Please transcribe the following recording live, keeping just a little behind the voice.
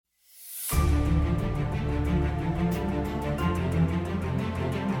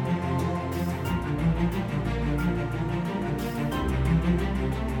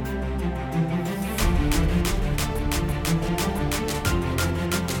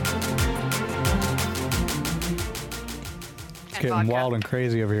getting vodka. wild and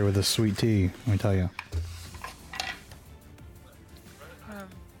crazy over here with this sweet tea. Let me tell you.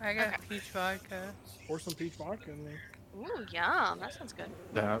 I got peach vodka. Pour some peach vodka in there. Ooh, yum. That sounds good.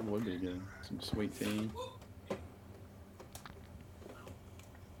 That would be good. Some sweet tea.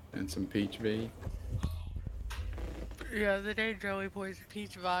 And some peach V. Yeah, the day Joey pours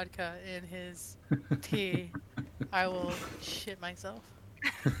peach vodka in his tea, I will shit myself.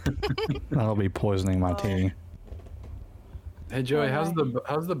 That'll be poisoning my tea. Hey Joey, how's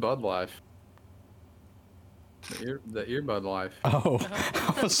the Bud Life? The earbud life. Oh,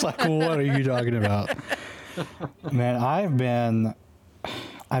 I was like, what are you talking about? Man, I've been.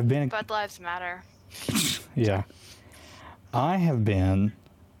 Bud Lives Matter. Yeah, I have been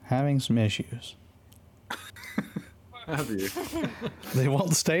having some issues. Have you? They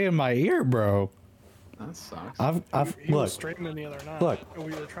won't stay in my ear, bro. That sucks. He look. was streaming the other night. Look. And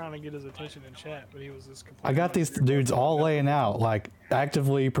we were trying to get his attention in chat, but he was just completely. I got these dudes all laying out, like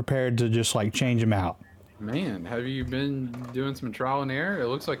actively prepared to just like change them out. Man, have you been doing some trial and error? It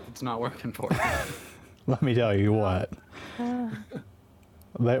looks like it's not working for you. Let me tell you what.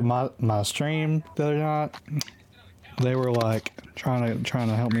 My stream the other night, they were like trying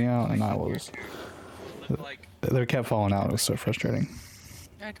to help me out, and I was. They kept falling out. It was so frustrating.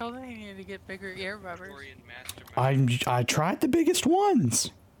 I told him he needed to get bigger ear rubbers. I tried the biggest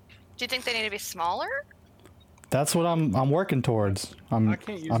ones. Do you think they need to be smaller? That's what I'm working towards.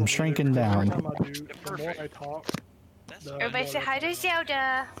 I'm shrinking down. Every time I do, the more I talk, Everybody say hi to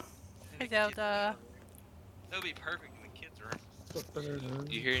Zelda. Hey, Zelda. That would be perfect in the kids' room.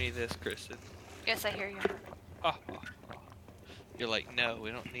 Do you hear any of this, Kristen? Yes, I hear you. Oh. You're like, no,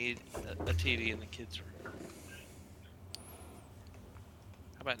 we don't need a TV in the kids' room.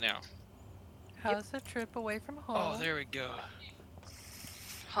 How about now? How's the trip away from home? Oh, there we go.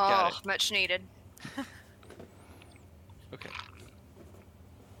 Oh, much needed. Okay.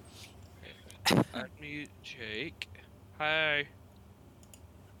 Unmute Jake. Hi.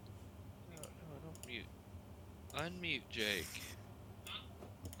 No, don't mute. Unmute Jake.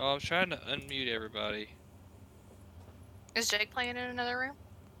 Oh, I'm trying to unmute everybody. Is Jake playing in another room?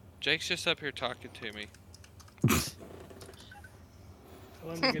 Jake's just up here talking to me.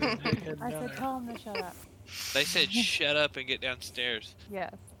 Tell him to get his big head I down said, there. tell him to shut up. They said shut up and get downstairs.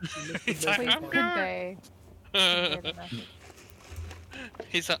 Yes. He's Please like, I'm going. convey the message.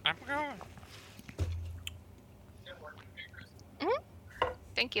 He's like, I'm going.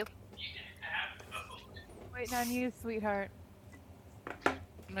 Thank you. Waiting on you, sweetheart.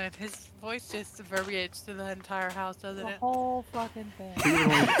 Man, his voice just reverberates through the entire house, doesn't The it? whole fucking thing.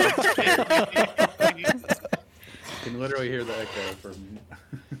 You can literally hear the echo from.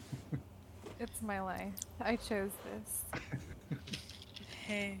 It's my life. I chose this.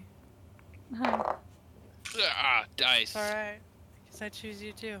 Hey. Ah, dice. Alright. Guess I choose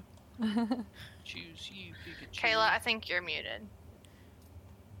you too. Choose you, Pikachu. Kayla, I think you're muted.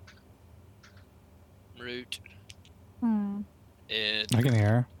 Root. Hmm. Ed. I can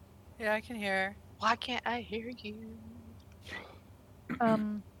hear. Yeah, I can hear. Why can't I hear you?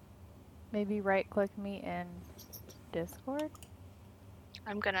 Maybe right click me in Discord.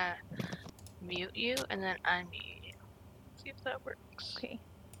 I'm gonna mute you and then unmute you. See if that works. Okay.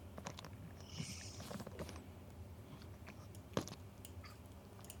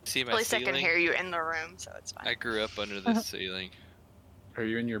 See my At least ceiling? I can hear you in the room, so it's fine. I grew up under this ceiling. Are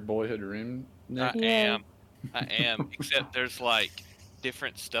you in your boyhood room, Nick? I am. Except there's like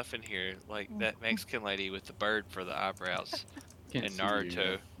different stuff in here, like that Mexican lady with the bird for the eyebrows, Can't and see you.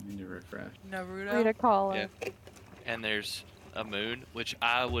 Naruto. You need to refresh. Naruto. Rita caller. Yeah. And there's a moon, which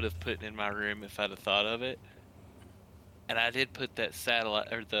I would have put in my room if I'd have thought of it. And I did put that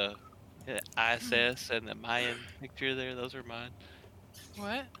satellite or the ISS and the Mayan picture there. Those are mine.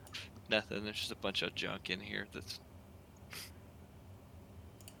 What? Nothing. There's just a bunch of junk in here that's.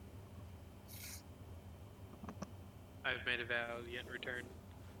 I've made a valiant return.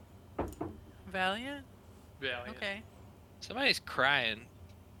 Valiant? Valiant. Okay. Somebody's crying.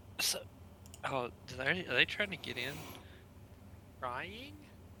 Are they trying to get in? Crying?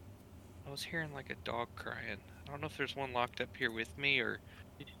 I was hearing like a dog crying. I don't know if there's one locked up here with me or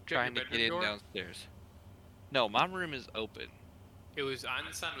Did you check trying your to get bedroom in door? downstairs. No, my room is open. It was on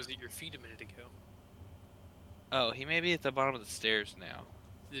the sign was at your feet a minute ago. Oh, he may be at the bottom of the stairs now.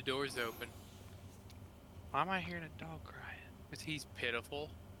 The door's open. Why am I hearing a dog crying? Because he's pitiful.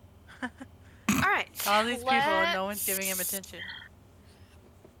 Alright. All these people and no one's giving him attention.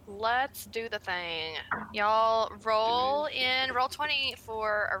 Let's do the thing. Y'all roll in roll 20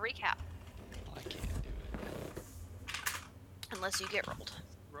 for a recap. I can't do it. Unless you get rolled.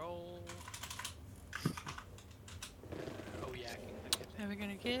 Roll. Oh yeah. Never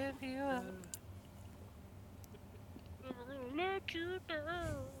gonna give you up.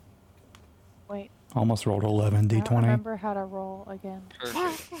 Wait, Almost rolled 11 I don't d20. remember how to roll again.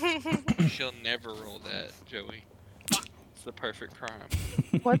 Perfect. She'll never roll that, Joey. It's the perfect crime.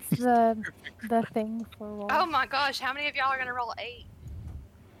 What's the thing for roll? Oh my gosh, how many of y'all are gonna roll 8?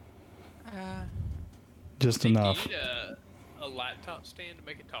 Just Nick, enough. Do you need a laptop stand to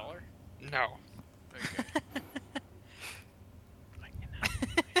make it taller? No. Okay.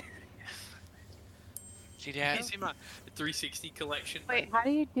 See You that? see my 360 collection? Wait, How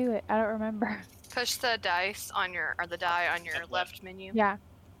do you do it? I don't remember. push the dice on your, or the die on your Top left menu. Yeah.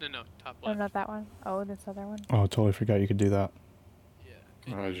 No, top Oh, left. not that one. Oh, this other one. Oh, I totally forgot you could do that.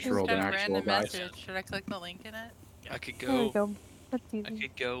 Yeah. I just Just rolled got an a actual random dice. message. Should I click the link in it? I could There we go. go. That's I easy.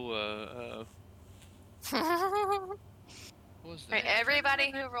 could go. What was Right, that?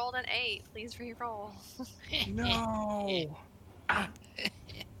 everybody who rolled an 8, please re-roll. No.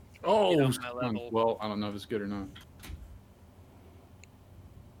 Oh, Get on my son. level. Well, I don't know if it's good or not.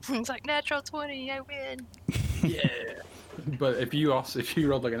 It's like natural 20, I win. Yeah. But if you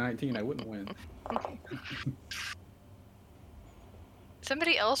rolled like a 19, I wouldn't win.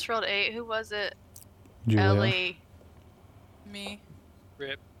 Somebody else rolled 8. Who was it? Julia. Ellie. Me.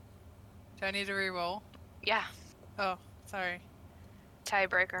 Rip. Do I need to re-roll? Yeah, Oh, sorry.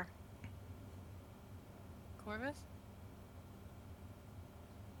 tiebreaker. Corvus?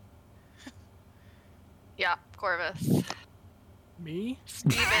 Yeah, Corvus. Me?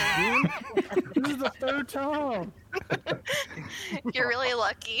 Steven, This is the third time. you're really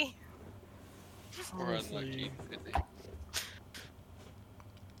lucky. Or unlucky. Honestly.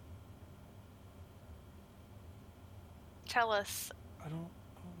 Tell us. I don't know.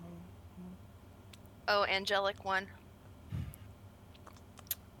 Oh, angelic one.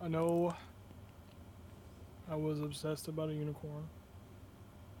 I know I was obsessed about a unicorn.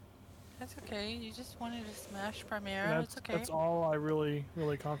 That's okay. You just wanted to smash And Primera. It's okay. that's all I really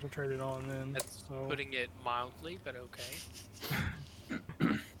concentrated on then. That's so putting it mildly, but okay.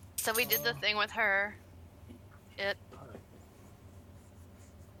 So we did the thing with her. It.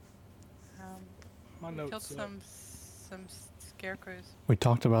 my We notes killed suck. some scarecrows. We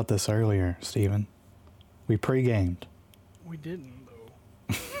talked about this earlier, Steven. We pre-gamed. We didn't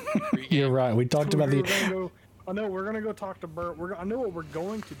though. You're right. We talked about We the. were gonna go, I know we're gonna go talk to Bert. I know what we're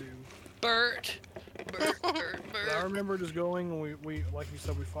going to do. Bert. Bert. But I remember just going and we like you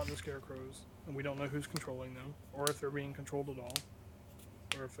said we fought the scarecrows and we don't know who's controlling them or if they're being controlled at all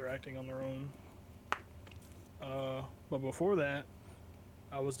or if they're acting on their own. But before that,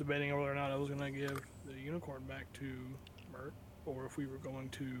 I was debating whether or not I was gonna give the unicorn back to Bert or if we were going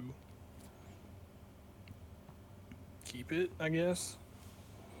to keep it. I guess.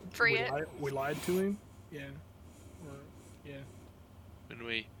 Free we it. we lied to him. Yeah. Or, yeah. When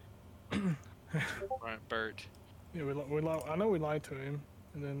we. Right, Bert. Yeah. I know we lied to him,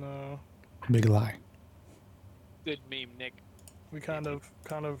 and then Big lie. Good meme, Nick. we kind of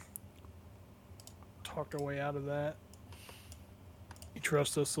talked our way out of that. He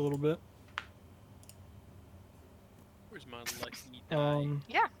trusts us a little bit. Where's my lucky die?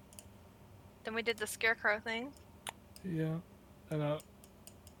 Yeah. Then we did the scarecrow thing. Yeah, and I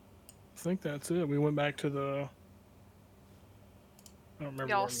think that's it. We went back to the. I don't remember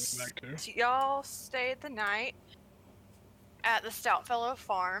Y'all, where we went back to. y'all stayed the night at the Stoutfellow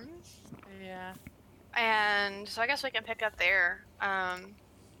Farms. Yeah. And so I guess we can pick up there.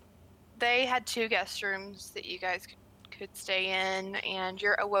 They had 2 guest rooms that you guys could stay in, and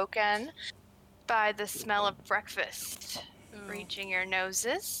you're awoken by the smell of breakfast Ooh, reaching your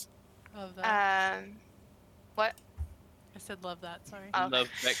noses. love that. What? I said love that. Sorry. Oh. Love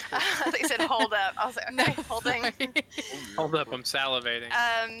breakfast. They said hold up. I was like, okay, holding. sorry. Hold up, I'm salivating.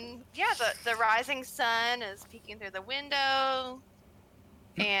 Yeah, the rising sun is peeking through the window,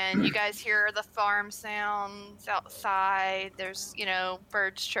 and you guys hear the farm sounds outside. There's,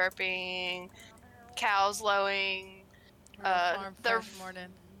 birds chirping, cows lowing, We're on farm the- fresh morning.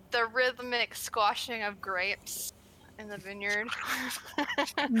 the rhythmic squashing of grapes in the vineyard.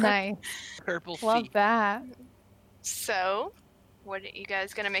 Nice. Purple Love feet. that. So, what you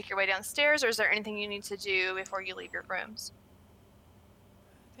guys gonna make your way downstairs, or is there anything you need to do before you leave your rooms?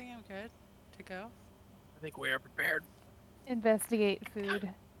 I think I'm good to go. I think we are prepared. Investigate food.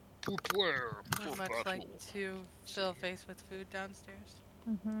 Would much like to fill face with food downstairs.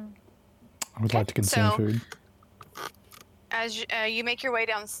 Mm-hmm. I would like to consume so- food. As you make your way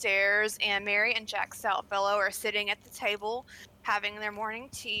downstairs, and Mary and Jack Stoutfellow are sitting at the table having their morning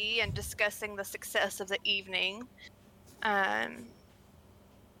tea and discussing the success of the evening.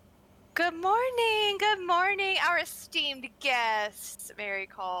 Good Good morning, our esteemed guests. Mary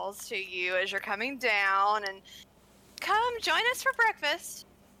calls to you as you're coming down, and come join us for breakfast.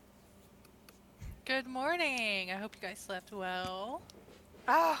 Good morning. I hope you guys slept well.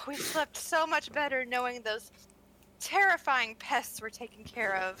 Oh, we slept so much better knowing those terrifying pests were taken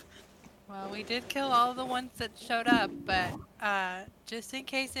care of. Well, we did kill all the ones that showed up, but just in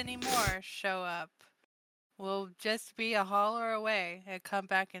case any more show up, we'll just be a holler away and come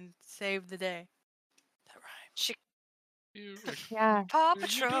back and save the day. That rhymes. She, Yeah. Paw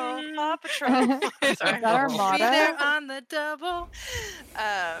Patrol, Paw Patrol. Is that our Be motto? there on the double.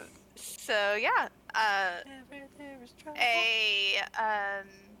 So yeah, Never there is trouble. a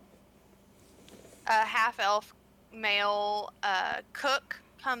half-elf male cook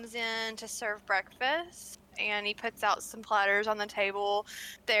comes in to serve breakfast, and he puts out some platters on the table.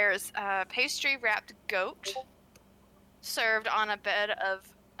 There's a pastry-wrapped goat served on a bed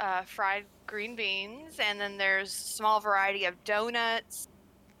of fried green beans, and then there's a small variety of donuts,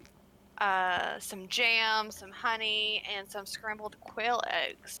 some jam, some honey, and some scrambled quail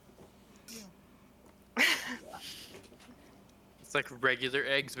eggs. It's like regular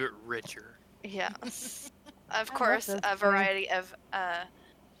eggs, but richer. Yes. Of love course, those a things. variety of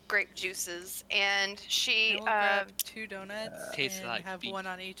grape juices, and I she will grab 2 donuts Tastes and like have feet. one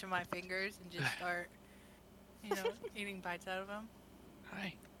on each of my fingers and just start, eating bites out of them.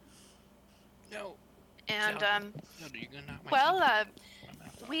 Hi. No. and No, you're gonna knock my well,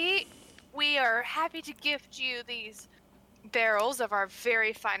 teeth. we are happy to gift you these barrels of our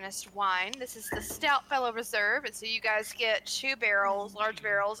very finest wine. This is the Stout Fellow Reserve, and so you guys get 2 barrels, large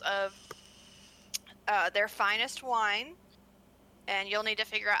barrels of their finest wine, and you'll need to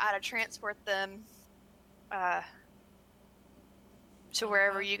figure out how to transport them to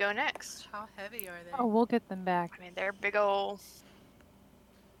wherever you go next. How heavy are they? Oh, we'll get them back. I mean, they're big old.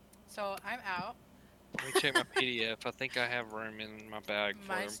 So I'm out. Let me check my PDF. I think I have room in my bag for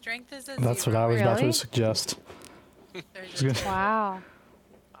My 'em. strength is a That's what 0. I was about Really? to suggest. There's It's a good. 10. Wow.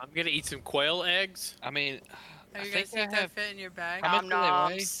 I'm gonna eat some quail eggs. I mean, Are I you think guys think I that have. fit in your bag? How much Nom do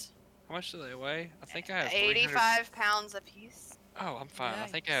they weigh? noms. How much do they weigh? I think I have 300. 85 pounds apiece. Oh, I'm fine. I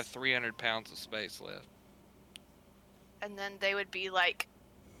think I have Yikes. 300 pounds of space left. And then they would be like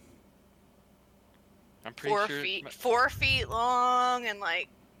I'm pretty 4 sure. feet, 4 feet long, and like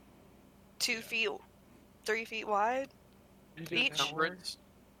 2 feet, 3 feet wide. Each. Circumference.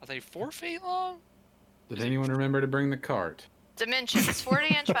 Are they 4 feet long? Did anyone remember to bring the cart? Dimensions: 40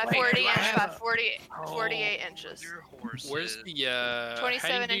 inch by Wait, 40 do I inch by have 48 inches. Where's the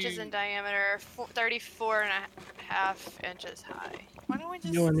 27 how do you inches do- in diameter, 34 and a half inches high. Why don't we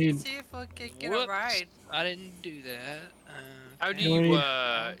just You only need- see if we could get Whoops. a ride? I didn't do that. How do You only you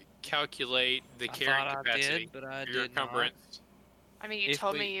need- calculate the I carrying thought I capacity? did, but I for your did not. encumbrance? I mean, you If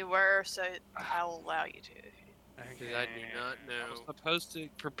told we- me you were, so I'll allow you to. Because I do not I was know. supposed to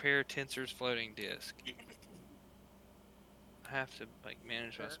prepare Tensor's floating disk. I have to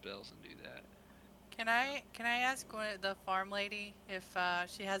manage my spells and do that. Can I ask the farm lady if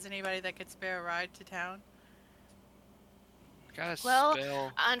she has anybody that could spare a ride to town? I got a Well,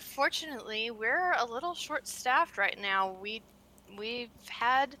 spell. Unfortunately, we're a little short-staffed right now. We've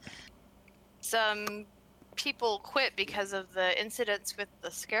had some people quit because of the incidents with the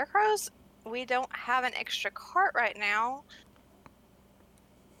scarecrows. We don't have an extra cart right now.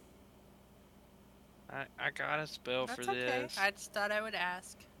 I got a spell That's for okay. this. I just thought I would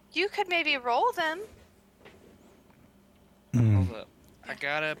ask. You could maybe roll them. Mm. Hold up. I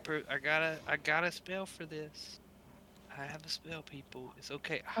got a spell for this. I have a spell, people. It's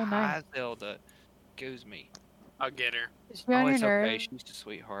okay. Oh, Hi, nice. Zelda. Goes me. I'll get her. Is she on Oh, your it's okay. nerve? She's a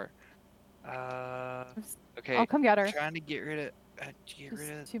sweetheart. Okay. I'll come get her. Trying to get rid of. Get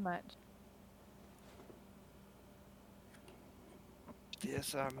rid of It's too much.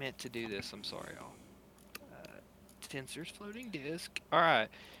 this. I meant to do this. I'm sorry, y'all. Tensor's floating disk. All right.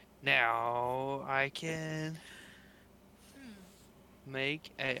 Now I can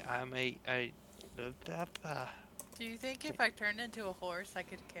make a. Do you think if I turned into a horse, I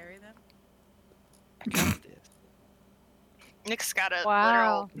could carry them? I got this. Nick's got a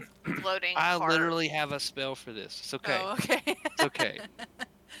Wow. literal floating I cart. literally have a spell for this. It's okay. Oh, okay. It's okay.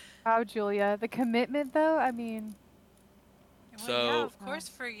 Wow, Julia. The commitment, though, I mean, Well, So- yeah, of course,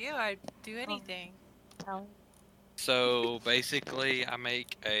 for you, I'd do anything. how- So basically, I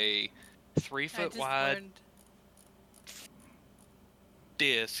make a 3 I foot just wide learned.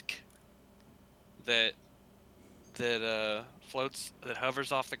 disc that floats, that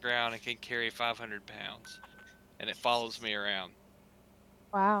hovers off the ground and can carry 500 pounds, and it follows me around.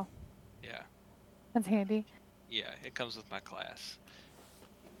 wow. Yeah, That's handy. yeah, it comes with my class.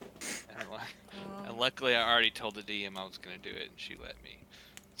 And luckily, I already told the DM I was gonna do it, and she let me.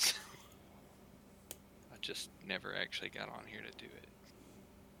 I just never actually got on here to do it.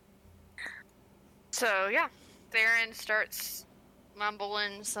 So yeah, Theron starts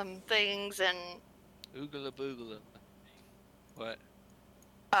mumbling some things and Oogala boogala. What?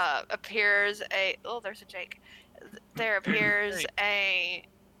 appears a there's a Jake. There appears Jake. a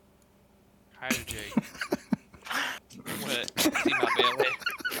Hi, Jake. What? See my belly?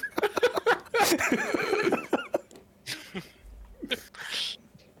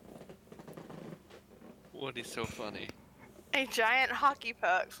 What is so funny? a giant hockey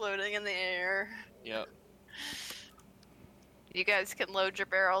puck floating in the air. Yep. You guys can load your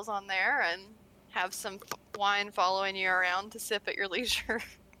barrels on there and have some wine following you around to sip at your leisure.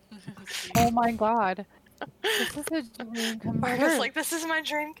 Oh my god. This is a dream come Marga's true. like, this is my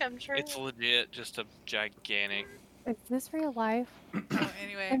dream come true. It's legit just a gigantic. Is this real life? Oh,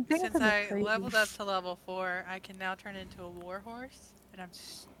 anyway, And things since are I crazy. leveled up to level 4, I can now turn into a warhorse, and I'm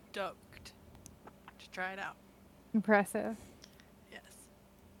stoked to try it out. Impressive. Yes.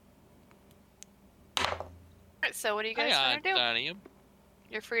 Alright, so what do you guys Hi, want to do? Danium.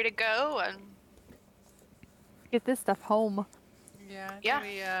 You're free to go and Get this stuff home. Yeah.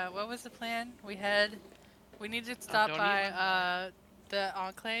 Yeah. We, what was the plan? We needed to stop don't by the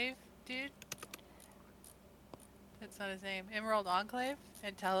Enclave dude. That's not his name. Emerald Enclave,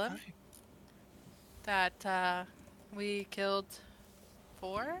 and tell him that we killed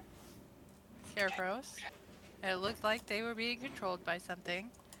 4 scarecrows. And it looked like they were being controlled by something.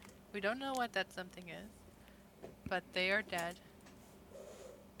 We don't know what that something is, but they are dead.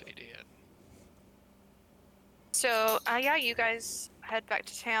 They did. so yeah, you guys head back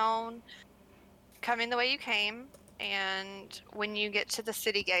to town, coming the way you came, and when you get to the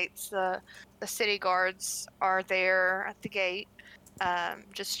city gates, the city guards are there at the gate,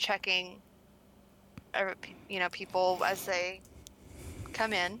 just checking, people as they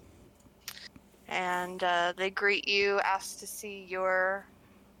come in, and they greet you, ask to see your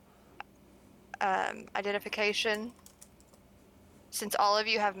identification. Since all of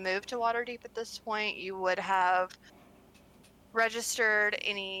you have moved to Waterdeep at this point, you would have registered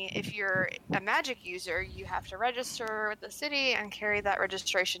if you're a magic user, you have to register with the city and carry that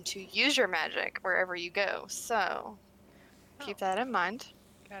registration to use your magic wherever you go. So keep that in mind.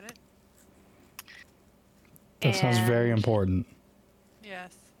 Got it? That sounds very And- important.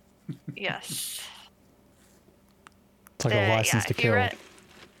 Yes. Yes. It's like a license to kill.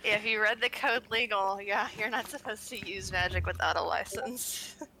 If you read the code legal, yeah, you're not supposed to use magic without a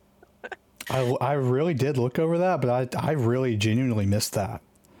license. I really did look over that, but I really genuinely missed that.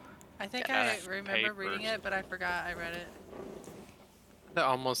 I think Yeah, I remember reading papers. it, but I forgot I read it. They're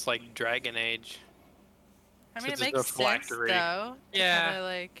almost like Dragon Age. I mean, it Since it's makes a sense, phylactery. though. Yeah. Kinda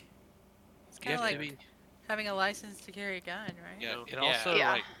like, it's You kind of have to like be. having a license to carry a gun, right? Yeah. It Yeah. also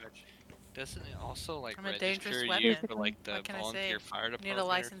Yeah. like. Doesn't it also like I'm a dangerous register you weapon. for like the What can I say? volunteer fire Need a department? or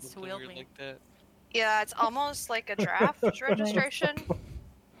license to something wield weird me. Like that? Yeah, it's almost like a draft registration.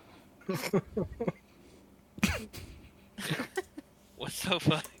 What's so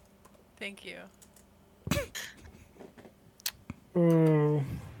funny? Thank you. Oh,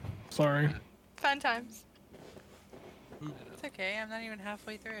 sorry. Fun times. It's okay. I'm not even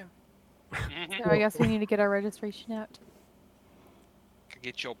halfway through. So I guess we need to get our registration out.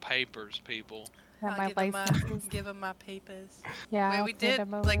 Get your papers, people. Have I'll my give 'em licenses. give 'em my papers. Yeah. Wait, I'll we send did,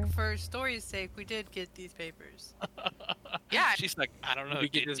 them like, over. for story's sake, we did get these papers. Yeah. She's like, I don't know. We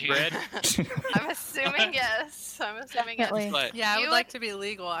get did this you? bread. I'm assuming yes. I'm assuming yes. Definitely. Like, Yeah, I You would like to be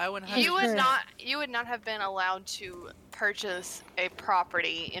legal. I would. You would Sure. not. You would not have been allowed to purchase a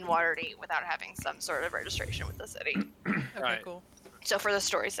property in Waterdeep without having some sort of registration with the city. Okay, Right. cool. So for the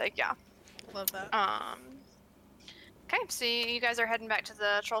story's sake, yeah. Love that. Okay, so you guys are heading back to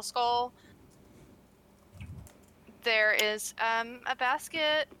the Troll Skull. There is a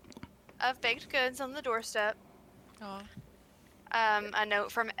basket of baked goods on the doorstep. Oh, A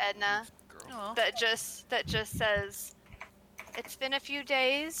note from Edna girl. oh. that just says, "It's been a few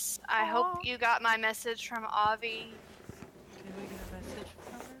days. I Aw. hope you got my message from Avi. Did we get a message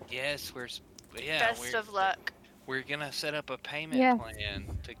from her? Yes, yeah, Best of luck." we're gonna set up a payment Yeah. plan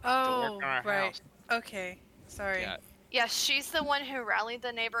to Oh, work on our right. house. Okay. Sorry. Yeah. Yeah, she's the one who rallied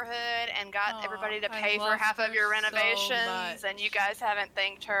the neighborhood and got Aw, everybody to I pay for love half of her your so renovations, and you much. guys haven't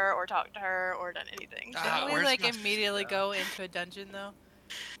thanked her or talked to her or done anything. Ah, So, Didn't we where's like my immediately stuff? go into a dungeon though?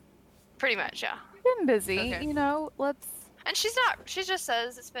 pretty much, yeah. We've been busy, Okay. you know. Let's. And she's not. She just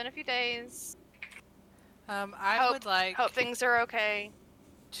says it's been a few days. I Hope- would like Hope things are okay.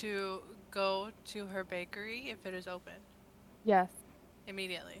 to go to her bakery if it is open Yes.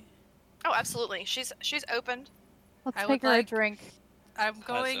 immediately. Oh, absolutely. She's opened. Let's I take would her like- a drink. I'm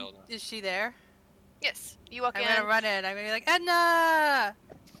going. Zelda. Is she there? Yes, you walk I'm in. gonna run in. I'm gonna be like, Edna!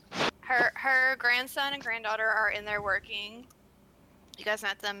 Her grandson and granddaughter are in there working. You guys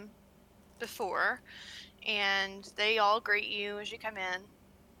met them before, and they all greet you as you come in.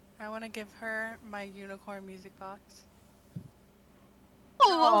 I want to give her my unicorn music box.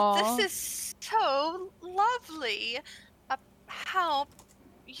 Oh, well, Aw. this is so lovely. How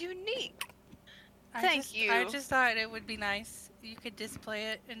unique. Thank I you. just thought it would be nice. You could display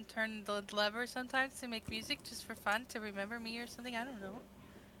it and turn the lever sometimes to make music just for fun to remember me or something. I don't know.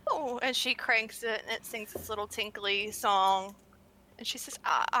 Oh, and she cranks it and it sings this little tinkly song. And she says,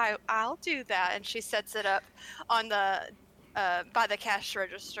 I'll do that. And she sets it up on the by the cash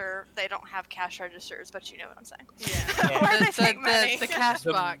register. They don't have cash registers, but you know what I'm saying. Yeah. Where they the, take money. the cash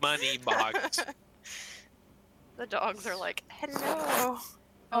The box. money box. The dogs are like, hello.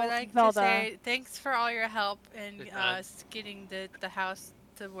 I would Oh, like Zelda. to say thanks for all your help in Good night. getting the house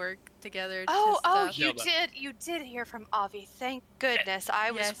to work together. Oh, stuff. you did hear from Avi. Thank goodness. I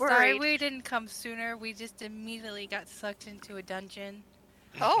was Yeah, sorry worried. we didn't come sooner. We just immediately got sucked into a dungeon.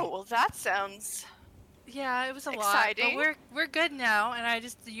 Oh, well, that sounds. Yeah, it was a Exciting. lot, but we're good now. And I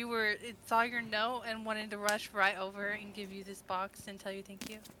just saw your note and wanted to rush right over and give you this box and tell you thank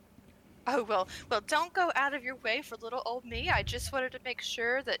you. Oh well, don't go out of your way for little old me. I just wanted to make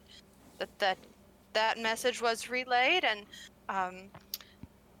sure that message was relayed, and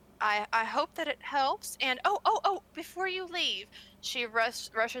I hope that it helps. And oh, before you leave, she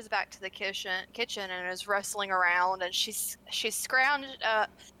rushes back to the kitchen and is rustling around, and she's scrounged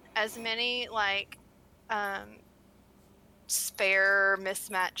up as many like spare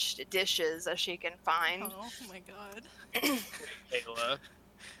mismatched dishes as she can find. Oh my god. Ayla.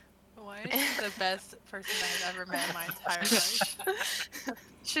 Why is she the best person I've ever met in my entire life?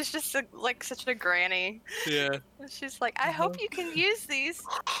 She's just like such a granny. Yeah. And she's like, I hope you can use these.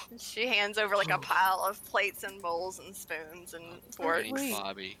 And she hands over like a pile of plates and bowls and spoons and forks. Wait. Thanks,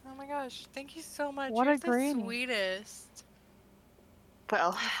 Bobby. Oh my gosh, thank you so much. What You're a the granny. sweetest.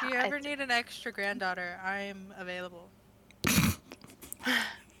 Well, If you ever need an extra granddaughter, I'm available.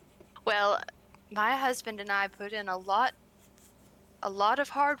 well, my husband and I put in a lot of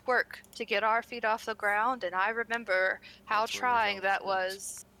hard work to get our feet off the ground, and I remember how That's where trying it that all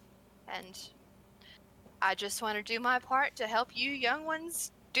was. And I just want to do my part to help you young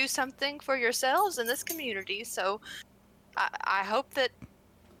ones do something for yourselves in this community. So I hope that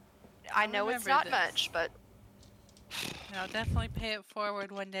I I'll know it's remember not this. much, but And I'll definitely pay it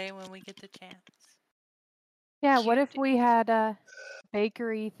forward one day when we get the chance. Yeah, what You if we had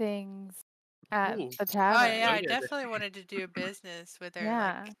bakery things at Ooh. the Oh tavern? yeah, I yeah, definitely wanted to do a business with her,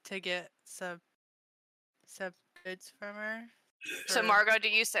 Yeah. like to get some goods from her. so for- Margot, do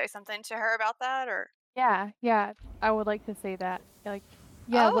you say something to her about that, or? Yeah, I would like to say that. Like,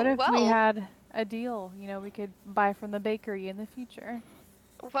 yeah, what Oh, if we well. had a deal? You know, we could buy from the bakery in the future.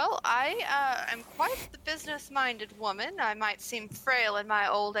 Well, I am quite the business-minded woman. I might seem frail in my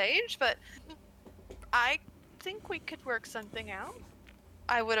old age, but I think we could work something out.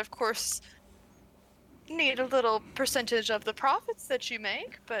 I would, of course, need a little percentage of the profits that you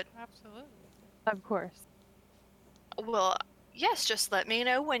make, but, Absolutely. Of course. well, yes, just let me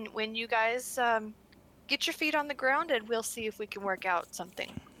know when you guys get your feet on the ground, and we'll see if we can work out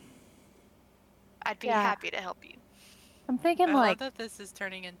something. I'd be Yeah. happy to help you. I'm thinking I like, love that this is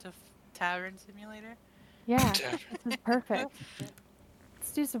turning into Tavern Simulator. yeah, this is perfect.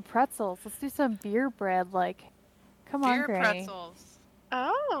 Let's do some pretzels. Let's do some beer bread. Like, come on, Beer Granny. pretzels.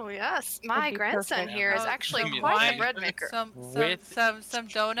 Oh, yes. My be grandson perfect. here is Oh, actually some quite wine- a bread maker. Some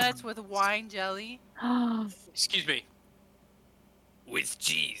donuts with wine jelly. Excuse me. With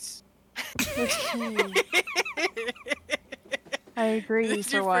cheese. With cheese. I agree Did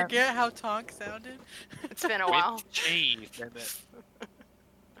for you once. forget how Tonk sounded? It's been a while. With cheese. Been a minute.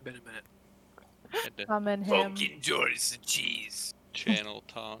 Been a minute. Had to I'm in him. enjoy some cheese. channel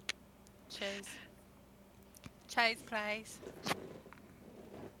Tonk. Cheese. Cheese, please.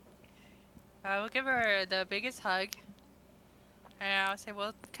 I will give her the biggest hug. And I'll say,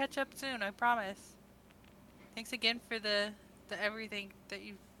 we'll catch up soon, I promise. Thanks again for the everything that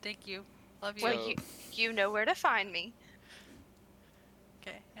you. Thank you. Love you. Well, So- you know where to find me.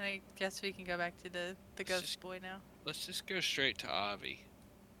 Okay, and I guess we can go back to the ghost just- boy now. Let's just go straight to Avi.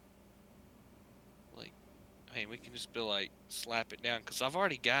 Like, I mean, we can just be like, slap it down, because I've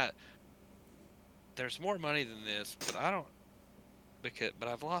already got. There's more money than this, but I don't. But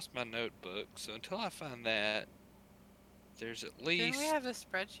I've lost my notebook, so until I find that, there's at Didn't least. we have a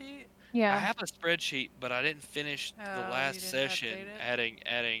spreadsheet? Yeah. I have a spreadsheet, but I didn't finish the Oh, you last didn't session update it?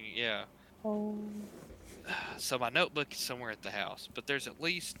 adding, yeah. Oh. So my notebook is somewhere at the house, but there's at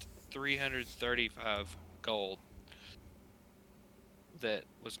least 335 gold that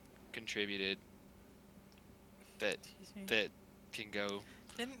was contributed that Excuse me. that can go.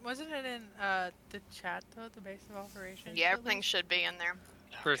 Wasn't it in the chat though, the base of operations? Yeah, at everything least? should be in there.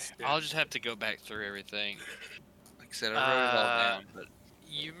 First, I'll just have to go back through everything. Like I said, I wrote it all down, but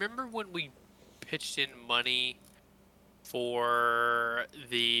you remember when we pitched in money for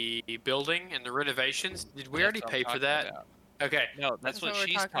the building and the renovations? Did we that's already what I'm pay for talking that? about. Okay. No, that's what we're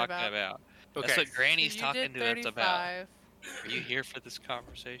she's talking talking about. about. Okay. That's what So Granny's you talking did to us about. 35. Are you here for this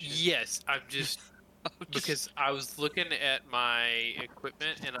conversation? Yes, I'm just because I was looking at my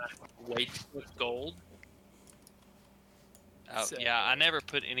equipment and I way too much gold. So- Yeah, I never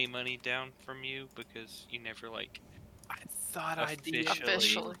put any money down from you because you never like I thought I did.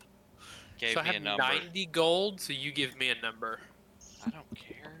 Officially. gave So I me a have number. 90 gold, so you give me a number. I don't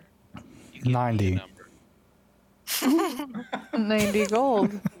care. You give me a 90. number. 90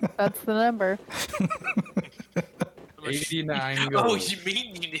 gold. That's the number. 89 Oh, gold. you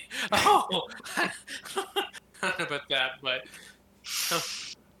mean you need... Oh! I don't know about that, but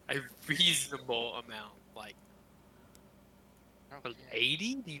a reasonable amount. Like, I don't but care.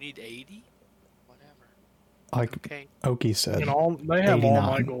 80? Do you need 80? Whatever. Like Okay. Oki said. And all they have all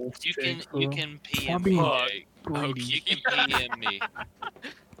my 89. gold. You Jake, can so PM being me. Jake. greedy. You can PM me.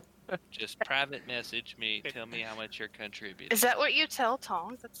 Just private message me. Tell me how much you're contributing. Is that what you tell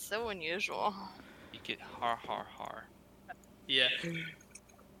Tom? That's so unusual. You get har har har. Yeah.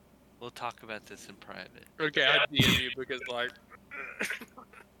 We'll talk about this in private. Okay, I DM you because, like,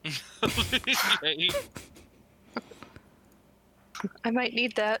 I might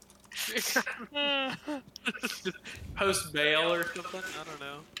need that. post bail or something. I don't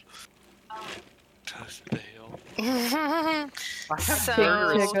know. Toast bail. So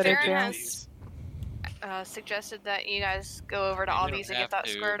Yeah, go to Darren jail. has suggested that you guys go over to We don't Aldi's and get have that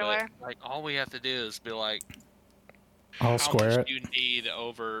to, squared but, away. Like all we have to do is be like, I'll how square much it. you need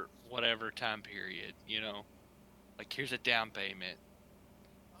over whatever time period, you know? Like here's a down payment.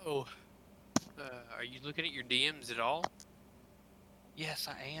 Oh. Are you looking at your DMs at all? Yes,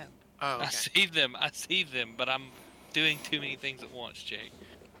 I am. Oh, I okay. see them, but I'm doing too many things at once, Jake.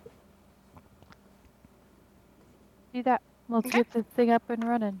 Do that. Let's Okay. get this thing up and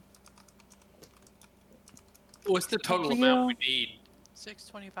running. What's the total For amount we you. need?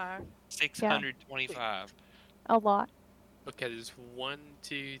 625. 625. A lot. Okay, there's 1,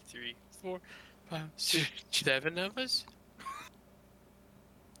 2, 3, 4, 5, 6, 7 of us.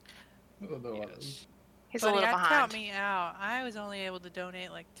 Yes. He's a Buddy, little I'd behind. count me out. I was only able to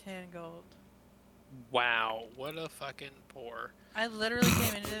donate like 10 gold. Wow, what a fucking poor. I literally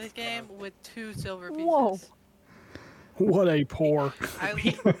came into this game with 2 silver pieces. Whoa. What a poor. I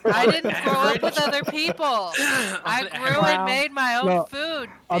didn't grow up with other people. I On grew average- and made my own No, food.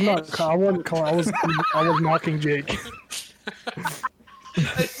 I'm not. bitch. I wasn't calling. I was mocking Jake.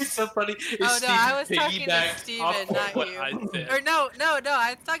 It's so funny. Oh no, I was talking to Steven, not what you. I said. Or no,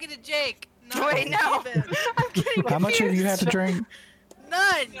 I was talking to Jake. No, Wait, no. Steven. I'm getting How much have you had to confused. drink?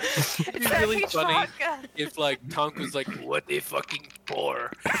 None. It's It'd be that really peach funny vodka. if like Tonk was like, "What a fucking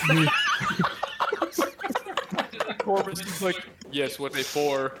poor." Corbin's just like, "Yes, what a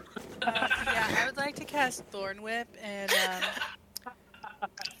poor." Yeah, I would like to cast Thorn Whip and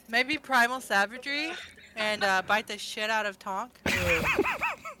maybe Primal Savagery and bite the shit out of Tonk.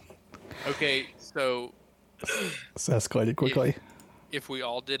 Okay, so It's escalated quickly. if we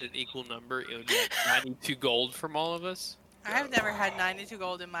all did an equal number, it would be like 92 gold from all of us. I've never had 92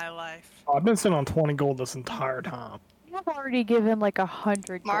 gold in my life. I've been sitting on 20 gold this entire time. I've already given like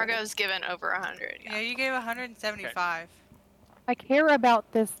 100 gold. Margot's given over 100. Yeah, you gave 175. I care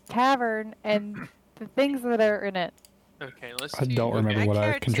about this tavern and the things that are in it. Okay, let's I do. don't remember I what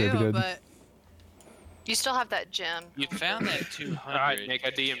care I contributed. too, but You still have that gem. You found that 200. All right, Nick, I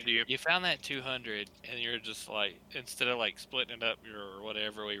DM'd you. You found that 200, and you're just like, instead of like splitting it up or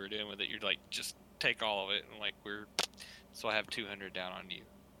whatever we were doing with it, you're like, just take all of it, and like so I have 200 down on you.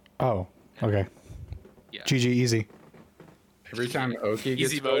 Oh, okay. Yeah. GG, easy. Every time Oki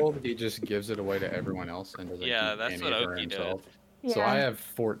gets Easy mode. gold, he just gives it away to everyone else and doesn't Yeah, keep that's any what for Oki himself. Yeah. So I have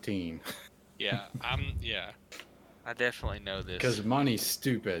 14 Yeah, I definitely know this. because money's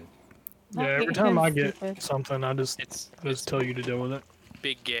stupid. Yeah, Not every being time I get stupid. something, I just It's tell you to deal with it.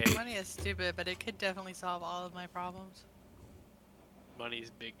 big gay. money is stupid, but it could definitely solve all of my problems. Money's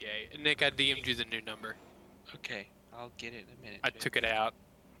big gay. Nick, I DM'd you the new number. Okay, I'll get it in a minute. I Jake. took it out.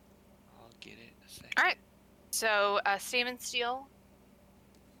 I'll get it in a second. All right. So, Steam and Steel.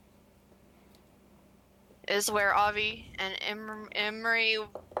 is where Avi and Emery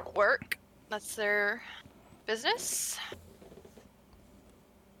work. That's their business.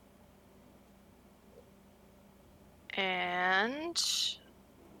 And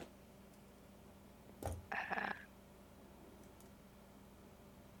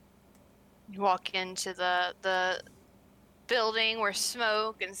you walk into the building where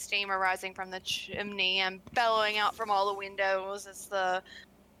smoke and steam are rising from the chimney and bellowing out from all the windows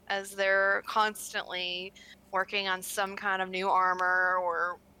as they're constantly working on some kind of new armor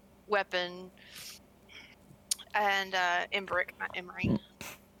or weapon. And Embrick, not Emery.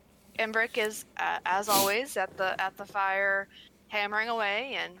 Embrick is, as always, at the fire, hammering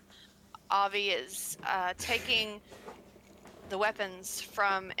away, and Avi is taking the weapons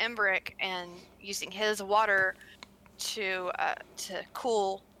from Embrick and using his water to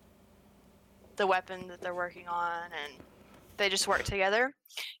cool the weapon that they're working on, and they just work together.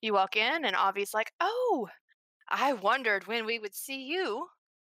 You walk in, and Avi's like, "Oh, I wondered when we would see you."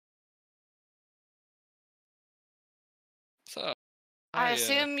 So, I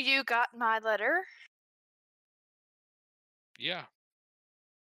assume you got my letter. yeah.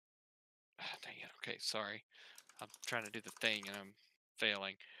 Dang it. Okay, sorry. I'm trying to do the thing and I'm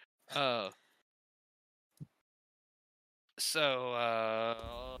failing. So,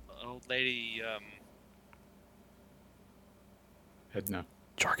 old lady, Edna.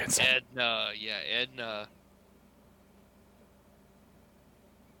 Jorgensen. Edna.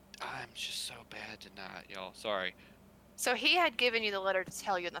 I'm just so bad tonight, y'all. Sorry. So he had given you the letter to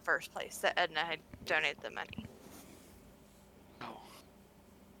tell you in the first place that Edna had donated the money. Oh.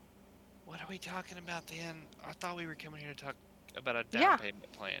 What are we talking about then? I thought we were coming here to talk about a down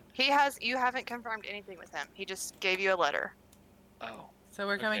payment plan. You haven't confirmed anything with him. He just gave you a letter. Oh. So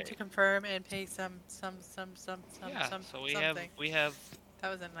we're coming Okay. to confirm and pay some Yeah, so we something. have That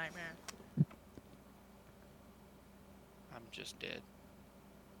was a nightmare. I'm just dead.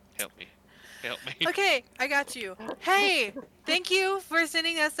 Help me. Okay, I got you. Hey, thank you for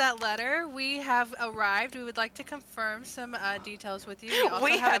sending us that letter. We have arrived. We would like to confirm some details with you. We also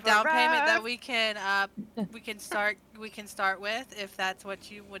We have have a down payment that arrived. we can start with if that's what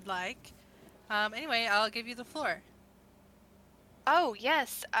you would like. Anyway, I'll give you the floor. Oh,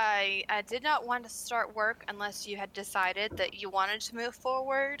 yes. I did not want to start work unless you had decided that you wanted to move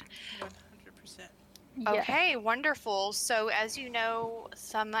forward. 100%. Yeah. Okay, wonderful. So, as you know,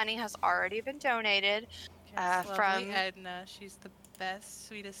 some money has already been donated. Yes, lovely From- Edna. She's the best,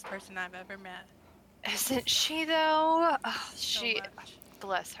 sweetest person I've ever met. Isn't she, though? Oh, So she, much.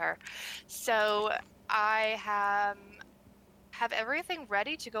 bless her. So, I have everything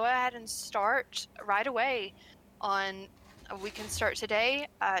ready to go ahead and start right away on. We can start today.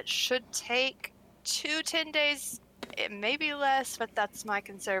 It should take 10 days. It may be less, but that's my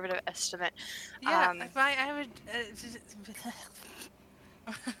conservative estimate. Yeah, I would.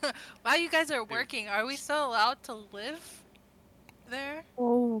 While you guys are working, are we still allowed to live there?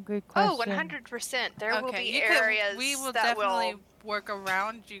 Oh, good question. Oh, 100%. There will be you areas we will that definitely will. work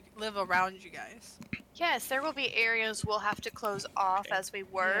around you, live around you guys. Yes, there will be areas we'll have to close off Okay. as we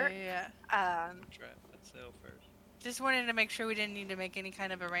work. Yeah. Try myself first. Just wanted to make sure we didn't need to make any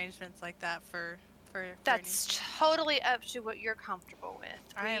kind of arrangements like that for That's totally up to what you're comfortable with.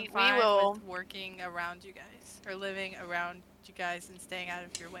 I am We fine will. with working around you guys or living around you guys and staying out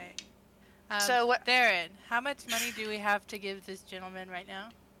of your way. So what? Darren, how much money do we have to give this gentleman right now?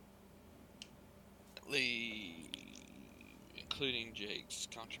 Including Jake's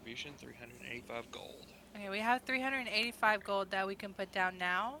contribution, 385 gold. Okay, we have 385 gold that we can put down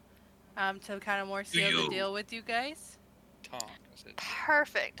now, to kind of more seal the deal with you guys. Tonk, I said.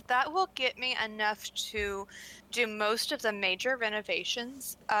 Perfect. That will get me enough to do most of the major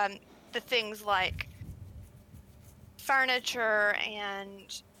renovations. The things like furniture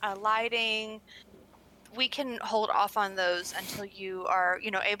and lighting. We can hold off on those until you are,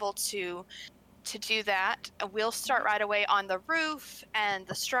 able to do that. We'll start right away on the roof and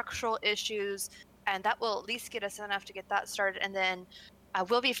the structural issues, and that will at least get us enough to get that started. And then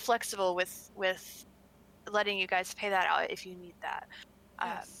we'll be flexible with letting you guys pay that out if you need that.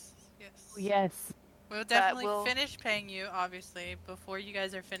 Yes. Yes. We'll definitely we'll- finish paying you, obviously, before you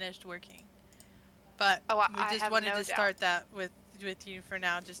guys are finished working. But Oh, we I just have wanted no to doubt. start that with you for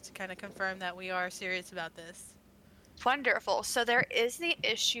now, just to kind of confirm that we are serious about this. Wonderful. So there is the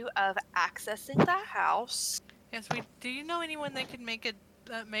issue of accessing the house. Yes, do you know anyone that could make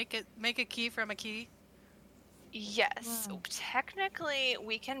a key from a key? Yes, Wow. technically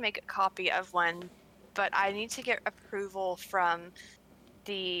we can make a copy of one, but I need to get approval from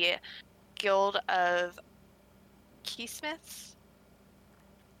the Guild of Keysmiths.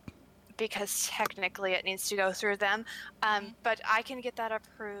 because technically it needs to go through them. But I can get that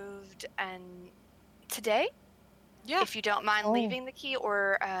approved and today, Yeah. if you don't mind Oh. leaving the key,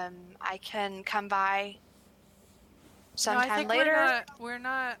 or I can come by No, sometime I think later.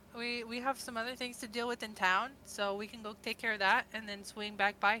 we have some other things to deal with in town, so we can go take care of that and then swing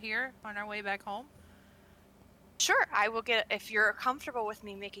back by here on our way back home. Sure, I will get. If you're comfortable with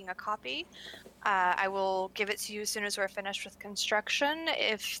me making a copy, I will give it to you as soon as we're finished with construction.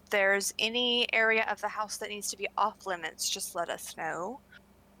 If there's any area of the house that needs to be off limits, just let us know.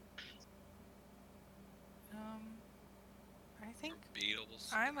 I think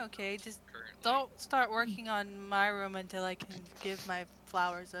Beatles. I'm okay. Just Currently. don't start working on my room until I can give my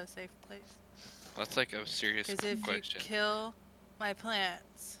flowers a safe place. That's like a serious Because if question. you kill my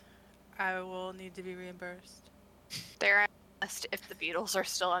plants, I will need to be reimbursed. They're asked if the beetles are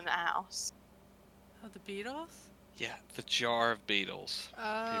still in the house. Oh, the beetles? Yeah, the jar of beetles.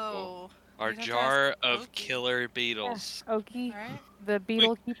 Oh. Our You'd have to jar ask of Oki. killer beetles. Oki, Alright. the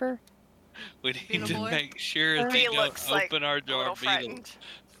beetle keeper. We need Beetle to boy? make sure He they He don't looks like open our A jar little of beetles. frightened.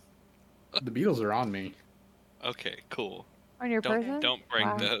 The beetles are on me. Okay, cool. On your Don't person? don't break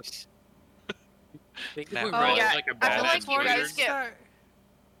Wow. those. Think Matt if we Ryan. roll Yeah, like a I bad feel like you wizard, guys get-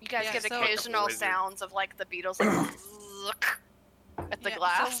 You guys Yeah, get so- occasional Wizard. sounds of like the beetles like look at the Yeah,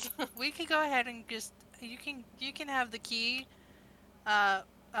 glass. so we could go ahead and just you can have the key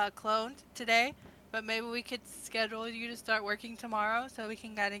cloned today, but maybe we could schedule you to start working tomorrow so we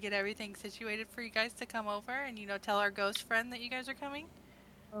can kind of get everything situated for you guys to come over and tell our ghost friend that you guys are coming.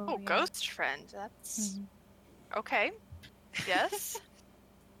 Oh, yeah. ghost friend. That's Mhm. okay. Yes.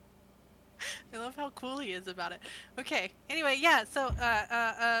 I love how cool he is about it. Okay. Anyway, yeah. So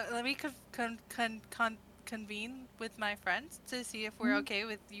let me convene with my friends to see if we're okay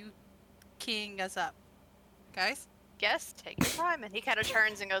with you keying us up, guys. Yes. Take your time. And he kind of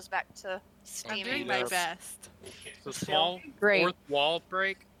turns and goes back to I'm steaming. doing my Yes. best. So small Great. fourth wall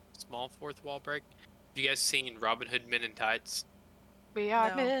break. Small fourth wall break. You guys seen Robin Hood Men in Tights? We are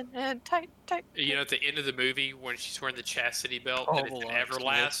No. men and tight. You know, at the end of the movie when she's wearing the chastity belt Call and it's the an locksmith.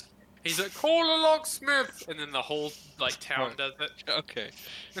 Everlast. He's like, call a locksmith, and then the whole town Right. does it. Okay.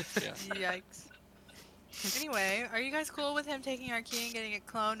 Yeah. Yikes. Anyway, are you guys cool with him taking our key and getting it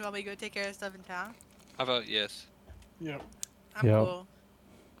cloned while we go take care of stuff in town? How about yes? Yep. I'm Yep. cool.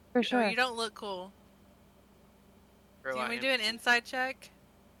 For No, sure. you don't look cool. Or Can we like, do an inside check?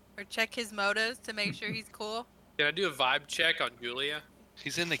 Or check his motives to make sure he's cool? Can I do a vibe check on Julia?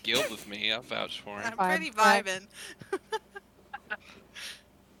 He's in the guild with me. I'll vouch for him. I'm Vibe pretty check. vibing.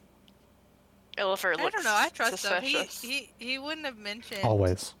 Illifer I looks don't know, I trust suspicious. him. He wouldn't have mentioned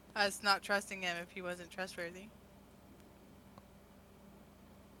Always. us not trusting him if he wasn't trustworthy.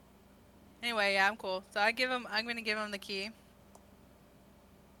 Anyway, yeah, I'm cool. So I'm gonna give him the key.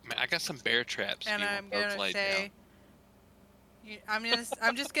 Man, I got some bear traps. And if you I'm want those gonna laid say, down.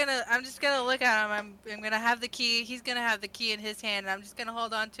 I'm just gonna look at him. I'm gonna have the key. He's gonna have the key in his hand. And I'm just gonna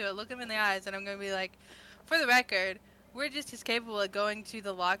hold on to it, look him in the eyes, and I'm gonna be like, for the record, we're just as capable of going to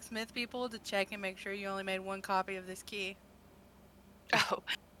the locksmith people to check and make sure you only made one copy of this key. Oh,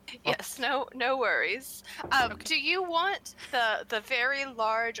 yes. No worries. Okay. Do you want the very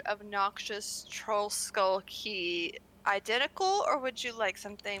large, obnoxious troll skull key identical, or would you like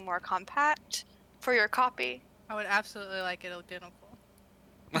something more compact for your copy? I would absolutely like it identical.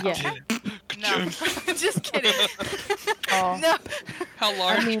 Yeah. No, just kidding. Oh. No. How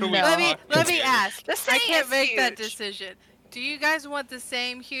large mean, are we no. Let me talking? ask. The I thing can't is make that huge. decision. Do you guys want the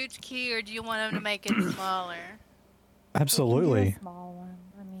same huge key, or do you want him to make it smaller? We can do Absolutely. a small one.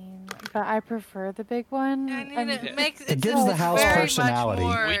 I mean, but I prefer the big one. I need and- it makes It gives the house very personality.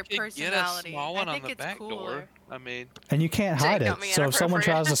 Much more We could get a personality. small one I on think the it's back cooler. door. I mean, And you can't Jake hide got it. me So if someone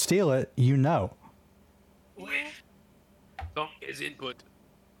inappropriate. tries to steal it, you know. Don't his input.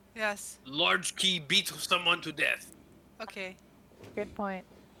 Yes. Large key beats someone to death. Okay. Good point.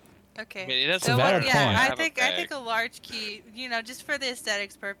 Okay. I mean, it doesn't a matter. valid if we point. I have a think bag. a large key, just for the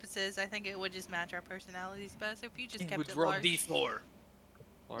aesthetics purposes, I think it would just match our personalities best if you just kept Would it roll large. D4.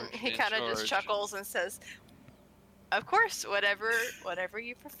 Large He and kind of just charge. chuckles and says, "Of course, whatever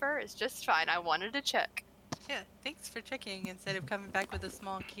you prefer is just fine. I wanted to check." Yeah. Thanks for checking instead of coming back with a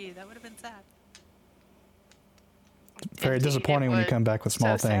small key. That would have been sad. Very Indeed, it disappointing when you would. come back with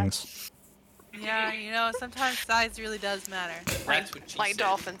small So sad. things. Yeah. Sometimes size really does matter. That's what she Like said.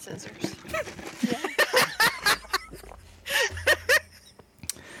 dolphin scissors.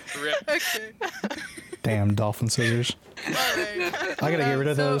 Rip. Okay. Damn dolphin scissors. Alright. I gotta get rid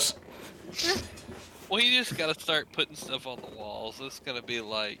of So- those. We just gotta start putting stuff on the walls. It's gonna be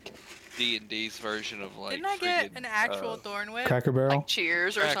like D&D's version of like. Didn't I get friggin', an actual thorn whip? Cracker Barrel. Like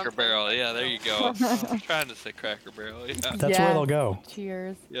Cheers or Cracker something. Barrel? Yeah, there you go. I was trying to say Cracker Barrel. Yeah. That's where they'll go.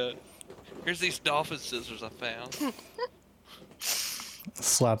 Cheers. Yeah. Here's these dolphin scissors I found.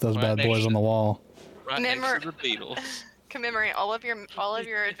 Slap those Right bad boys next on the to- wall. Right next to the Beatles. Commemorate all of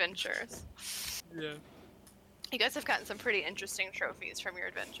your adventures. Yeah. You guys have gotten some pretty interesting trophies from your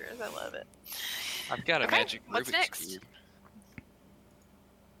adventures. I love it. I've got a Okay, magic what's Rubik's next? Cube.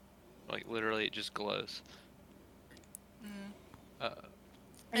 Like literally, it just glows. Mm. Uh, I I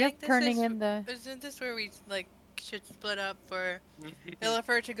guess think this turning is- in the. Isn't this where we like should split up for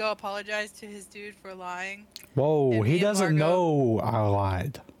Illifer to go apologize to his dude for lying? Whoa, And he me and doesn't Margo- know I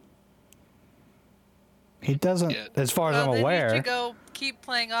lied. He doesn't, Yeah. as far as Well, I'm then you aware. should go keep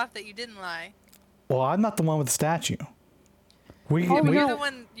playing off that you didn't lie. Well, I'm not the one with the statue. We, Oh, we You're no. the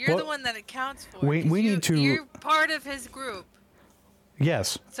one. You're the What- one that it counts for. we 'cause need to- You're part of his group.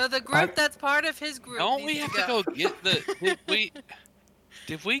 yes. So the group that's part of his group. don't we needs have to go get the?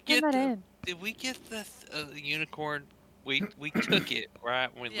 Did we Turn get that the? in. Did we get the unicorn? We took it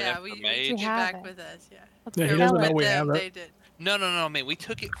right when we Yeah, left we the took mage. it have back it. with us. Yeah. Let's Yeah, he go doesn't with know we them, have it. they did. No, I mean we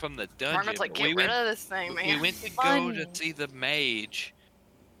took it from the dungeon. Marmot's like, but get we rid went, of this thing, man. we went to go to Funny. see the mage.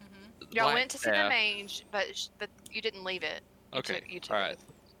 Mhm. Y'all went to see the Blackstaff. mage, but you didn't leave it. You Okay, took- you took all right. it.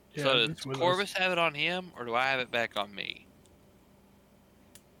 Yeah, So it's does with us. Corvus have it on him, or do I have it back on me?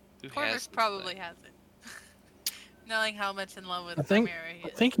 Who Corvus has this probably thing? has it. Knowing how much in love with I think- Chimera he I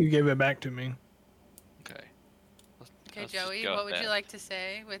is. think you gave it back to me. Okay. Okay, Let's just Joey, go what with would you that. like to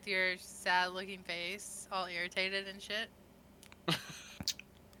say with your sad-looking face, all irritated and shit?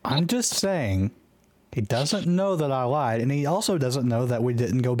 I'm just saying, he doesn't know that I lied, and he also doesn't know that we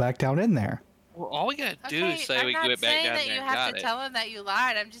didn't go back down in there. Well, all we gotta do Okay, is say I'm we not give it back saying down that there you and have got to it. tell him that you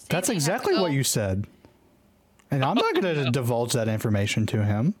lied. I'm just saying That's that you have to exactly what go- you said. And I'm not going to divulge that information to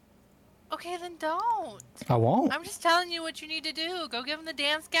him. Okay, then don't. I won't. I'm just telling you what you need to do. Go give him the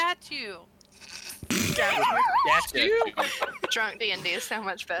damn statue. Gotcha. Drunk D&D is so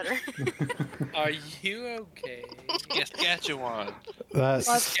much better. Are you okay? Saskatchewan. That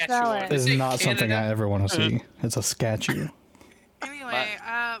Let's sell it. is Is it not something I Canada? ever want to see. It's a statue. Anyway,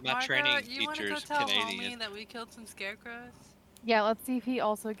 my Margo, training you want to go teacher's tell Canadian. homie that we killed some scarecrows? Yeah, let's see if he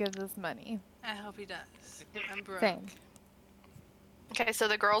also gives us money. I hope he does. I'm broke. Same. Okay, so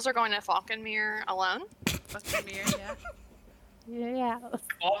the girls are going to Falconmere alone. Fucking mirror, yeah. Yeah, let's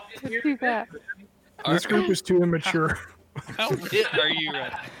Here do that. This group is too immature. How lit are you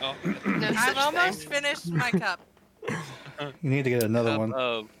right now? No I've such almost thing. finished my cup. You need to get another one.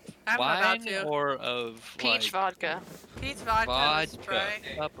 Of I'm about wine to. or of Peach like, vodka. Peach vodka, with vodka?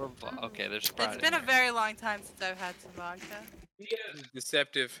 Sprite. Cup of okay, there's Sprite. It's been a very long time since I've had some vodka.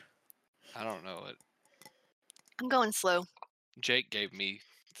 Deceptive. I don't know it. I'm going slow. Jake gave me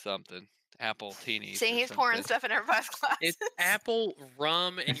something. Apple teenies. See, or he's pouring something. stuff in everybody's glasses. It's apple,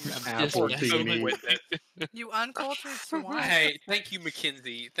 rum, and you're Apple just teeny. with it. You uncultured swine. Hey, thank you,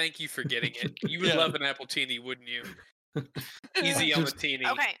 Mackenzie. Thank you for getting it. You would Yeah. love an apple teeny, wouldn't you? Easy on the teeny.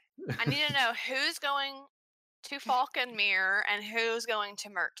 Okay, I need to know who's going to Falconmere and who's going to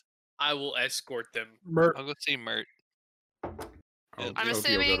Mert. I will escort them. Mert, I'll go see Mert. Oh, I'm Oki will go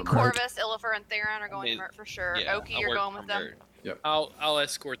assuming to Mert. Corvus, Illifer, and Theron are going mean, to Mert for sure. Yeah, Oki, I you're work going for with them. Mert. I'll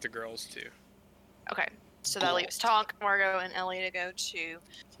escort the girls too. Okay, so that leaves Tonk, Margo, and Ellie to go to.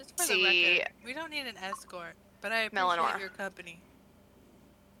 Just for See- the record, we don't need an escort, but I appreciate Melanor. your company.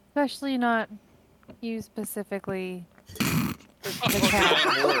 Especially not you specifically. Oh, The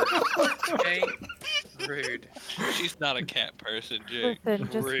cat. Okay. Rude. She's not a cat person, Jake. Listen,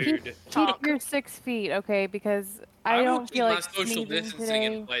 just Rude. keep Tonk. your 6 feet, okay? Because I will don't keep feel my like social sneezing distancing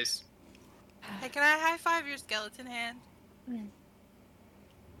in today. place. Hey, can I high five your skeleton hand?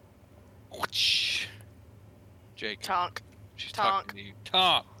 Whoosh. Jake, Tonk. she's Tonk. talking to you.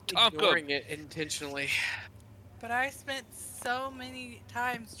 Tonk. Tonk. Ignoring it intentionally. But I spent so many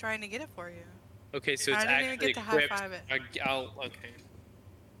times trying to get it for you. Okay, so it's I didn't even actually get to high equipped. five it. I'll okay.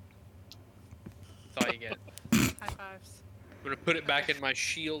 That's all you get. High fives. I'm gonna put it back in my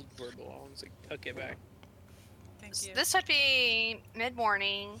shield where it belongs. Like, tuck it back. Thank you. This would be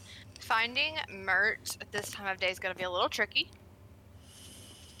mid-morning. Finding Mert at this time of day is going to be a little tricky.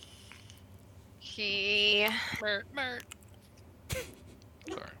 He Mert.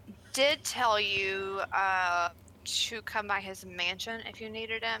 Sorry. did tell you to come by his mansion if you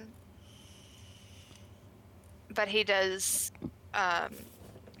needed him. But he does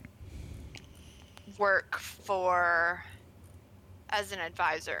work for as an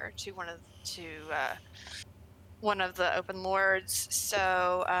advisor to one of the open lords.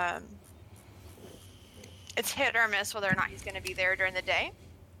 So It's hit or miss whether or not he's going to be there during the day.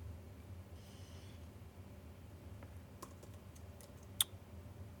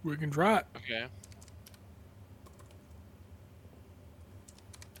 We can try it. Okay.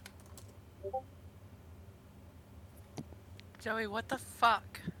 Joey, what the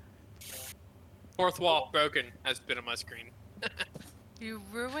fuck? Fourth wall broken has been on my screen. You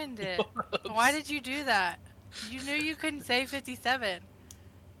ruined it. Why did you do that? You knew you couldn't say 57.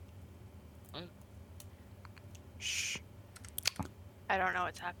 Shh. I don't know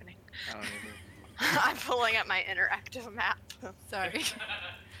what's happening. I don't either. I'm pulling up my interactive map. Sorry.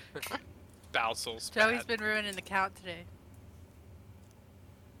 Bowsel's Joey's been ruining the count today.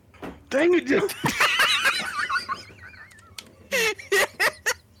 Dang it, Joe.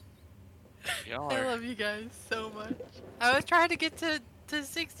 Y'all I are. love you guys so much. I was trying to get to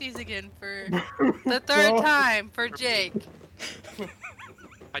 60s again for the third time for Jake.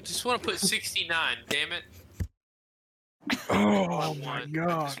 I just want to put 69, damn it. Oh my I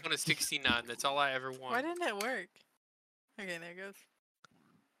god. just want a 69. That's all I ever Why want. didn't it work? Okay, there it goes.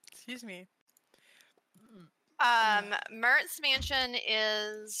 Excuse me. Mert's mansion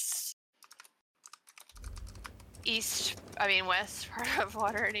is west part of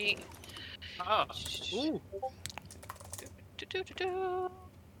Waterdeep. Oh. Ooh. Do-do-do-do.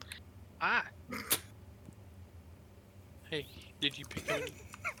 Ah. Hey, did you pick up?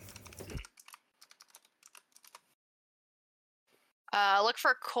 Look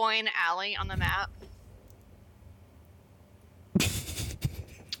for Coin Alley on the map.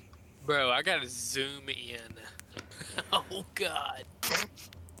 Bro, I gotta zoom in. Oh god.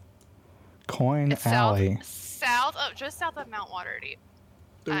 Coin It's Alley. just south of Mount Waterdeep.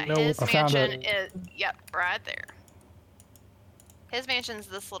 There's no His I found mansion is, yep, right there. His mansion's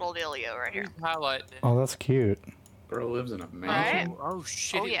this little dealio right here. Highlighting it. Oh, that's cute. Bro lives in a Right? mansion. Oh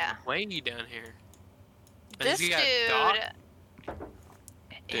shit. Oh, he's yeah. Way down here. And This he got a dog?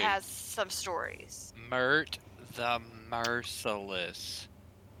 dude has some stories. Mert the Merciless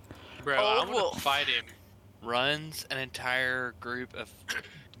Bro, Old I want to wolf. fight him. runs an entire group of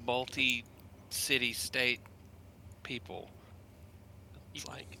multi-city state people. It's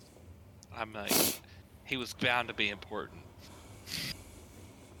like, he was bound to be important.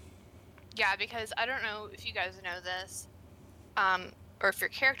 Yeah, because I don't know if you guys know this, or if your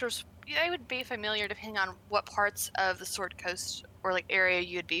characters, they would be familiar depending on what parts of the Sword Coast or like area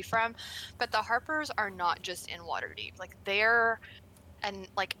you'd be from. But the Harpers are not just in Waterdeep; like they're, and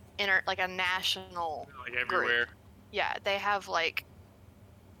like a national. Like everywhere. Yeah, they have like.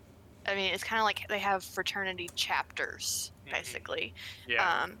 I mean, it's kind of like they have fraternity chapters, Mhm. basically.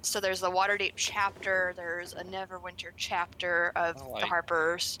 Yeah. So there's the Waterdeep chapter. There's a Neverwinter chapter of I the like-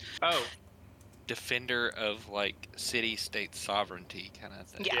 Harpers. Oh, Defender of like city-state sovereignty kind of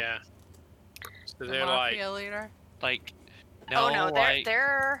thing. Yeah. so The they're like mafia leader. Like, no, Oh no, like,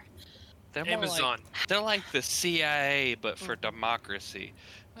 they're they're more Amazon. they're like the CIA, but for democracy.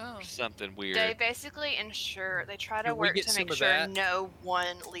 Oh. Or something weird. They basically ensure they try to Can we work get to some make of sure that? no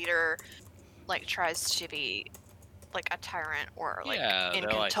one leader like tries to be like a tyrant or like Yeah, in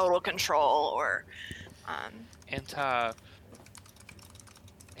they're like- total control or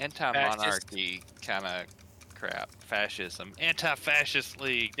anti-monarchy kind of crap. Fascism. Anti-fascist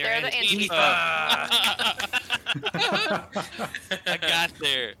league. They're the Antifa. I got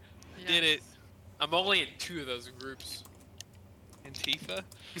there. Did it. I'm only in 2 of those groups. Antifa?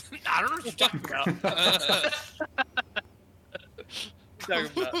 I don't know what you're talking about. Talking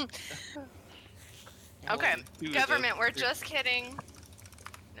about okay, only 2 of government, those we're groups. just kidding.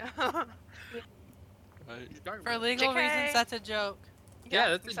 Right. For legal JK. reasons, that's a joke. Yeah,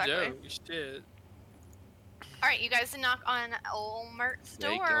 that's exactly. a joke. Shit. All right, you guys knock on old Mert's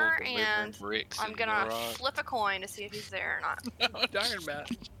They go door, deliver and bricks I'm in gonna the rock. flip a coin to see if he's there or not. What are you talking about?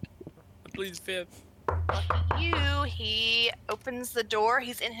 Please, fifth. He opens the door.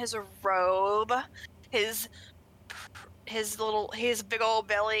 He's in his robe. His big old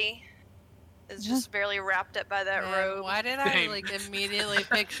belly is just barely wrapped up by that Man, robe. why did I Same. like immediately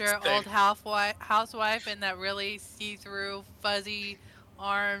picture Same. old housewife in that really see-through, fuzzy,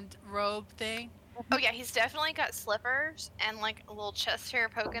 armed robe thing? Oh yeah, he's definitely got slippers and like a little chest hair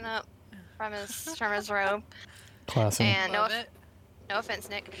poking up from his robe. Classy. And Love it. no offense,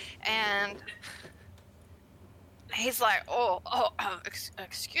 Nick. And he's like,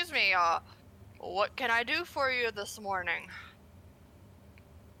 excuse me, what can I do for you this morning?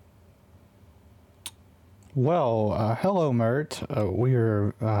 Well, hello, Mert.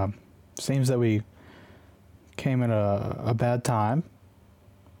 We're seems that we came at a bad time.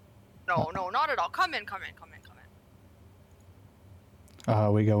 No, not at all. Come in.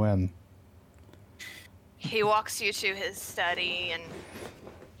 We go in. He walks you to his study, and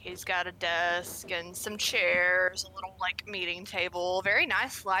he's got a desk and some chairs, a little like meeting table. Very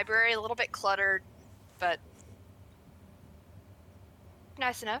nice library, a little bit cluttered, but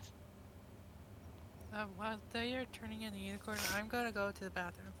nice enough. While they are turning in the unicorn, I'm gonna go to the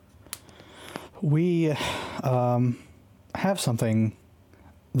bathroom. We have something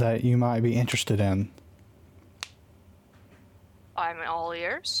that you might be interested in. I'm all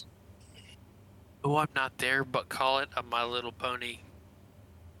ears. Oh, I'm not there, but call it a My Little Pony.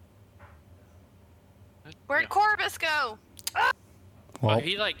 Where'd Corbus go? Well,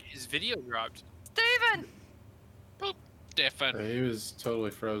 He his video dropped. Steven! Stefan. He was totally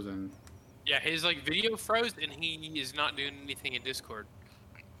frozen. Yeah, his video froze and he is not doing anything in Discord.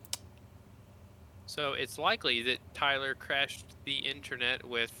 So it's likely that Tyler crashed the internet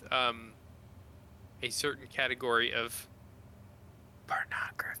with a certain category of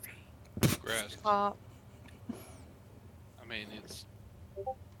pornography. Gross. Uh, I mean, it's.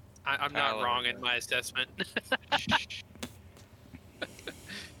 I'm not Tyler. wrong in my assessment. I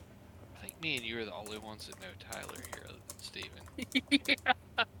think me and you are the only ones that know Tyler here other than Steven.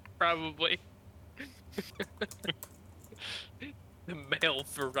 Yeah, probably. The male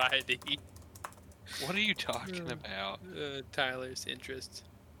variety. What are you talking about? Tyler's interests.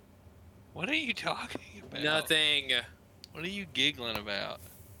 What are you talking about? Nothing. What are you giggling about?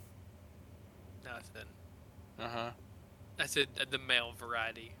 Nothing. Uh-huh. I said the male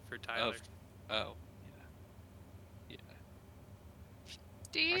variety for Tyler. Oh. Yeah.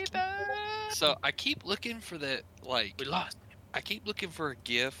 Steven! So I keep looking for that, We lost. I keep looking for a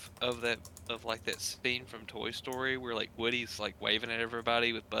GIF of that scene from Toy Story where Woody's waving at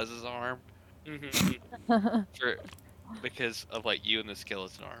everybody with Buzz's arm Mm-hmm. because of you and the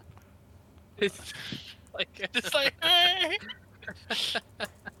skeleton arm. It's Just hey!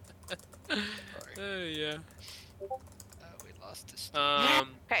 Oh yeah. We lost this.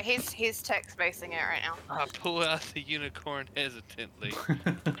 Okay, he's text basing it right now. I pull out the unicorn hesitantly.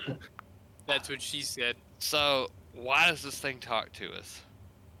 That's what she said. So why does this thing talk to us?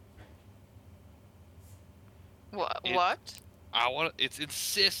 What? It- What? It's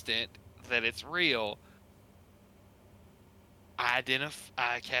insistent that it's real. I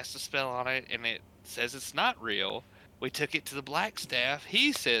cast a spell on it, and it says it's not real. We took it to the Blackstaff.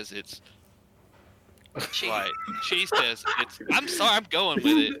 He says it's right. She says it's. I'm sorry. I'm going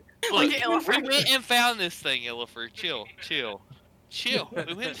with it. Look, at Illiford. we went and found this thing, Illiford. Chill.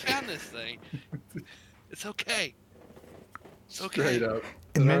 We went and found this thing. It's okay. It's okay. Straight up.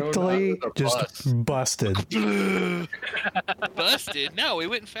 mentally Thrown just under the busted. Busted? No, we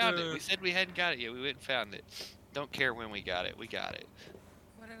went and found it. We said we hadn't got it yet. We went and found it. Don't care when we got it. We got it.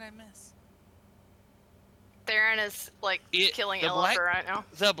 What did I miss? Theron is killing the Illiford black- right now.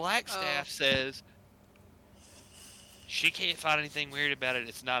 The Blackstaff Oh. says she can't find anything weird about it.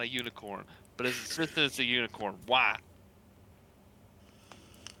 It's not a unicorn, but it's insistent it's a unicorn. Why?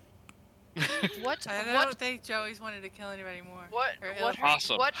 What? I don't think Joey's wanted to kill anybody more. What? Or What? Illiford.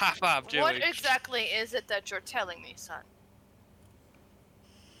 Awesome. What? High five, Joey. What exactly is it that you're telling me, son?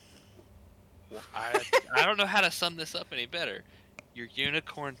 I don't know how to sum this up any better. Your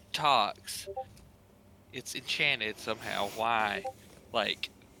unicorn talks. It's enchanted somehow. Why?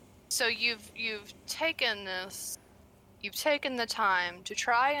 So you've taken this. You've taken the time to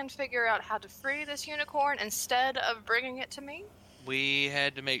try and figure out how to free this unicorn instead of bringing it to me? we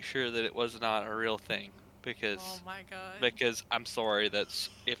had to make sure that it was not a real thing because Oh my god. because I'm sorry, that's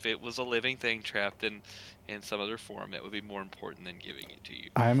if it was a living thing trapped in some other form, it would be more important than giving it to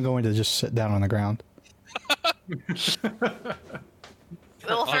you. I'm going to just sit down on the ground.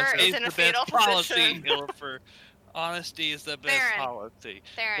 Illiford is in a the fetal best policy, position. Illiford. Honesty is the best Theron. policy.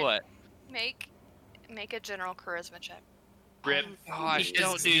 Theron, What? make a general charisma check. Rip. Gosh, He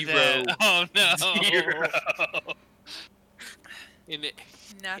don't is do zero. that. Oh no. Zero.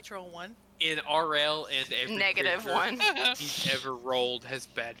 Natural one. In RL and every Negative creature one. he's ever rolled has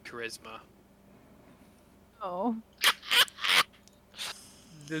bad charisma. Oh.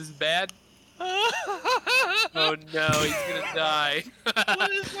 This is bad? Oh no, he's gonna die.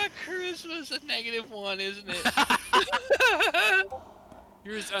 What is my charisma? It's a -1, isn't it?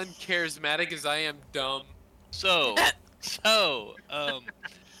 You're as uncharismatic as I am dumb. So,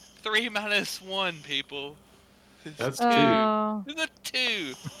 3 minus 1, people. That's two. Oh. It's a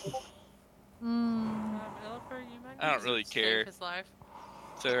 2. Illiford, you might I don't need to really save care. his life.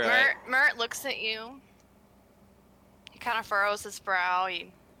 It's alright. Mert looks at you. He kind of furrows his brow.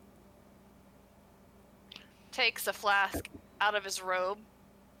 He takes a flask out of his robe.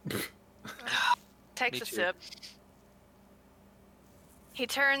 Takes Me a too. sip. He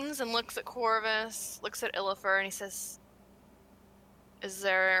turns and looks at Corvus, looks at Illifer, and he says, "Is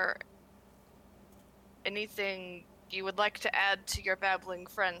there anything you would like to add to your babbling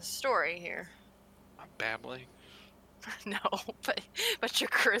friend's story here?" I'm babbling. No, but your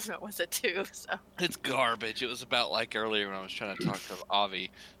charisma was a 2, so. It's garbage. It was about like earlier when I was trying to talk to Avi.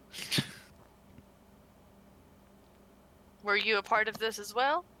 Were you a part of this as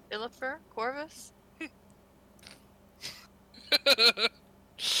well, Illifer, Corvus?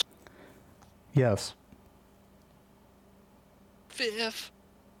 Yes. Fifth.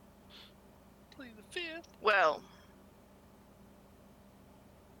 Please, the fifth. Well,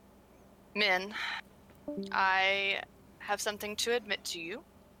 men, I have something to admit to you.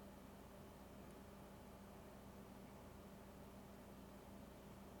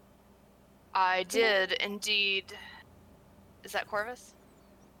 I did indeed. Is that Corvus?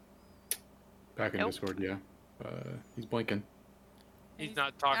 Back in Nope. Discord, yeah. He's blinking. He's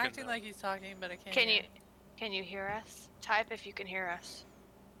not talking. Acting though. like he's talking, but I can't. Can hear. you hear us? Type if you can hear us.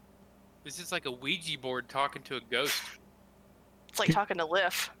 This is like a Ouija board talking to a ghost. It's like talking to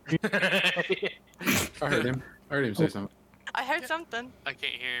Liv. I heard him. I heard him say something. I heard something. I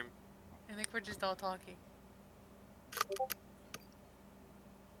can't hear him. I think we're just all talking.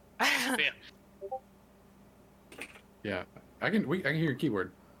 Fifth. Yeah, I can hear your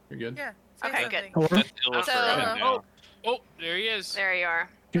keyboard. You're good. Yeah. say Okay, something. good. That's Illifer So- right now. Oh, there he is. There you are.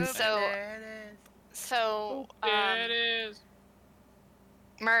 Oop, So, there it is. so, There it is.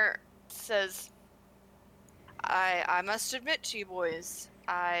 Mert says, I must admit to you boys,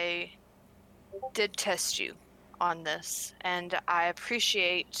 I did test you on this, and I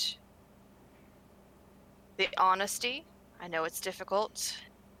appreciate the honesty. I know it's difficult.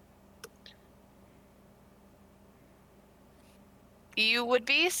 You would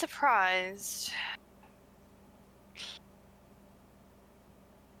be surprised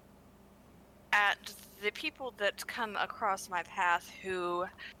at the people that come across my path whose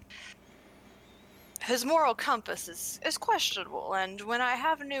moral compass is questionable, and when I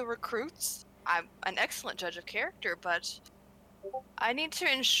have new recruits, I'm an excellent judge of character, but I need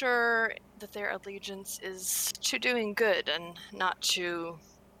to ensure that their allegiance is to doing good and not to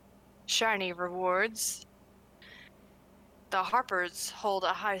shiny rewards. The Harpers hold a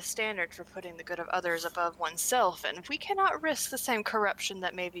high standard for putting the good of others above oneself, and we cannot risk the same corruption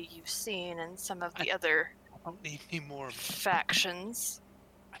that maybe you've seen in some of the other I don't need any more. factions.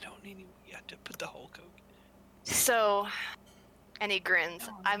 I don't need any. You have to put the whole coke. So, and he grins.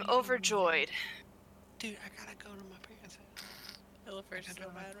 I'm overjoyed. Dude, I gotta go to my parents' house Illifer's so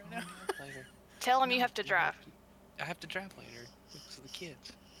mad right now. later. Tell him you have to drive. I have to drive later because of the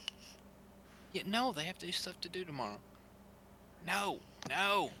kids. Yeah, no, they have to do stuff to do tomorrow. No.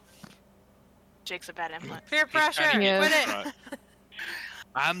 Jake's a bad influence. Peer He's trying pressure. to Yeah. Quit it. Right.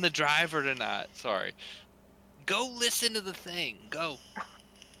 I'm the driver tonight. Sorry. Go listen to the thing. Go.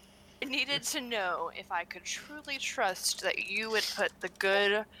 I needed to know if I could truly trust that you would put the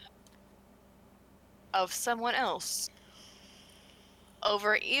good of someone else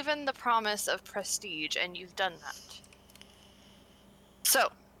over even the promise of prestige, and you've done that. So,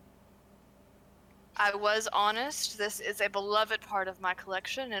 I was honest. This is a beloved part of my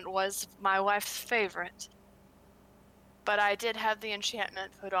collection. It was my wife's favorite. But I did have the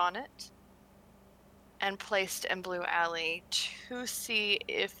enchantment put on it and placed in Blue Alley to see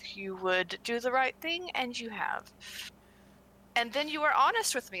if you would do the right thing, and you have. And then you were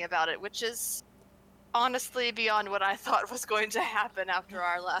honest with me about it, which is honestly beyond what I thought was going to happen after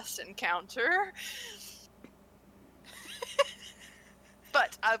our last encounter.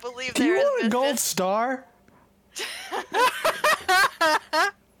 But I believe Do there you is want a gold business. star?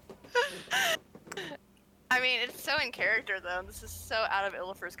 I mean, it's so in character, though. This is so out of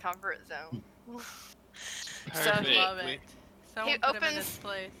Illifer's comfort zone. So Perfect. he- Love it. Someone put him in his opens-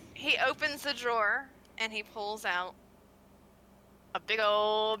 place. He opens the drawer and he pulls out a big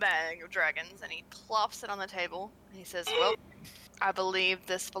old bag of dragons and he plops it on the table. And he says, "Well, I believe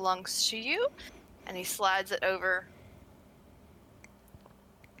this belongs to you." And he slides it over.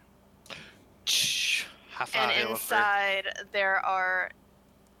 Shh. High five, And Illifer. inside there are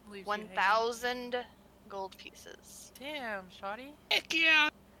Leaves you hanging. 1,000 gold pieces. Damn, shoddy. Heck yeah.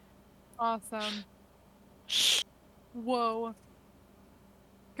 Awesome. Whoa.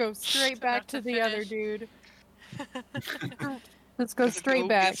 Go straight Enough back to to the other finish. dude. Let's go Gotta straight go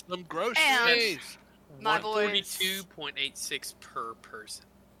back. Get some groceries. My boys, 142.86 per person.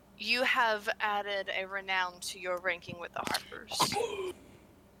 you have added a renown to your ranking with the Harpers.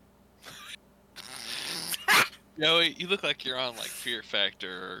 Joey, you look like you're on like Fear Factor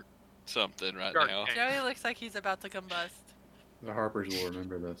or something right Shark now. Tank. Joey looks like he's about to combust. The Harpers will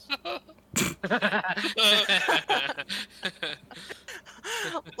remember this.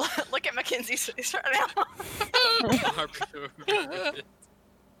 Look at Mackenzie's face right now.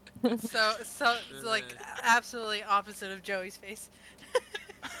 So it's like absolutely opposite of Joey's face.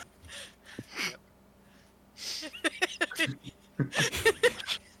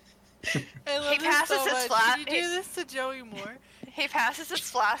 I love He this passes so his much. flat- Can you do this to Joey more? He passes his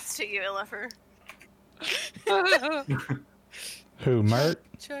flask to you, Illifer. Who, Mert?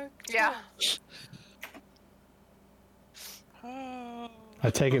 Chuck. Yeah. I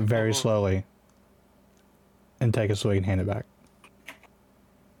take it very slowly and take a swig and hand it back.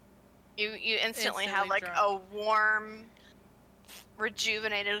 You instantly have Instantly like drunk. a warm,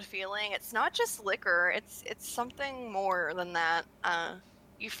 rejuvenated feeling. It's not just liquor. It's something more than that.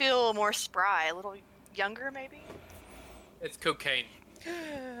 You feel more spry, a little younger maybe. It's cocaine.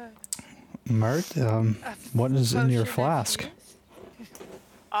 Mert, what is in your flask?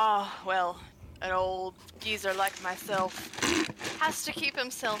 Oh, well, an old geezer like myself has to keep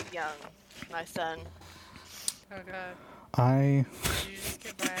himself young, my son. Oh god. I. Did you just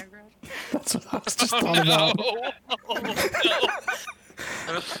get Viagra? That's what I was just talking about. no.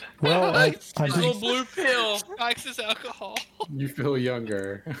 Well, I Little think blue pill. Spikes is alcohol. You feel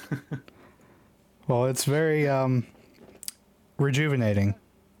younger. well, it's very rejuvenating.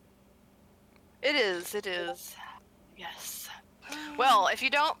 It is, it is. Yes. Well, if you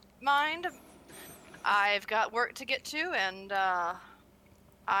don't mind, I've got work to get to, and I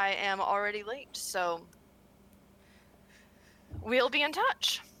am already late, so we'll be in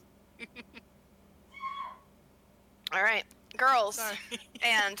touch. All right, girls Sorry.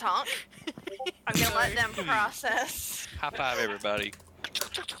 and Tonk, I'm gonna Sorry. let them process. High five, everybody.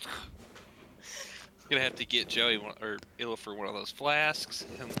 Gonna have to get Joey or Illa for one of those flasks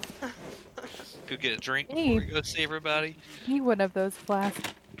and go get a drink before we go see everybody. Need one of those flasks.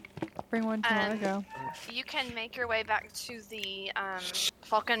 Bring one tomorrow. And- Go. You can make your way back to the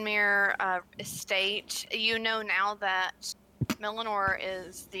Falconmere estate. You know now that Melanor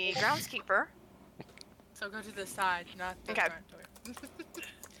is the groundskeeper. So go to the side, not the Okay. front door.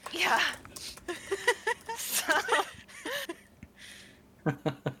 Yeah.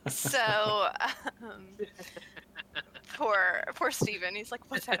 so poor Steven. He's like,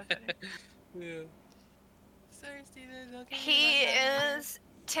 what's happening? Sorry, Steven. Okay, He is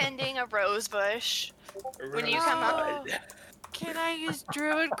tending a rose bush when you come up. Can I use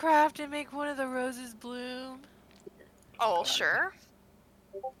Druidcraft and make one of the roses bloom? Oh, sure.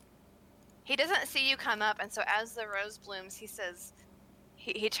 He doesn't see you come up, and so as the rose blooms, he says,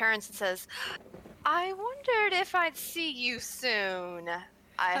 he turns and says, I wondered if I'd see you soon.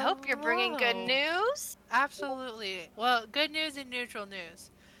 I hope you're bringing good Hello. news. Absolutely. Well, good news and neutral news.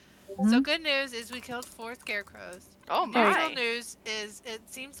 So good news is we killed 4 scarecrows. Oh Neutral my. news is it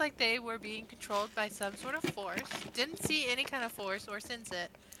seems like they were being controlled by some sort of force. Didn't see any kind of force or sense it.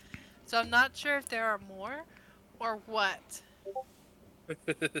 So I'm not sure if there are more or what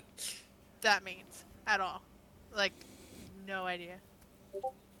that means at all. Like, no idea.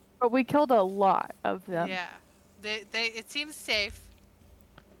 But we killed a lot of them. Yeah. It seems safe.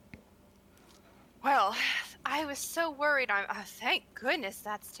 Well, I was so worried. Thank goodness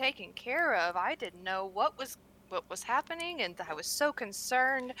that's taken care of. I didn't know what was happening, and I was so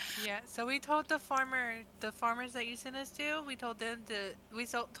concerned. Yeah, so we told the farmers that you sent us to, we told them that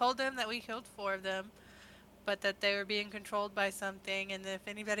we killed 4 of them, but that they were being controlled by something, and if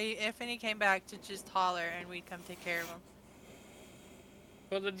any came back, to just holler and we'd come take care of them.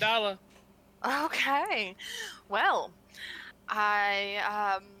 For the dollar. Okay. Well,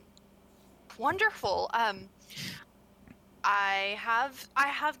 wonderful. I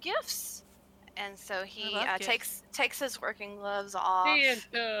have gifts. And so he I love gifts. takes his working gloves off,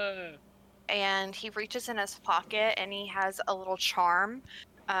 Santa. and he reaches in his pocket and he has a little charm,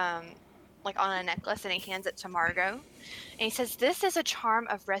 like on a necklace, and he hands it to Margot. And he says, "This is a charm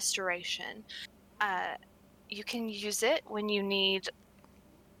of restoration. You can use it when you need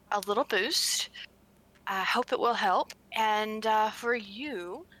a little boost. I hope it will help. And for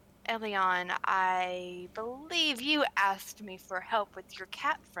you, Elion, I believe you asked me for help with your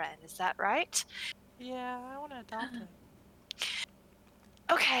cat friend. Is that right?" Yeah, I want to adopt him.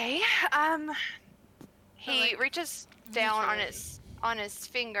 Okay. He like reaches down mutually. on his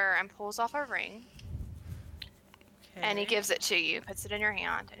finger and pulls off a ring, and he Okay. gives it to you, puts it in your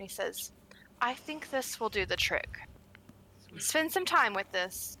hand, and he says, "I think this will do the trick. Spend some time with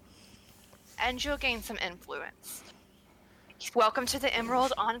this, and you'll gain some influence. Welcome to the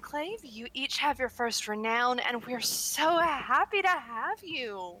Emerald Enclave. You each have your first renown, and we're so happy to have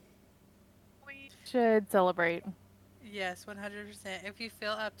you." Should celebrate. Yes, 100%. If you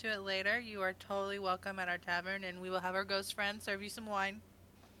feel up to it later, you are totally welcome at our tavern, and we will have our ghost friend serve you some wine.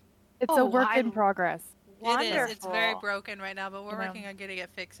 It's Oh, a work in wine. progress. Wonderful. It is. It's very broken right now, but we're You know. working on getting it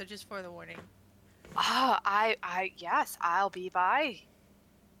fixed. So just for the warning. Oh, yes, I'll be by.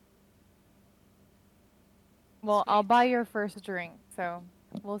 Well, I'll Sweet. buy your first drink, so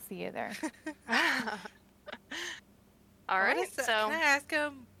we'll see you there. All What right, is that- so can I ask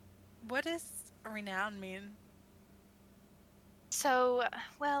him, what does renown mean? so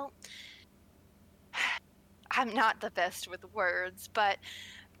well, I'm not the best with words, but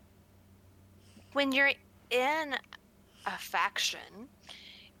when you're in a faction,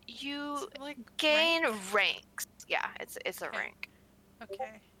 you Is it like gain rank? ranks. Yeah, it's a Okay. rank.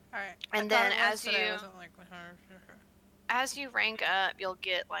 Okay. All right. And I thought then it was, as but I you- wasn't, like, 100% As you rank up, you'll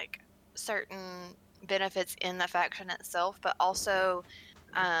get like certain benefits in the faction itself, but also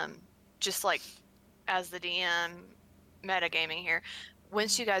just like as the DM metagaming here,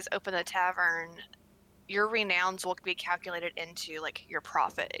 once you guys open the tavern, your renowns will be calculated into like your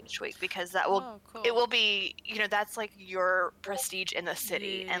profit each week, because that will Oh, cool. it will be, that's like your prestige in the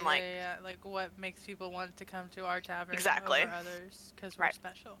city. Yeah, And like yeah, like what makes people want to come to our tavern Exactly. over others because we're Right.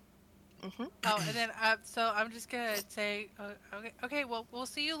 special. Mhm. Oh, and then so I'm just gonna say, okay. Well, we'll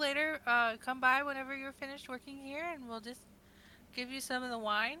see you later. Come by whenever you're finished working here, and we'll just give you some of the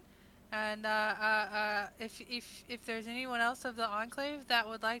wine. And if there's anyone else of the enclave that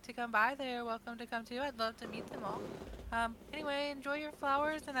would like to come by, they're welcome to come too. I'd love to meet them all. Anyway, enjoy your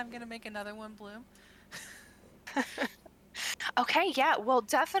flowers, and I'm gonna make another one bloom. Okay, yeah. Well,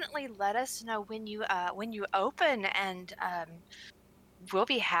 definitely let us know when you open, and we'll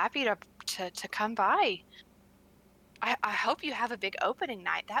be happy to come by. I hope you have a big opening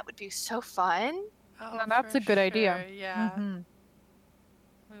night. That would be so fun. Oh, No, that's for a good idea. sure, Yeah, Mhm.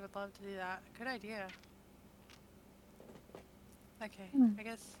 we would love to do that. Good idea. Okay, Hmm. I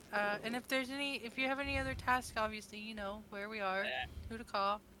guess. And if you have any other tasks, obviously you know where we are, who to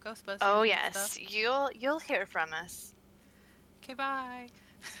call, Ghostbusters. Oh and yes, stuff. you'll hear from us. Okay, bye.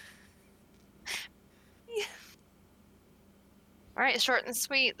 All right, short and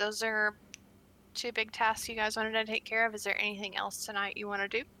sweet. Those are two big tasks you guys wanted to take care of. Is there anything else tonight you want to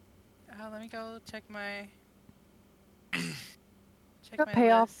do? Let me go check my. Go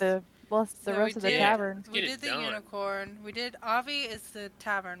pay off list. the So rest we of the did- tavern. We Get did it the done. unicorn. We did Avi is the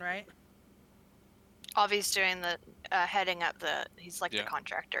tavern, right? Avi's doing the heading up the. He's like Yeah. the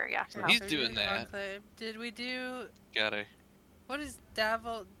contractor. Yeah. So he's we doing did that. Enclave. Did we do Gotta. what is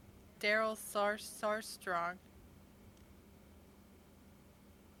Daryl Sarstrong?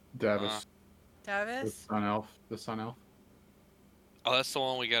 Davis, the Davis? sun elf. The sun elf. Oh, that's the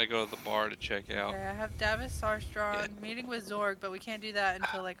one we gotta go to the bar to check out. Okay, I have Davis Sarstrong meeting with Zorg, but we can't do that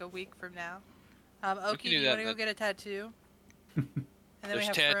until like a week from now. Oki, do do you that want to go then. get a tattoo? And then we There's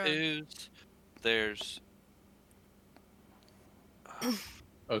have Froon. tattoos. There's.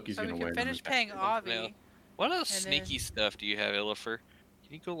 Oki's So we gonna can wait. finish on paying something Avi. else. What other And sneaky stuff do you have, Illifer?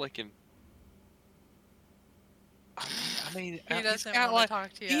 Can you go like in? I mean, He he's doesn't got want like.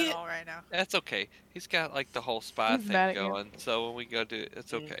 to talk to you he- at all right now. That's okay. He's got like the whole spy He's mad thing at you. going. So when we go do it,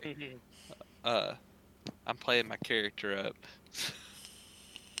 it's okay. I'm playing my character up.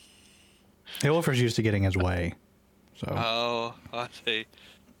 Illifer's used to getting his way. So Oh, I see.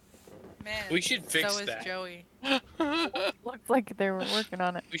 Man, We should fix so is that. Joey. Looks like they were working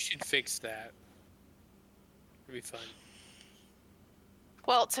on it. We should fix that. It'd be fun.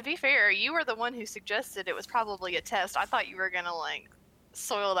 Well, to be fair, you were the one who suggested it was probably a test. I thought you were gonna like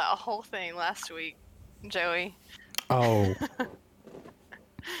soil that whole thing last week, Joey. oh.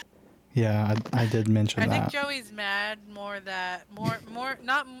 Yeah, I did mention I think that. Joey's mad more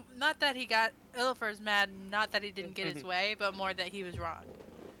not that he got Illifer's mad, not that he didn't get his way, but more that he was wrong.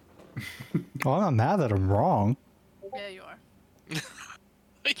 Well, I'm not mad that I'm wrong. Yeah, you are.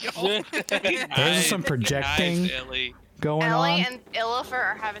 There's some projecting Nice, Ellie. going Ellie on. and Illifer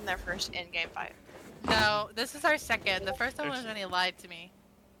are having their first in-game fight. No, this is our second. The first one was when he lied to me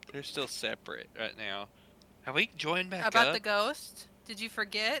They're still separate right now. Have we joined back about up? the ghost. Did you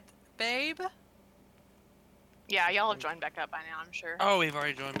forget, babe? Yeah, y'all have joined back up by now, I'm sure. Oh, we've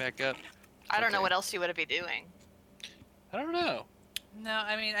already joined back up. I don't know okay. what else you would be doing. I don't know. No,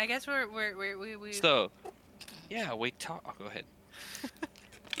 I mean, I guess we So, yeah, we talk. Oh, go ahead.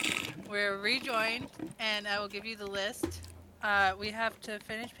 we're rejoined, and I will give you the list. We have to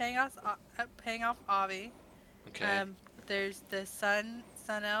finish paying off Avi. Okay. There's the sun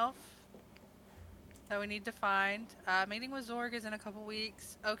elf that we need to find. Meeting with Zorg is in a couple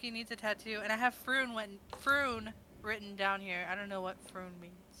weeks. Oki needs a tattoo, and I have Froon written down here. I don't know what Froon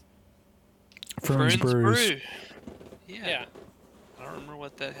means. Froon's Brews. Brew. Yeah. I don't remember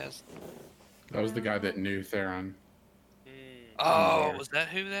what that has. That was the guy that knew Theron. Mm. Oh, there. was that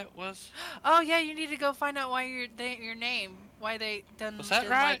who that was? Oh yeah, you need to go find out why your name, why they didn't Was that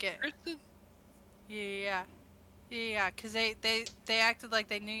didn't right, like it. Kristen? Yeah, because they acted like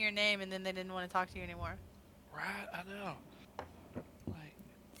they knew your name and then they didn't want to talk to you anymore. Right, I know. Like,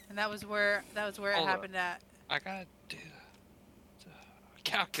 And that was where it Hold up. happened at. I gotta do the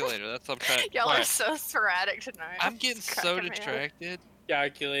calculator. That's what I'm trying. Y'all are Right. so sporadic tonight. I'm getting It's so cracking me up. distracted.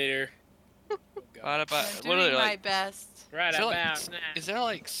 Calculator. What about I'm what are doing they my like? best. Right Is there, like, about now. is there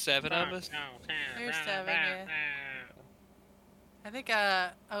like 7 of us? There's 7, yeah. I think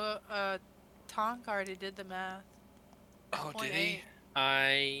Tonk already did the math. Oh, did he?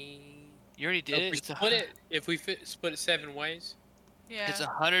 0.8. You already If did. we It's a split it, if we split it 7 ways, Yeah. It's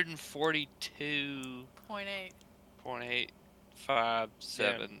 142.857.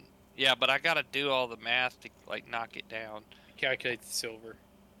 0.8. Yeah, but I gotta do all the math to like knock it down. calculate the silver.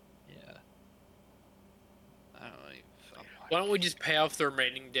 Yeah. I don't even. Why don't we just pay off the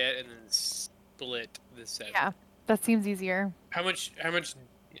remaining debt and then split the 7? Yeah. That seems easier. How much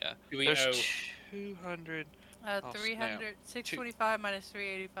Yeah. do we There's owe? 200. Oh, snap. 625 minus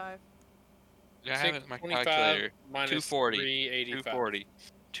 385. I have it in my 625 calculator. minus 240. 385. 240.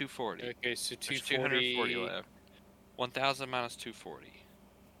 240. Okay, so There's 240. 240 left. 1,000 minus 240.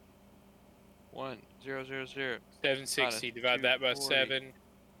 1,000. 760. Divide that by 240. 7.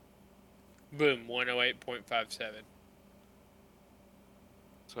 Boom, 108.57.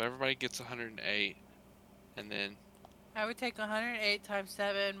 So everybody gets 108, and then I would take 108 times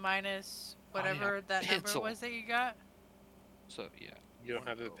 7 minus whatever that pencil. number was that you got. so yeah. You don't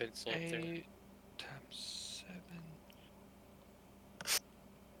have a pencil up there. 8 times 7.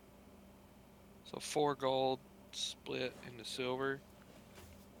 So 4 gold split into silver.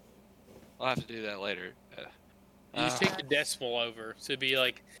 I'll have to do that later. You just take the decimal over, so it'd be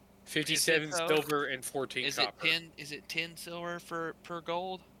like 57 so? silver and 14 Is copper. it 10? Is it 10 silver per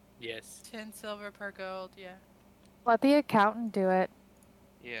gold? Yes. 10 silver per gold, yeah. Let the accountant do it.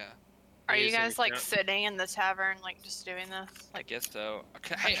 Yeah, Are It you is an guys like account. sitting in the tavern, like just doing this? I Like guess so.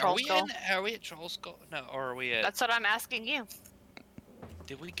 Okay, hey, Troll Skull? Are we at Troll Skull? No, or are we at? that's what I'm asking you.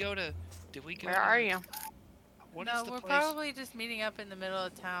 Did we go to? Where are you? What is No, the we're place? probably just meeting up in the middle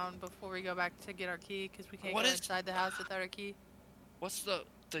of town before we go back to get our key because we can't What go is- inside the house without our key. What's the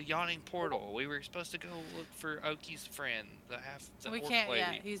yawning portal? We were supposed to go look for Oki's friend, the We orc can't lady.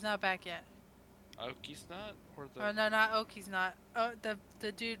 yet. He's not back yet. Oki's not, or the Oh no, not Oki's not. Oh,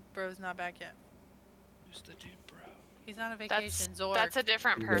 the dude bro's not back yet. who's the dude, bro? He's on a That's vacation. Zorg. that's a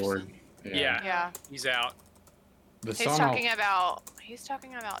different person. Lord. Yeah. Yeah, He's out. The he's son talking off. about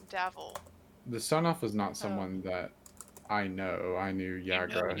Devil. The son off is not someone that I know. I knew You know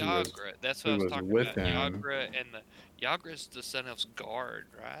Yagra. Who was, Yagra. That's what I who was was talking with about. him. Yagra and the Yagra's the son of's guard,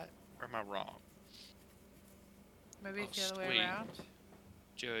 right? Or am I wrong? Maybe it's Oh, the other way sweet. around.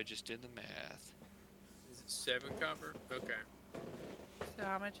 Joe just did the math. Is it 7 copper? Okay. So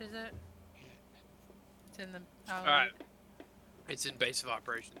how much is it? It's in the. Oh, Alright. It's in base of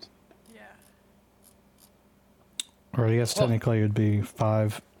operations. Yeah. Or I guess technically it would be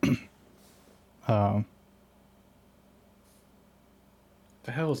 5.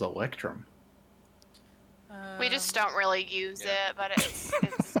 the hell is Electrum? We just Um, don't really use yeah. it, but it's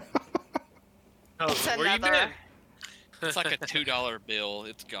Oh, It's where you another- been? It's like a $2 bill.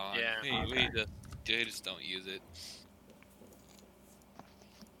 It's gone. Yeah. We just don't use it.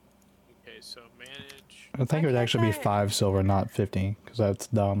 Okay, so manage. I think it would can't actually be say. 5 silver, not 50, because that's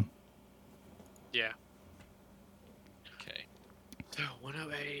dumb. Yeah. Okay. So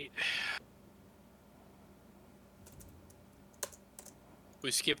 108. We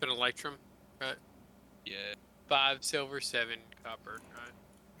skip an electrum, right? Yeah. 5 silver, 7 copper, right?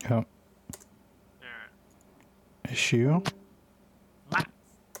 Yep. Alright. Issue.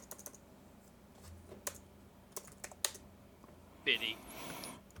 Biddy.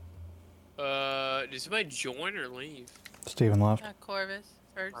 Did somebody join or leave? Steven left. Corvus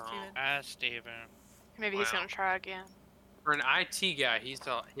or Oh. Steven. Ah, Steven. maybe he's Wow. gonna try again. For an IT guy, he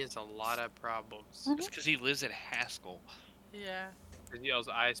has a lot of problems. It's because he lives in Haskell. Yeah. He yells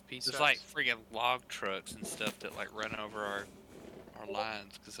ISP There's stuff. like friggin' log trucks and stuff that like run over our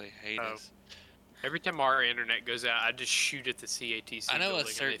lines because they hate Oh. us. Every time our internet goes out, I just shoot at the CATC I know a building and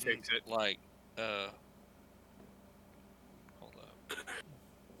they certain fix it. like hold up.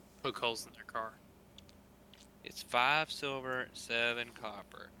 Poke holes in their car. It's 5 silver, 7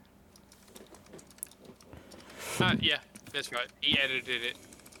 copper. Yeah, that's right. He edited it.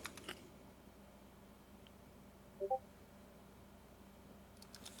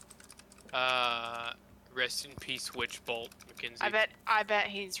 Rest in peace, Witch Bolt, Mackenzie. I bet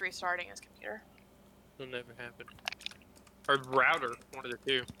he's restarting his computer. It'll never happen. Or router, one of the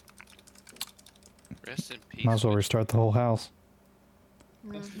two. Rest in peace. Might as well Witch- restart the whole house.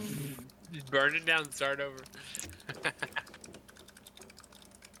 Just burn it down and start over.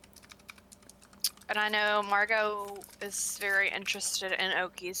 And I know Margot is very interested in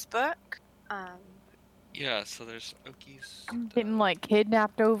Oki's book. Yeah, so there's Oki's. I'm getting like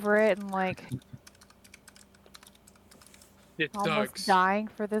kidnapped over it and like It almost sucks. dying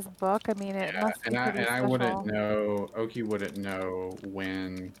for this book. I mean, it Yeah, must be and I pretty and I special. wouldn't know. Oki wouldn't know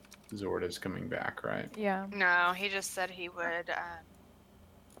when Zorda's coming back, right? Yeah. No, he just said he would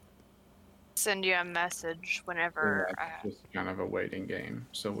send you a message So whenever. that's just kind of a waiting game.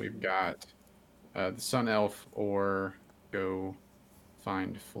 So we've got the Sun Elf or go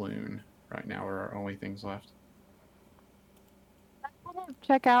find Floon. Right now are our only things left.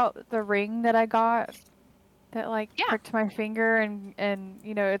 Check out the ring that I got that like Yeah. pricked my finger and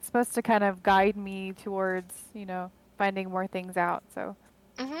you know, it's supposed to kind of guide me towards, you know, finding more things out. So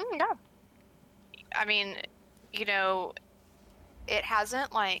Yeah. I mean, you know, it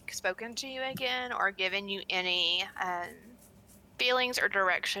hasn't like spoken to you again or given you any feelings or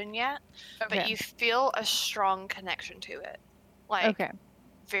direction yet, but Okay. you feel a strong connection to it. Like okay.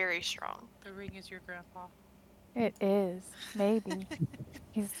 very strong. The ring is your grandpa. It is. Maybe.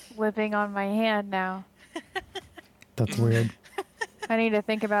 He's living on my hand now. That's weird. I need to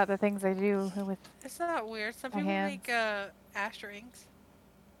think about the things I do with It's not weird. Some My people hands. make ash rings.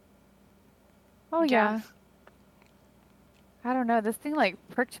 Oh Yeah. yeah. I don't know. This thing like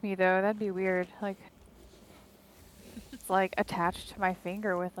pricked me though. That'd be weird. Like it's like attached to my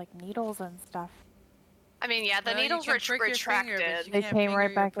finger with like needles and stuff. I mean, yeah, the Well, you needles can were prick your finger, but retracted. you They can't came finger right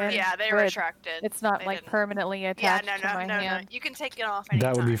your back in. print. Yeah, they Good. retracted. It's not They like didn't. permanently Yeah, attached no, to no, my no, no. hand. You can take it off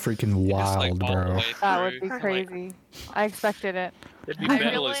That would be anytime. freaking Just, like, wild, all the bro. way That would be through. crazy. I expected it. It'd be I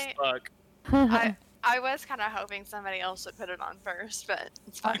metal as really- fuck. I was kind of hoping somebody else would put it on first, but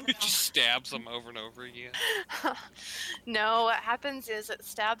it's fine. It just stabs them over and over again. No, what happens is it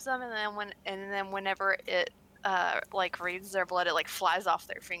stabs them, and then whenever it like reads their blood, it like flies off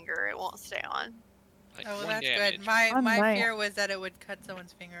their finger. It won't stay on. Like Oh, well, one that's damage. good. My Oh, my nice. fear was that it would cut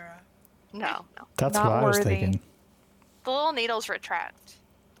someone's finger off. No, no. That's Not what I was worthy. thinking. The little needles retract.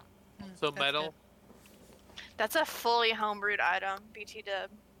 So That's metal. That's a fully homebrewed item, BT Dub.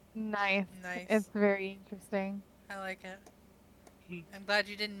 Nice. good. Nice. It's very interesting. I like it. I'm glad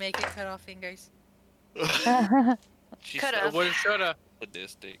you didn't make it cut off fingers. She's Could've. so What shoulda?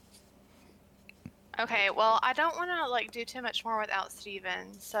 sadistic. Okay, well, I don't want to like do too much more without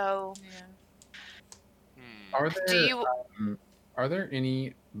Steven, so Yeah. Hmm. Are do there you? are there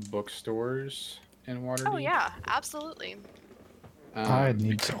any bookstores in Waterdeep? Oh yeah, absolutely. I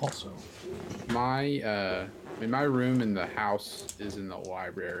need to also. My my room in the house is in the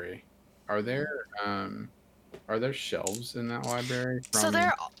library. Are there shelves in that library? So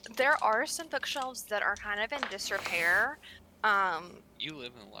there are some bookshelves that are kind of in disrepair. You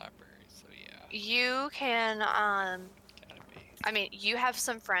live in a library, so yeah, You can gotta be. I mean, you have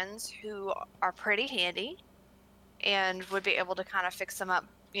some friends who are pretty handy and would be able to kind of fix them up,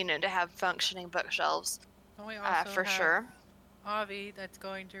 you know, to have functioning bookshelves Don't we also for have sure. Avi that's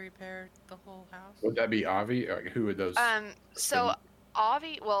going to repair the whole house. Would that be Avi? Like, who would those? So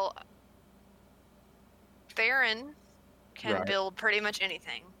Avi, well, Theron can Right. build pretty much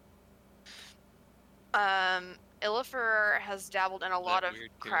anything. Illifer has dabbled in a lot of weird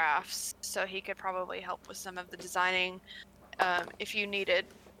character. crafts, so he could probably help with some of the designing if you needed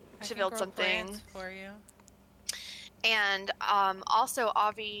I to can build grow something. plants for you. And also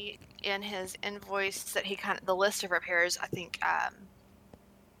Avi in his invoice that he the list of repairs, I think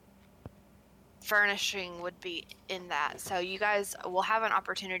furnishing would be in that. So you guys will have an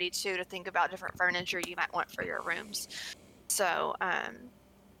opportunity too to think about different furniture you might want for your rooms. So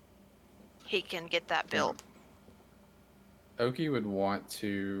he can get that built. Oki would want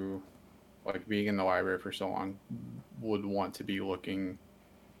to, like, being in the library for so long, would want to be looking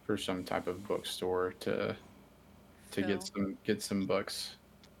for some type of bookstore to get some books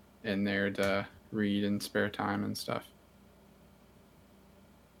in there to read in spare time and stuff.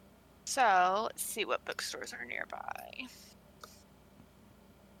 So let's see what bookstores are nearby.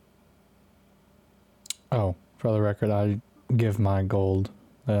 Oh, for the record, I give my gold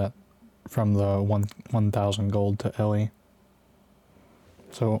from the 1,000 gold to Ellie.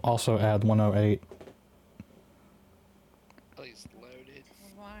 So also add 108. Please loaded.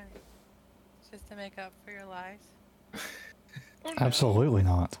 Why? Just to make up for your lies? Absolutely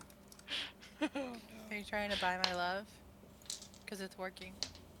not. Are you trying to buy my love? Because it's working.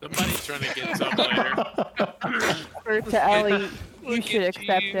 Somebody's trying to get some later. Or to Ellie, you Look should at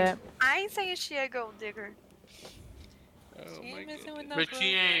accept you. it. I ain't saying she a gold digger. Oh She my ain't messing with goodness. no But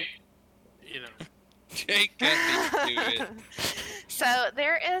she broke. ain't, you know. Jake got me to do it. So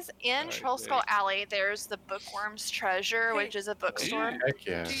there is in Alright, Troll Skull great. Alley. There's the Bookworm's Treasure, which is a bookstore. Heck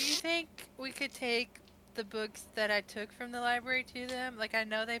yeah. Do you think we could take the books that I took from the library to them? Like, I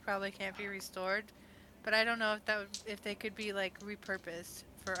know they probably can't be restored, but I don't know if if they could be like repurposed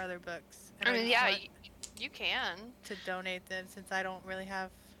for other books. And I mean, just yeah, want you can. to donate them since I don't really have.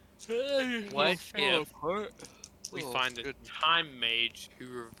 What Yeah. if We Oh, find a goodness. time mage who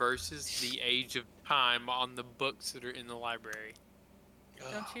reverses the age of time on the books that are in the library.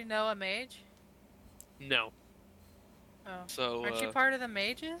 Don't you know a mage? No. Oh, So, aren't you part of the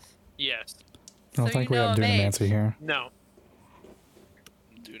mages? Yes. I don't So think you we know have a mage. Dunamancy here. No.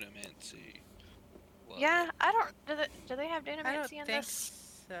 Dunamancy. Well, Yeah, I don't. Do they have I don't Dunamancy in think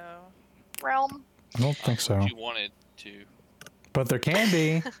this so. realm? I don't think so. You wanted to. But there can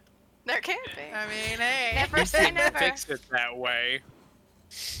be. There can be. I mean, hey. Never say never. Fix it that way.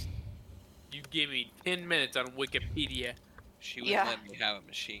 You give me 10 minutes on Wikipedia. She wouldn't Yeah. let me have a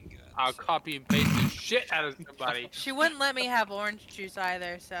machine gun. I'll so- copy and paste the shit out of somebody. She wouldn't let me have orange juice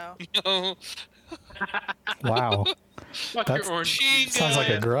either, so. No. Wow. Fuck That's- your orange Machine juice. Sounds like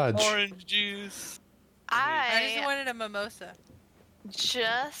a gun, grudge. Orange juice. I just I wanted a mimosa.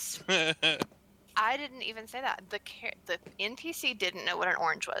 just. I didn't even say that. The NPC didn't know what an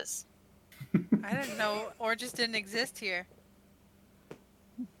orange was. I didn't know oranges didn't exist here.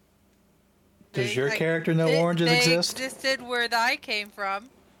 Does They- your like, character know oranges they exist? existed where I came from.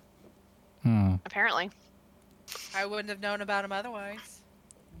 Hmm. Apparently. I wouldn't have known about them otherwise.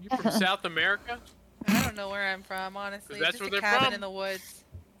 You from South America? I don't know where I'm from, honestly. That's Just where a they're cabin from. in the woods.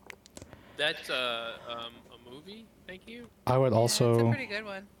 That's a movie. Thank you. I would Yeah, it's a also pretty good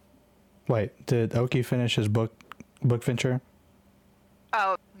one. wait. Did Oki finish his book venture?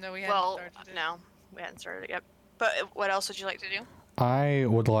 Oh, No, we haven't well, started it. no. We hadn't started it yet. But what else would you like to do? I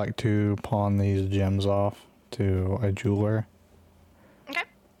would like to pawn these gems off to a jeweler. Okay. I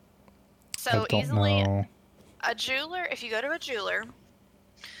So don't easily, know. a jeweler, if you go to a jeweler,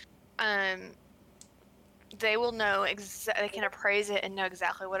 they will know they can appraise it and know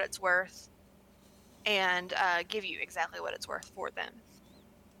exactly what it's worth and give you exactly what it's worth for them.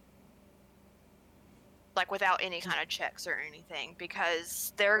 Like without any kind of checks or anything,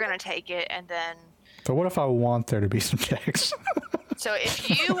 because they're going to take it and then. But what if I want there to be some checks? So if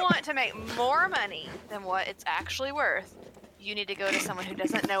you want to make more money than what it's actually worth, you need to go to someone who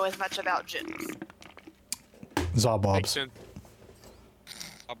doesn't know as much about gems. Makes Zabobs. sense.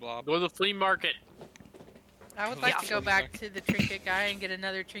 Blah, blah. Go to the flea market. I would like Yeah. to go back to the trinket guy and get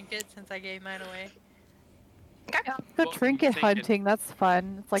another trinket since I gave mine away. Go What were you trinket thinking? hunting. That's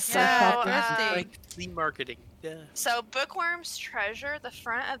fun. It's like So, thrift shopping. Thrifty. Like flea marketing. Duh. So, Bookworm's Treasure, the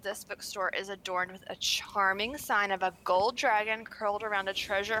front of this bookstore is adorned with a charming sign of a gold dragon curled around a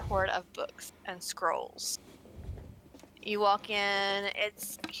treasure hoard of books and scrolls. You walk in,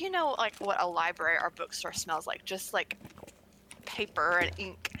 it's, you know, like what a library or bookstore smells like, just like paper and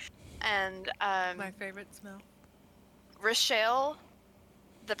ink. And My favorite smell. Rochelle,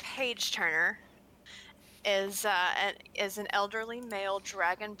 the page turner, is an elderly male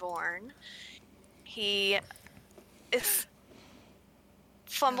dragonborn. He is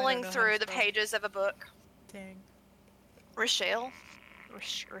fumbling know how to through the spell. pages of a book. Dang. Rochelle.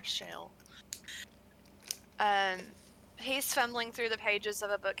 He's fumbling through the pages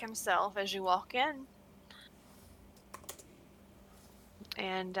of a book himself as you walk in,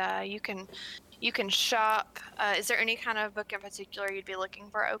 and you can shop. Is there any kind of book in particular you'd be looking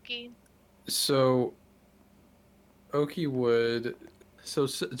for, Oki? So, Oki would. So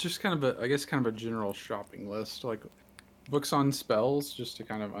just kind of a general shopping list, like books on spells, just to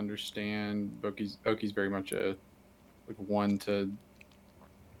kind of understand. Oki's very much a one to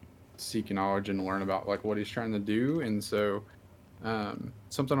seek knowledge and learn about like what he's trying to do, and so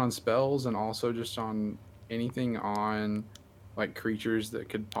something on spells, and also just on anything on like creatures that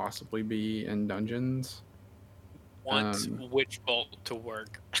could possibly be in dungeons. Want Witch Bolt to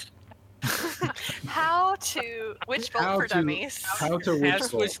work. How to Witch Bolt How for to- Dummies. How to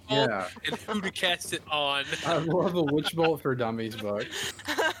Ask Witch Witch Bolt? Bolt. Yeah, And who to cast it on. I love a Witch Bolt for Dummies book.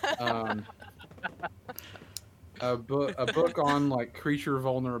 A book on like creature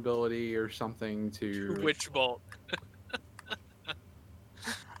vulnerability or something to Witch Bolt.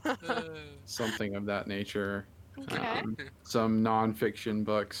 something of that nature. Okay. Some nonfiction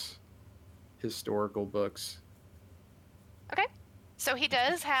books, historical books. So he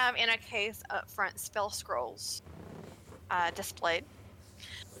does have in a case up front spell scrolls displayed.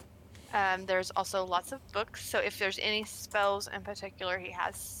 There's also lots of books, so if there's any spells in particular, he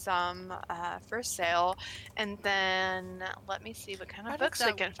has some for sale. And then let me see what kind of books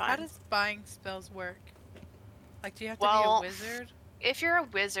we can How find. does buying spells work? Like, do you have to Well, be a wizard? If you're a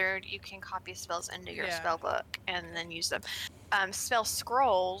wizard, you can copy spells into your Yeah. spell book and then use them. Spell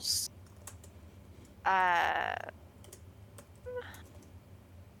scrolls.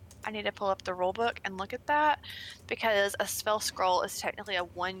 I need to pull up the rule book and look at that, because a spell scroll is technically a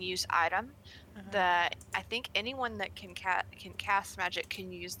one-use item that I think anyone that can cast magic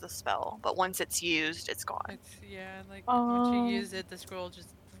can use the spell, but once it's used, it's gone. It's, like once Oh. you use it, the scroll just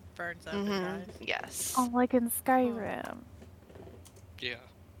burns up and dies. Yes. Oh, like in Skyrim. Yeah.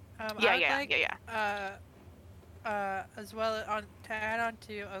 Yeah. As well to add on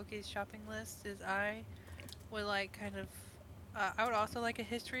to Oki's shopping list is I would like kind of I would also like a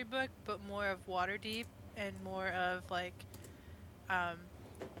history book, but more of Waterdeep and more of like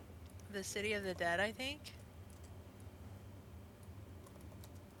the City of the Dead, I think.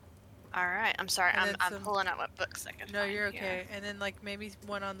 All right. I'm sorry. And then I'm some- pulling out what books I can No, find you're here. okay. And then like maybe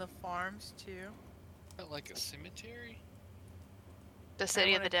one on the farms too. Like a cemetery? The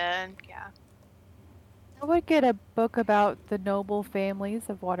City of the Dead. Yeah. I would get a book about the noble families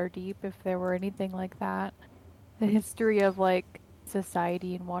of Waterdeep if there were anything like that. The history of like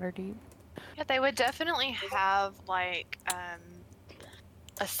society in Waterdeep. Yeah, they would definitely have like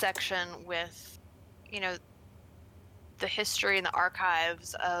a section with, the history and the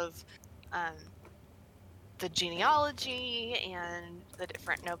archives of the genealogy and the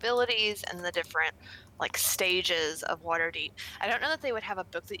different nobilities and the different like stages of Waterdeep. I don't know that they would have a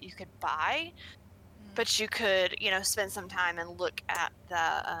book that you could buy, but you could, spend some time and look at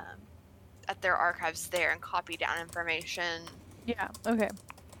at their archives there and copy down information. Yeah. Okay.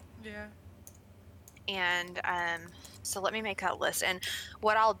 Yeah. And so let me make that list. And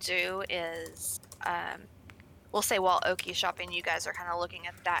what I'll do is, we'll say while Oki's shopping, you guys are kind of looking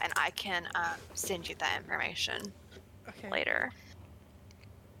at that, and I can send you that information later.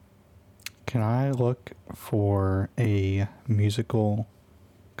 Can I look for a musical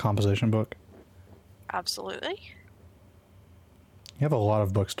composition book? Absolutely. You have a lot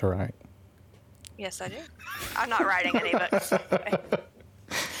of books to write. Yes, I do. I'm not writing any books.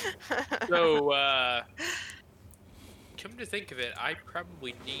 So, come to think of it, I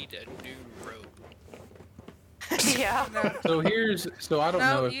probably need a new rope. Yeah. So I don't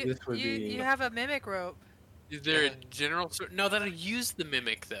know if you, this would be. You have a mimic rope. Is there a general? No, that'll use the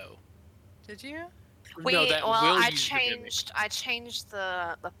mimic though. Did you? No, that will I use the mimic. changed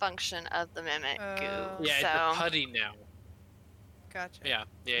the function of the mimic goo. Yeah, so. it's a putty now. Gotcha.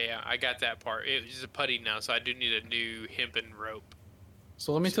 Yeah. I got that part. It's a putty now, so I do need a new hempen rope.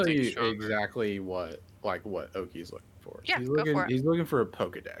 So let me So tell take you stronger. exactly what Oki's looking for. Yeah, he's go looking for it. he's looking for a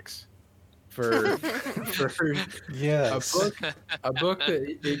Pokedex. For Yes. a book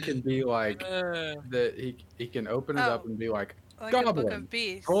that it can be like that he can open it up Oh. and be like Like a book Goblin, of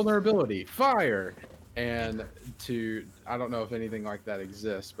beasts. vulnerability, fire, and I don't know if anything like that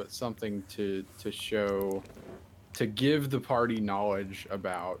exists, but something to show, to give the party knowledge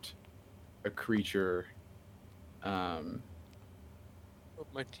about a creature,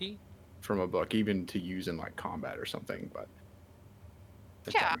 My tea. from a book, even to use in like combat or something. But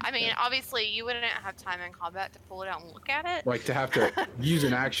if Yeah, that I makes mean, sense. obviously, you wouldn't have time in combat to pull it out and look at it. Like to have to use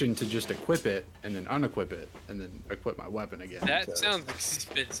an action to just equip it and then unequip it and then equip my weapon again. That so- sounds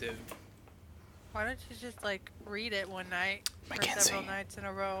expensive. Why don't you just like read it one night for Mackenzie. several nights in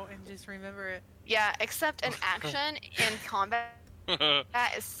a row and just remember it? Yeah, except an action in combat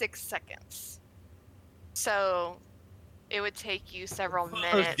that is 6 seconds. So it would take you several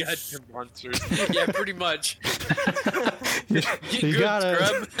minutes. Gotcha monsters. Yeah, pretty much. You Good got it.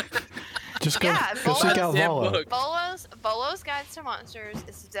 scrub. Just go, Yeah, go seek Bolo's out damn Volo. book. Bolo's Guides to Monsters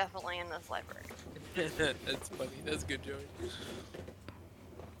is definitely in this library. That's funny. That's good, Joey.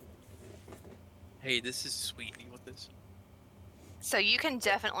 Hey, this is sweet. You want this? So you can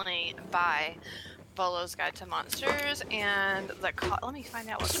definitely buy Bolo's Guide to Monsters, and let me find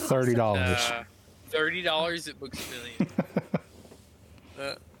out what It's it costs. $30. $30 at Books A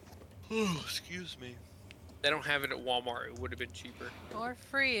Million. Excuse me. They don't have it at Walmart. It would have been cheaper. Or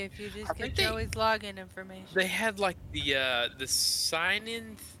free if you just I get think they- Joey's login information. They had like the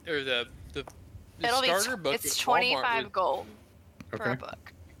sign-in or the It'll be starter book. it's at 25 Walmart gold for Okay. a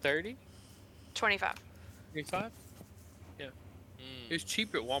book. was 30, 25. 25. Mm. It was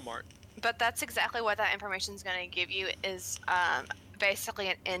cheap at Walmart. But that's exactly what that information is going to give you is basically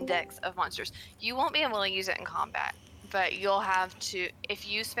an index of monsters. You won't be able to use it in combat, but you'll have to, if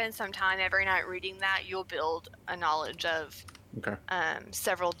you spend some time every night reading that, you'll build a knowledge of Okay.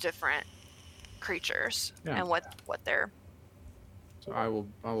 several different creatures Yeah. and what they're. So I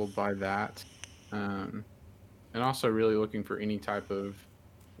will buy that, and also really looking for any type of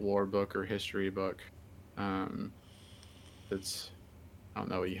lore book or history book. That's I don't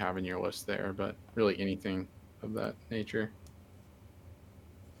know what you have in your list there, but really anything of that nature.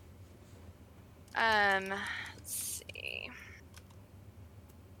 Let's see.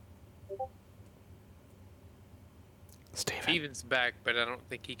 Steven. Steven's back, but I don't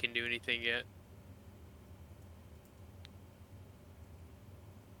think he can do anything yet.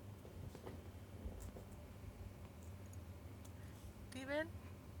 Steven?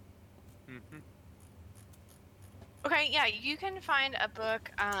 Mm-hmm. Okay, yeah, you can find a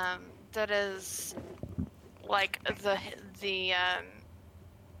book that is like the let's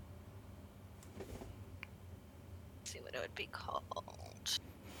see what it would be called.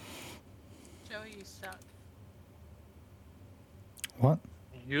 Joe, you suck. What?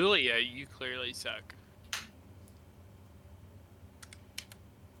 Julia, you clearly suck.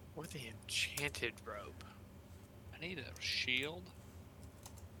 Or the enchanted rope. I need a shield.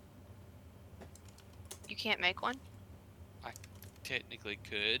 You can't make one. Technically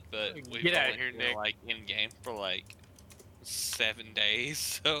could, but we've Get outta only here, been, Nick. like in game for like 7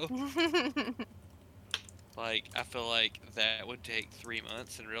 days, so like I feel like that would take 3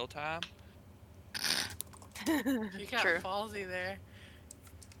 months in real time. You got True. ballsy there.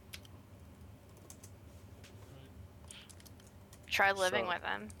 Try living So- with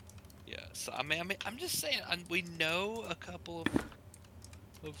them. Yeah, so I mean, I'm just saying, we know a couple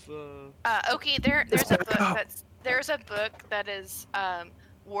of Oki, there's a book that is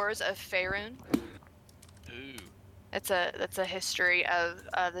Wars of Faerun. ooh, That's a history of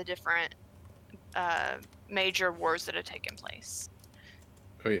the different major wars that have taken place.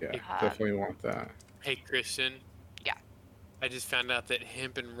 Oh yeah, definitely want that. Hey, Christian. Yeah. I just found out that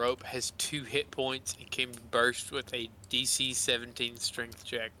Hempen Rope has 2 hit points and can burst with a DC 17 strength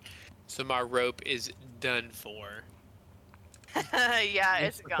check. So my rope is done for. Yeah,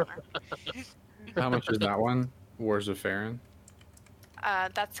 it's a goner. How much is that one? Wars of Faerun?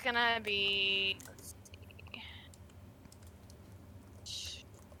 That's gonna be. Let's see.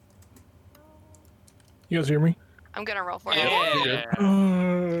 You guys hear me? I'm gonna roll for it. Yeah.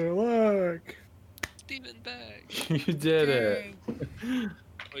 Look. Steven back. You did it. Dang.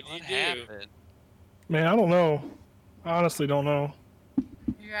 What'd you What do? happened? Man, I don't know. I honestly don't know.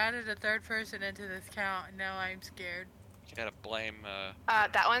 You added a third person into this count, and now I'm scared. You gotta blame.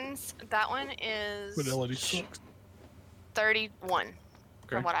 That one is Fidelity sucks. 31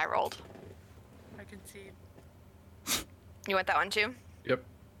 from Okay. what I rolled. I can see. You want that one too? Yep.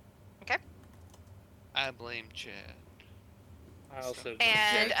 I blame Chad. I also.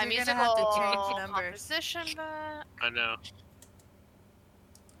 And Jake, a you're musical gonna have to change numbers. composition book. I know.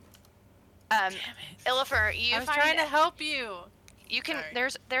 Um, Illifer, you I was find trying to help you. you can Sorry.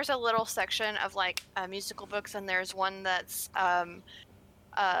 there's a little section of like musical books, and there's one that's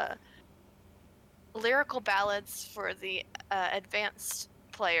lyrical ballads for the advanced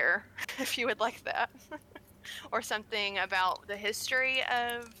player, if you would like that, or something about the history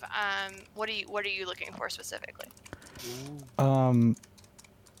of what are you looking for specifically?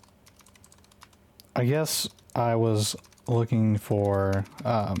 I guess I was looking for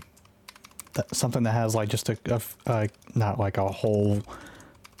something that has like just not like a whole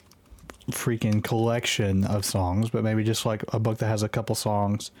freaking collection of songs, but maybe just like a book that has a couple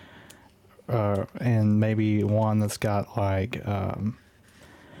songs, and maybe one that's got like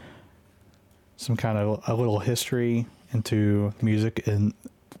some kind of a little history into music, and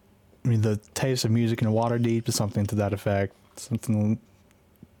I mean the taste of music in Waterdeep is something to that effect. Something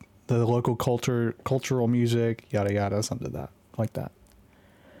the local cultural music, yada yada, something like that.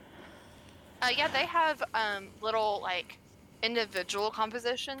 Yeah, they have little like individual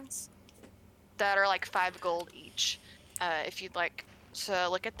compositions that are like 5 gold each. If you'd like to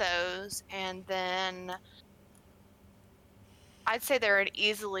look at those, and then I'd say there would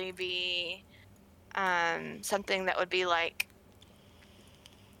easily be something that would be like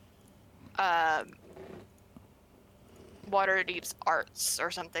Waterdeep's arts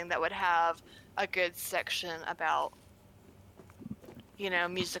or something that would have a good section about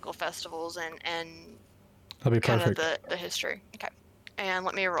musical festivals and That'd be kind perfect. of the history. Okay. And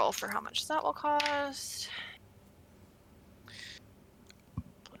let me roll for how much that will cost.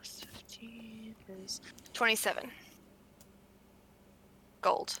 Plus 15 is 27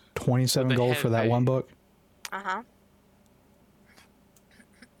 gold. 27 They gold have for that a- one book. Uh-huh.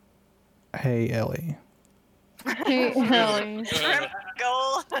 Hey Ellie. Hey, Ellie.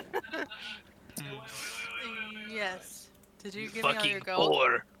 Gold. Yes. Did you give me all Fucking your gold?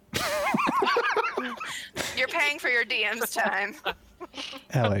 whore. You're paying for your DM's time.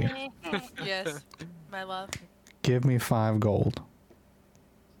 Ellie, Yes, my love. give me 5 gold,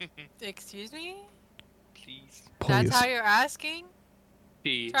 Excuse me? Please. please. That's how you're asking?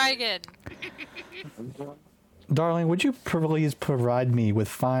 Try again. Darling, would you please provide me with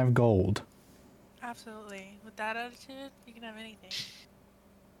 5 gold? Absolutely. With that attitude, you can have anything.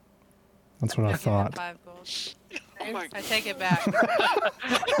 That's what I You can have thought. 5 gold. I take it back.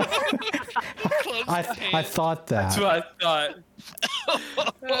 I thought that. That's what I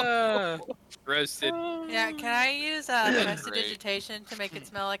thought. Roasted. Yeah, can I use prestidigitation to make it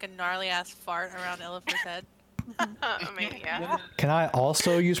smell like a gnarly ass fart around Illiford's head? I mean, yeah. Can I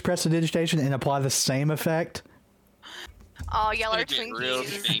also use prestidigitation and apply the same effect? All y'all are It's gonna get real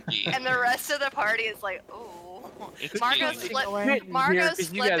Twinkies. stinky. And the rest of the party is like, ooh. It's Margot's, getting-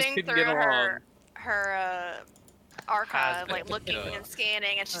 Margot's you guys flipping couldn't through get along. her archive, like Husband. looking and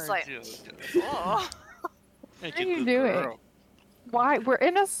scanning, and she's I like, do. oh. Thank What are you good doing? girl. Why? We're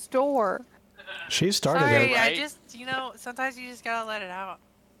in a store. She started Sorry, it. I right? just, sometimes you just gotta let it out.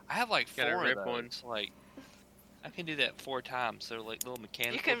 I have like Gotta 4 rip of one. those. Like, I can do that 4 times. They're like little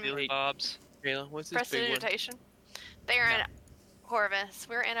mechanical can- Billy Bobs. Kayla, what's this big one? Prestidigitation. They're in Corvus.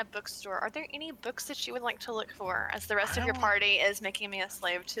 We're in a bookstore. Are there any books that you would like to look for as the rest I of your don't- party is making me a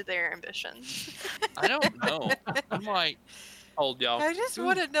slave to their ambitions? I don't know. I'm like, Hold y'all. I just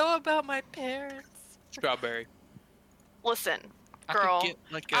want to know about my parents. Strawberry. Listen, I girl, could get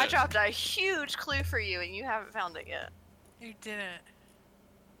like I a dropped a huge clue for you and you haven't found it yet. You didn't.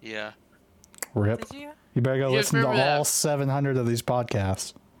 yeah. Rip. Did you? You better go You listen to remember that- all 700 of these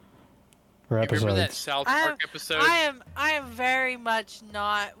podcasts. Or You remember that episodes. South I Park episode? I am very much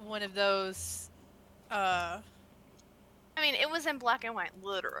not one of those. I mean, it was in black and white,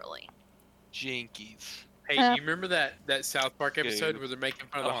 literally. Jinkies. Hey, you remember that South Park episode Dude. where they're making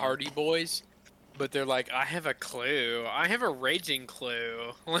fun of the Oh. Hardy Boys? But they're like, I have a clue. I have a raging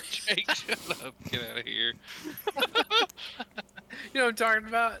clue. Like, Jake, shut up. Get out of here. you know what I'm talking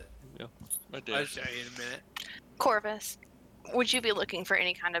about? My I'll dad. show you in a minute. Corvus, would you be looking for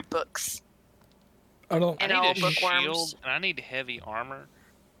any kind of books? I don't. I And need all a bookworms. shield, and I need heavy armor.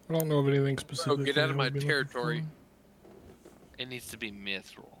 I don't know of anything specific. get out of my territory. It needs to be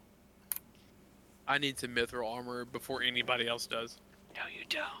mithril. I need some mithril armor before anybody else does. No, you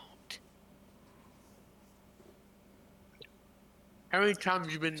don't. How many times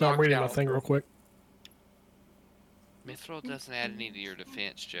have you been So I'm knocked reading my out? thing real quick. Mithril doesn't add any to your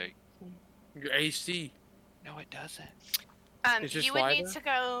defense, Jake. Your AC. No, it doesn't. It's just You would need wider? to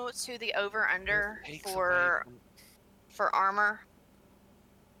go to the over/under It takes away for from- armor.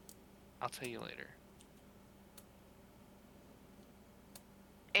 I'll tell you later.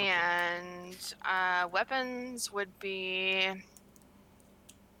 And weapons would be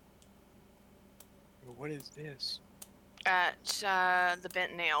What is this? at the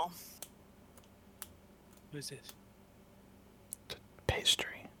bent nail. What is this?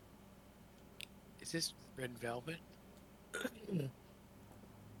 Pastry. Is this red velvet?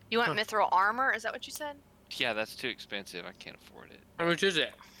 You want Huh. mithril armor? Is that what you said? Yeah, that's too expensive. I can't afford it. How much is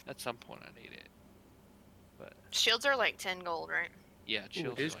it? At some point, I need it. But Shields are like 10 gold, right? yeah,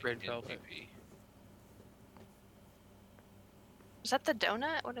 chill. is red velvet. Is that the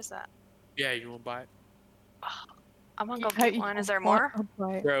donut? What is that? Yeah, you want to buy it? I'm gonna go Yeah, get you one. Is there want more?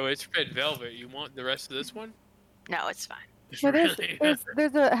 a bite. Bro, it's red velvet. You want the rest of this one? No, it's fine. Yeah, Really?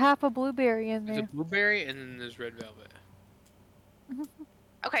 there's a half a blueberry in There's there. a blueberry and then there's red velvet.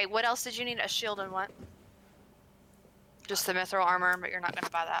 Okay, what else did you need? A shield and what? Just the mithril armor, but you're not gonna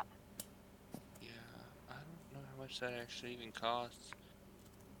buy that. Yeah, I don't know how much that actually even costs.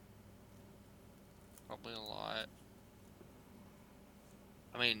 Probably a lot.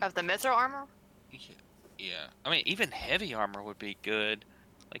 I mean, Of the mithril armor? yeah. I mean, even heavy armor would be good.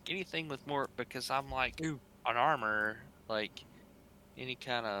 Like anything with more, because I'm like on armor, like any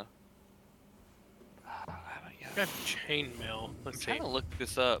kind of. Got chainmail. I'm Let's see. trying to look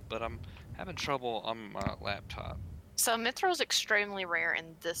this up, but I'm having trouble on my laptop. So mithril is extremely rare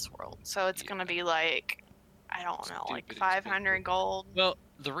in this world. So it's gonna be like, I don't know, like Stupid 500 expensive. gold. Well,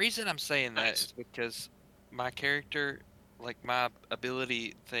 the reason I'm saying that Nice. is because my character, like my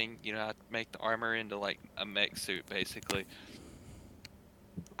ability thing, I make the armor into like a mech suit basically.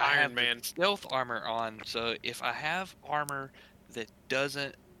 I Iron have the Man. stealth armor on, so if I have armor that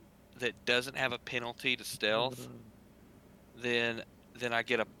doesn't have a penalty to stealth, then I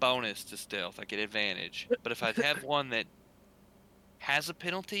get a bonus to stealth. I get advantage. But if I have one that has a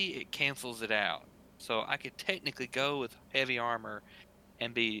penalty, it cancels it out. So I could technically go with heavy armor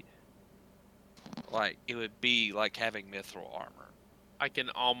and be like it would be like having mithril armor. I can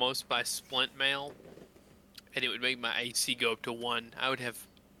almost buy splint mail, and it would make my AC go up to 1. I would have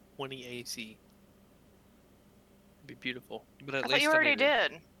 20 AC. It'd be beautiful. But I at thought least you already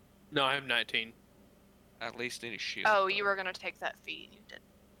did. No, I have 19. At least need a shield. Oh, you were gonna take that feat. You did.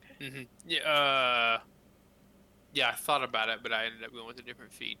 Mm-hmm. Yeah, I thought about it, but I ended up going with a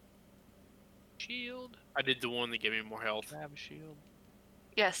different feat. Shield. I did the one that gave me more health. Grab a shield.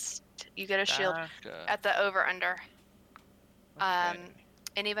 Yes, you get a shield Gotcha. at the over under. Okay.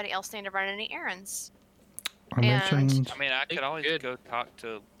 Anybody else need to run any errands? I mentioned. I mean, I could always Good. go talk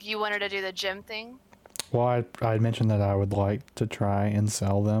to. You wanted to do the gym thing? Well, I mentioned that I would like to try and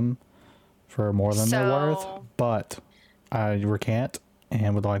sell them for more than they're worth, So- but I recant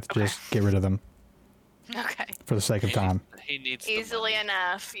and would like to just get rid of them Okay. for the sake of time. He needs the Easily money.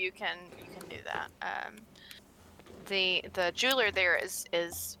 enough, you can do that. The jeweler there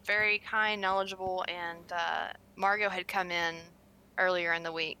is very kind, knowledgeable, and Margot had come in earlier in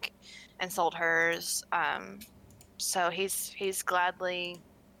the week and sold hers. So he's gladly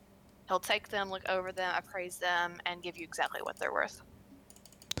he'll take them, look over them, appraise them, and give you exactly what they're worth.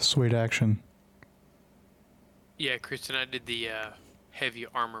 Sweet action. Yeah, Kristen, I did the heavy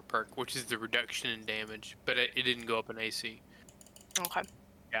armor perk, which is the reduction in damage, but it didn't go up in AC. Okay.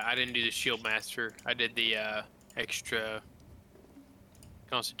 Yeah, I didn't do the shield master. I did the extra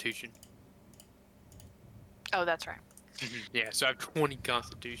constitution. Oh, that's right. Yeah, so I have 20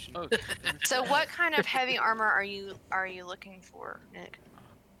 constitution. Oh, So what kind of heavy armor are you looking for, Nick?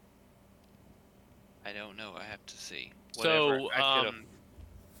 I don't know. I have to see. So, Whatever I could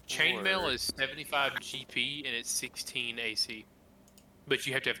chainmail afford. is 75 GP and it's 16 AC. But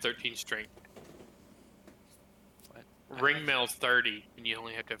you have to have 13 strength. What? Ringmail's 30 and you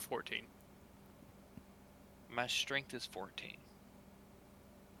only have to have 14. My strength is 14.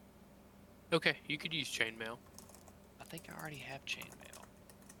 Okay, you could use chainmail. I think I already have chainmail.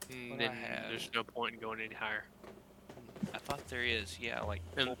 What do I Then have? there's no point in going any higher. I thought there is. Yeah, like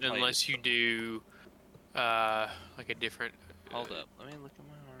full plate. Unless you do like a different Hold up. Let me look at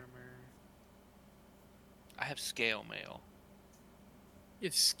my armor. I have scale mail.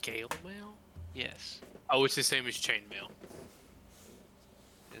 It's scale mail? Yes. Oh, it's the same as chainmail.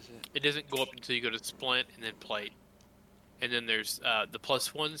 Is it? It doesn't go up until you go to splint and then plate. And then there's the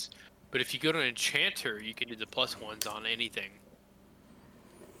plus ones. But if you go to an enchanter, you can do the plus ones on anything.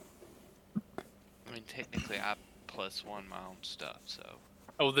 I mean, technically, I plus one my own stuff, so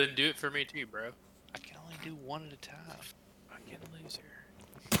Oh, then do it for me too, bro. I can only do one at a time. Fucking loser.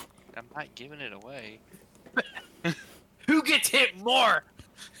 I'm not giving it away. Who gets hit more?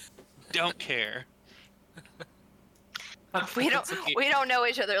 Don't care. We don't It's okay. we don't know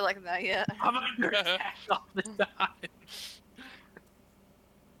each other like that yet. I'm under attack all the time.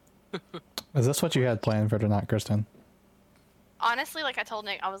 Is this what you had planned for tonight, Kristen? Honestly, like I told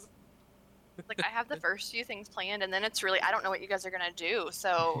Nick, I was like, I have the first few things planned, and then it's really I don't know what you guys are gonna do,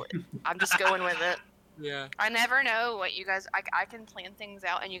 so I'm just going with it. Yeah. I never know what you guys. I can plan things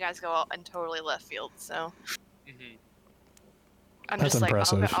out, and you guys go out in totally left field. So Mm-hmm. I'm That's just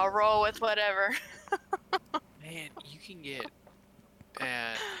impressive. like, I'll roll with whatever. Man, you can get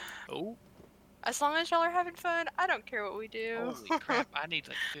oh, As long as y'all are having fun, I don't care what we do. Holy crap! I need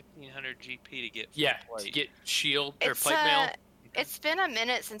like 1500 GP to get full yeah, plate. to get shield or It's plate mail. it's been a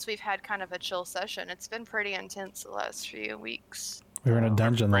minute since we've had kind of a chill session. It's been pretty intense the last few weeks. We were in a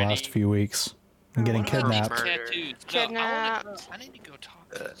dungeon the Freddy. last few weeks and getting What about kidnapped. Murder. Tattoos. No, Kidnapped. I need to go talk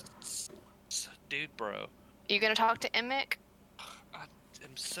to dude, bro. You gonna talk to Emic?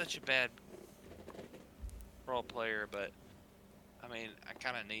 I'm such a bad role player, but I mean, I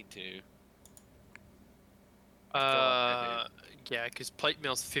kind of need to. Yeah, because plate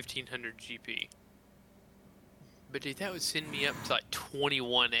mail's 1500 GP. But dude, that would send me up to like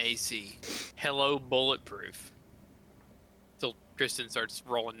 21 AC. Hello, bulletproof. Till Kristen starts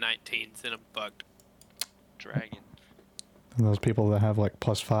rolling 19s and I'm bugged. Dragon. And those people that have like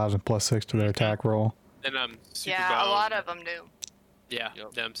 +5s and +6 to their attack roll. Then I'm super Yeah, boned. a lot of them do. Yeah,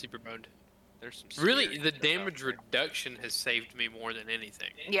 Yep. then I'm super boned. There's some. Really, scary the stuff out damage there. reduction has saved me more than anything.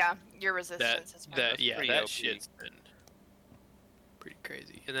 Yeah, your resistance has been. That yeah, pretty that OP. shit's been pretty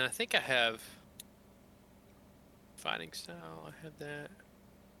crazy. And then I think I have fighting style. I have that.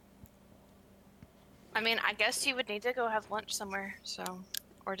 I mean, I guess you would need to go have lunch somewhere, so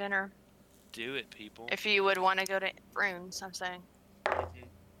or dinner Do it, people. if you would want to go to Runes. I'm saying.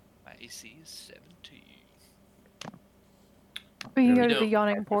 My AC is 17. We Yeah, can we go to know. the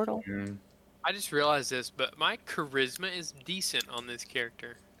yawning portal. I just realized this, but my charisma is decent on this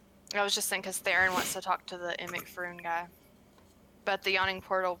character. I was just saying because Theron wants to talk to the Emic Froon guy. But the yawning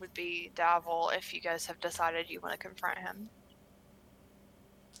portal would be Davil if you guys have decided you want to confront him.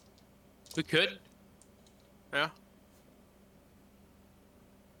 We could. Yeah.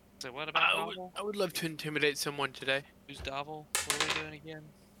 So what about Davil? I would love to intimidate someone today. Who's Davil? What are we doing again?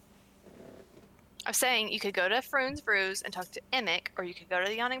 I'm saying you could go to Froon's Brews and talk to Emic, or you could go to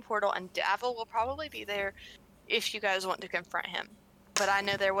the yawning portal, and Davil will probably be there if you guys want to confront him. But I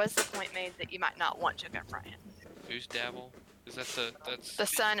know there was the point made that you might not want to confront him. Who's Davil? Is that that's The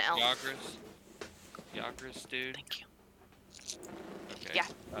sun elf. Yagras dude? Thank you. Okay. Yeah.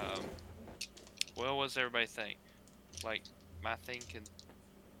 Well, what does everybody think? Like, my thinking.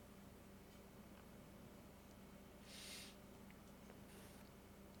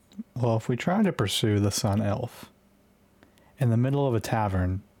 Well, if we try to pursue the Sun Elf in the middle of a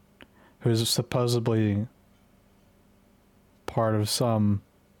tavern, who's supposedly part of some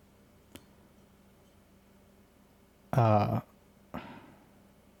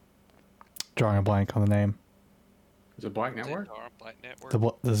drawing a blank on the name. Is it Black Network? Black Network.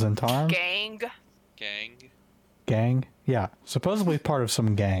 The Zentarum? Gang. Yeah, supposedly part of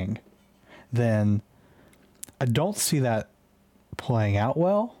some gang. Then I don't see that playing out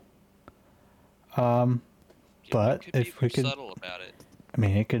well. But if we could, subtle about it. I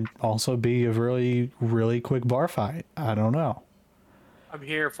mean, it could also be a really, really quick bar fight. I don't know. I'm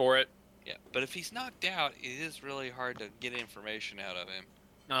here for it. Yeah, but if he's knocked out, it is really hard to get information out of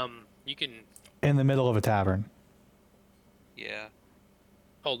him. You can In the middle of a tavern. Yeah.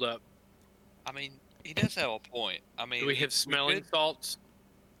 hold up. I mean, he does have a point. I mean, Do we have smelling salts?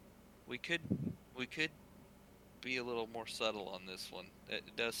 We could be a little more subtle on this one. It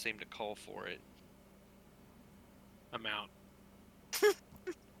does seem to call for it. I'm out.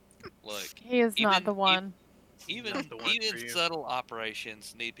 Look, He is not the one. even Not the one for you. subtle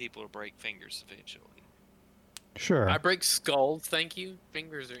operations need people to break fingers eventually. Sure. I break skulls, thank you.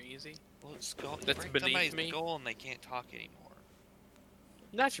 Fingers are easy. Well, That's break beneath somebody's me. skull and they can't talk anymore.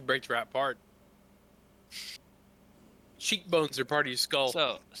 Not you break the right part. Cheekbones are part of your skull.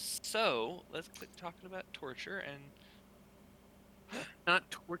 So let's quit talking about torture and Not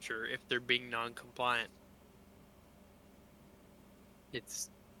torture if they're being non-compliant. It's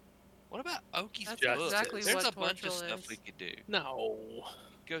what about Oki's That's book? exactly There's what a bunch of torture stuff is. we could do. no.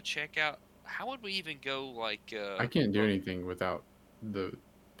 Go check out. How would we even go like? I can't do anything without the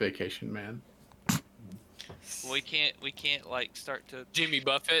vacation man. We can't like start to. Jimmy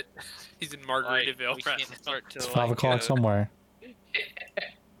Buffett. He's in Like, Margaritaville we right can't now. start to. It's like, 5 o'clock somewhere.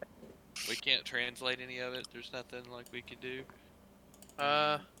 We can't translate any of it. There's nothing like we could do.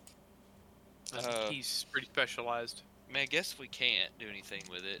 I think he's pretty specialized. I mean, I guess we can't do anything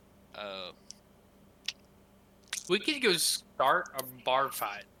with it. We could go start a bar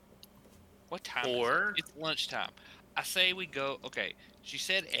fight. What time? Or- is it? It's lunchtime. I say we go. Okay, she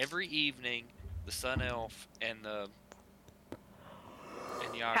said every evening the Sun Elf and the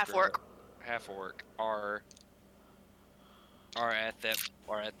Yagra, half orc are at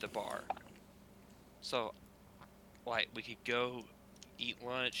the bar. So, like, we could go eat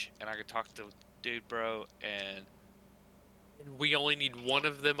lunch, and I could talk to Dude Bro, and We only need one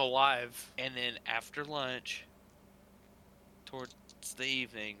of them alive. then after lunch, towards the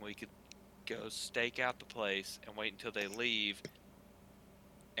evening, we could go stake out the place and wait until they leave,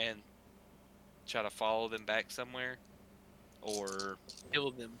 and try to follow them back somewhere, or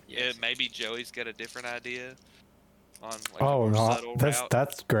Kill them. Yes. maybe Joey's got a different idea on like Oh a more no, subtle that's route.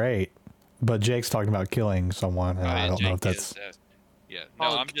 that's great. But Jake's talking about killing someone, and I yeah, don't know if Jake that's. is, yeah. No,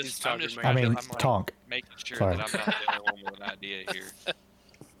 Oh, I'm he's just talking about- I mean, I'm like Tonk. making sure Sorry. that I'm not the only one with an idea here.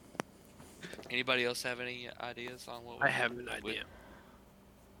 Anybody else have any ideas on what? I have an idea.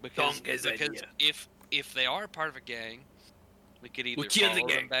 Because Tonk has idea. if they are part of a gang, we could either kill the follow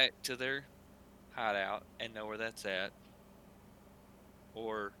them gang. back to their hideout and know where that's at,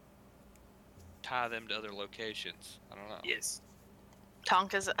 or tie them to other locations. I don't know. Yes.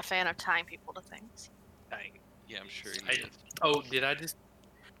 Tonk is a fan of tying people to things. Dang. Yeah, I'm sure I- he is. Oh, did I just...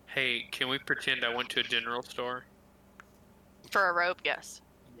 Hey, can we pretend I went to a general store? For a rope, yes.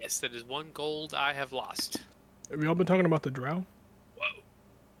 Yes, that is 1 gold I have lost. Have y'all been talking about the drow? Whoa.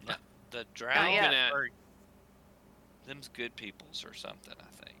 The Oh, drow, yeah. them's good peoples or something.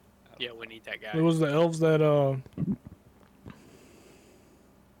 I think. Yeah, we need that guy. It was the elves that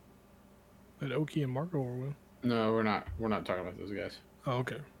Oki and Marco were with. No, we're not. We're not talking about those guys. Oh,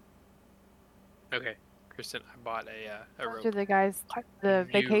 okay. Okay, Kristen, I bought a Those rope. are the guys, the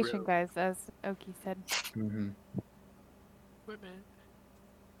New vacation rope. guys, as Oki said. Mm-hmm. Equipment.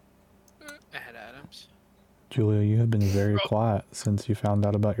 Add items. Julia, you have been very Oh. quiet since you found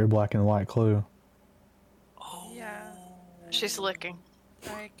out about your black and white clue. Oh. Yeah. She's licking.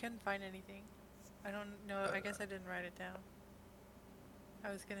 I couldn't find anything. I don't know. I guess I didn't write it down.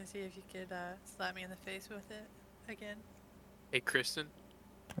 I was gonna see if you could slap me in the face with it again. Hey, Kristen.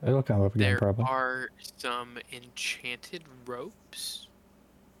 It'll come up again, There probably. are some enchanted ropes.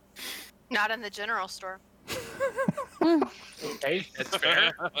 Not in the general store. Okay, that's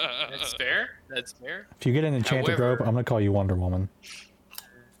fair. That's fair. That's fair. If you get an enchanted rope, However- I'm gonna call you Wonder Woman.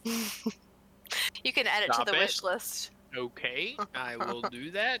 You can add it Stop to the it. wish list. Okay, I will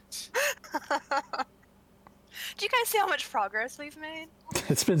do that. Do you guys see how much progress we've made?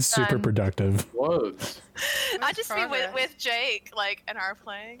 It's been super Done. productive. Loads. I just mean progress. with Jake, like, and our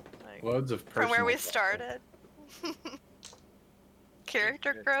playing, like, Loads of from where we personal started.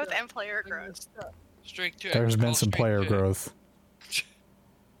 Character growth and player growth. Strength check. There's been roll some strength player check. growth.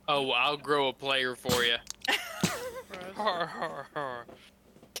 Oh, I'll grow a player for you. Har, har, har.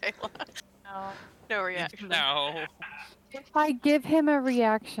 Kayla. No. No reaction. No. If I give him a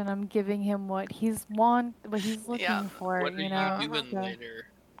reaction, I'm giving him what he's looking Yeah. for. What are you know, you doing the, later?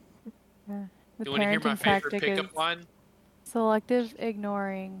 the You want to hear my parenting favorite tactic is pickup line? selective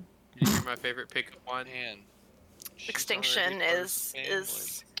ignoring. You hear my favorite pickup line? Man. she's Extinction already part of is the family.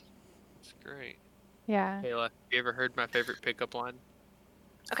 is It's great. Yeah. Kayla, have you ever heard my favorite pickup line?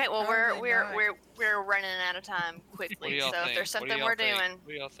 okay. Well, Probably we're not. we're running out of time What do quickly. y'all So if think? there's What do something y'all we're think? doing, What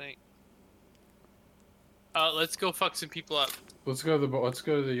do y'all think? Let's go fuck some people up. Let's go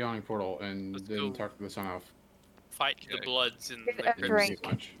to the yawning portal and Let's then go. talk to the Sun Elf. Fight the Okay. Bloods and Get the a and drink. see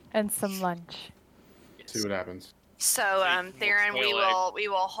lunch. And some lunch. See what happens. so Hey, Theron, we tail egg.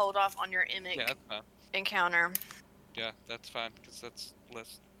 will hold off on your Emic Yeah, that's fine. encounter. Yeah, that's fine because that's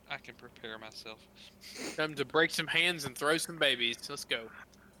less. I can prepare myself. Time to break some hands and throw some babies. Let's go.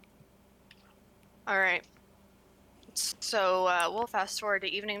 All right. So we'll fast forward to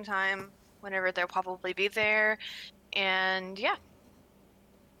evening time, whenever they'll probably be there, and yeah,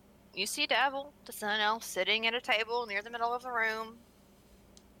 you see Dabble, the Sun Elf, sitting at a table near the middle of the room,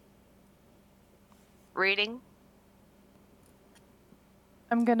 reading.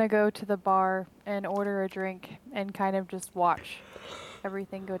 I'm gonna go to the bar and order a drink and kind of just watch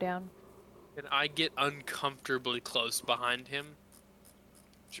everything go down. And I get uncomfortably close behind him.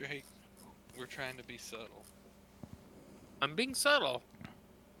 Drake, we're trying to be subtle. I'm being subtle.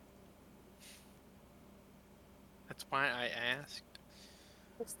 That's why I asked.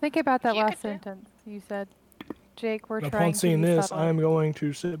 Just think about that You last could do- sentence you said. Jake, we're And trying upon to seeing be this, subtle. I'm going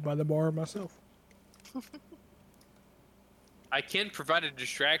to sit by the bar myself. I can provide a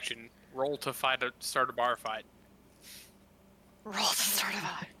distraction. Roll to start a bar fight. Roll to start a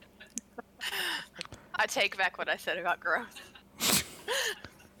vibe. I take back what I said about growth.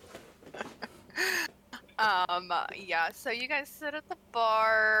 Yeah, so you guys sit at the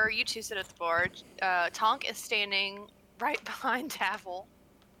bar. You two sit at the bar. Tonk is standing right behind Tavel.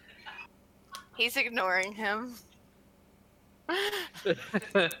 He's ignoring him.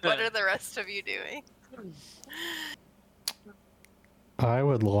 What are the rest of you doing? I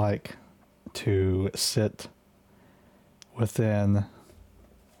would like to sit within.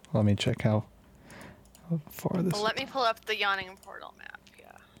 Let me check how far this. Well, let me pull up the Yawning Portal map. Yeah.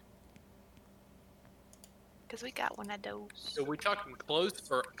 Because we got one of those. So we talking close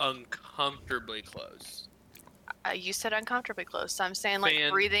or uncomfortably close? You said uncomfortably close, so I'm saying like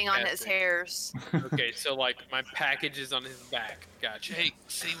breathing on his Fantastic. hairs. Okay, so like my package is on his back. Gotcha. Jake,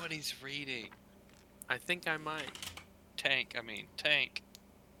 see what he's reading. I think I might. Tank.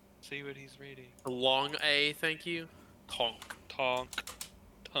 See what he's reading. A long A, thank you. Tonk.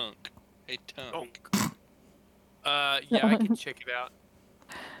 Tonk. Hey, Tonk. Yeah, I can check it out.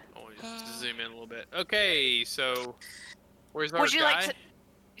 I'll just zoom in a little bit. Okay, so where's our Would you guy? like to?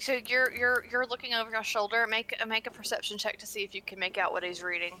 So you're looking over your shoulder. Make a perception check to see if you can make out what he's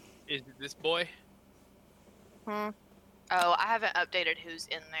reading. Is it this boy? Oh, I haven't updated who's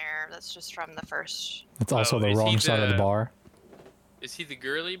in there. That's just from the first. It's also Oh, the is he wrong side of the the- bar. Is he the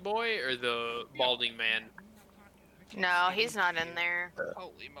girly boy or the balding man? No, he's not in there.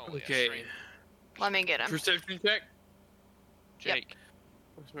 Holy moly! I Okay. shrinked. Let me get him. Perception check. Jake.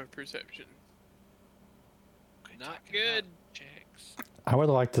 What's my perception? quit Not talking good. about Jakes. I would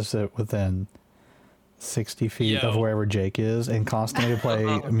like to sit within 60 feet of Yo. wherever Jake is and constantly play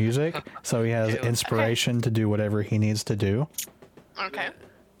music so he has Yo. inspiration to do whatever he needs to do. Okay.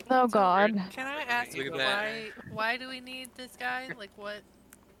 Oh God. Can I ask Look you at that. why do we need this guy? Like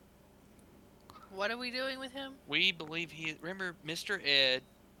what are we doing with him? We believe he. Remember, Mr. Ed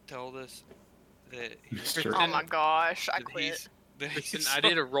told us that he's. Mr. Oh my gosh, I that quit. he's- that Listen, he's I so-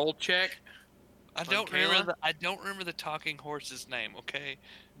 did a roll check. I on don't Kayla. remember. I don't remember the talking horse's name. Okay.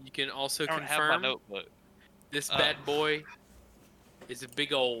 You can also I don't have my confirm notebook. this Uh, bad boy is a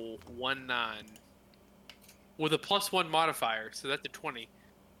big old 1-9 with a +1 modifier, so that's a 20.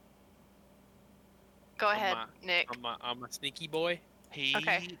 Go On ahead, my- Nick. I'm a sneaky boy.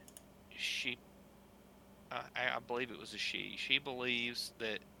 Okay. She, I believe it was a she. She believes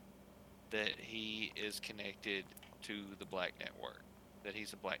that he is connected to the Black Network. That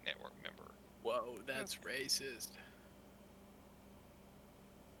he's a Black Network member. Whoa, that's racist.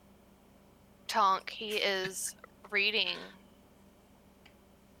 Tonk, he is reading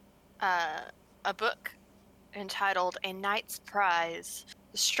a book entitled A Knight's Prize: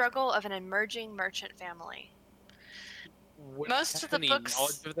 The Struggle of an Emerging Merchant Family. Most of the any books-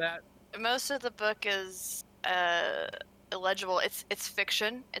 knowledge of that? Most of the book is illegible. It's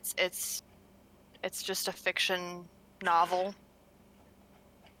fiction. It's just a fiction novel.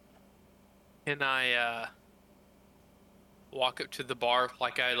 Can I walk up to the bar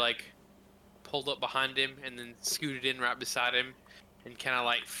like I pulled up behind him and then scooted in right beside him and kind of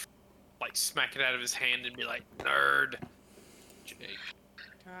like smack it out of his hand and be like, "Nerd." Jake.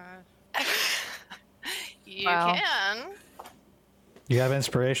 God. You Wow. can. You have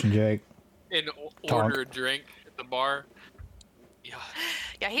inspiration, Jake. And Talk. order a drink at the bar. Yeah.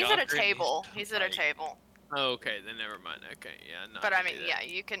 Yeah, he's Y'all at a agree he's table. He's at a right. table. Oh, okay, then never mind. Okay, yeah, no. But I can mean, do yeah,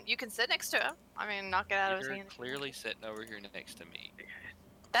 that. you can sit next to him. I mean, knock it out of his You're hand. clearly sitting over here next to me.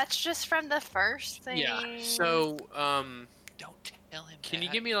 That's just from the first thing. Yeah. So, Don't tell him. can you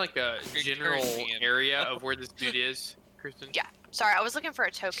that. give me like a You're general cursing him. area of where this dude is, Kristen? Yeah. Sorry, I was looking for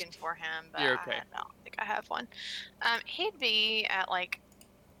a token for him, but You're okay. I don't think I have one. He'd be at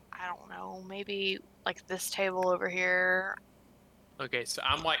I don't know, maybe like this table over here. Okay, so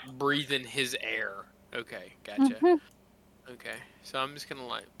I'm like breathing his air. Okay, gotcha. Mhm. Okay, so I'm just gonna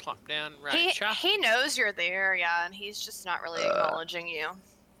like plop down right. He knows you're there, yeah, and he's just not really acknowledging you.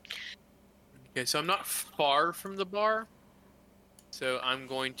 Okay, so I'm not far from the bar, so I'm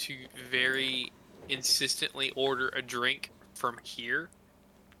going to very insistently order a drink from here.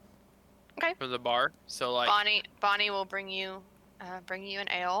 Okay. From the bar. So like. Bonnie will bring you an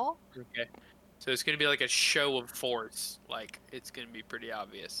ale. Okay. So it's gonna be like a show of force. Like it's gonna be pretty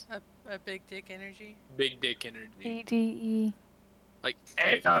obvious. A big dick energy. Big dick energy. EDE. Like.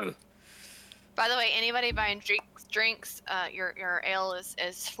 By the way, anybody buying drinks, your ale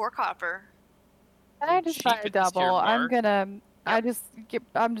is 4 copper. Can I just buy cheap a at this tier double? bar. I'm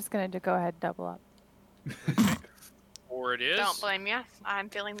just gonna go ahead and double up. Or it is. Don't blame you. I'm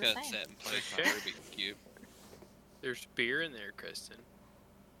feeling the Gonna same. sit and play my Okay. Rubik's Cube. There's beer in there, Kristen.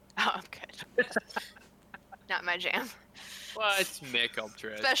 Oh, good. Not my jam, Well, it's Mick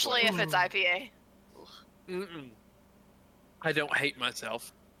Ultra. it's especially if it's IPA. Mm-mm. I don't hate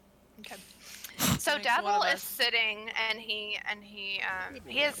myself. Okay. So Makes one of Dabble is us. sitting, and he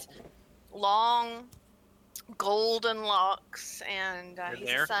has long golden locks, and Been he's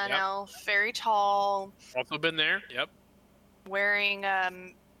there, a sun yep. elf, very tall, Also been there. Yep. wearing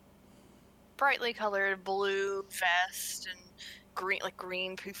brightly colored blue vest and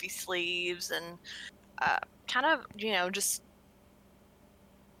green poofy sleeves, and kind of just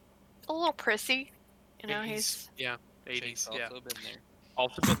a little prissy. He's yeah. Jake's 80s. Yeah. also been there.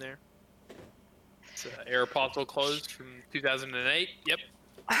 Also been there. It's Aeropostale closed from 2008. Yep.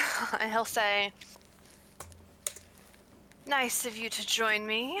 and he'll say, "Nice of you to join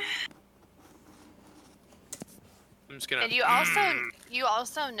me." I'm just gonna. And you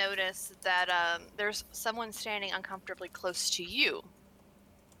also notice that there's someone standing uncomfortably close to you.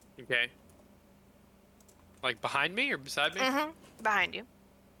 Okay. Like behind me or beside me? Mm-hmm. Behind you.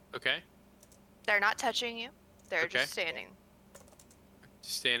 Okay. They're not touching you. They're Okay. just standing.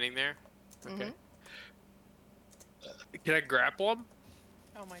 Just standing there. Okay. Mhm. Can I grapple him?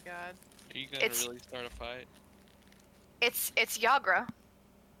 Oh my god. Are you gonna It's- really start a fight? It's Yagra.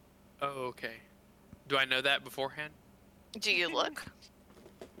 Oh, okay. Do I know that beforehand? Do you look?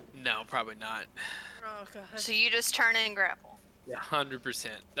 No, probably not. Oh god. So you just turn and grapple. Yeah, 100%.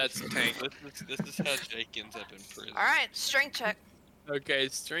 That's tank. This is how Jake ends up in prison. All right, strength check. Okay,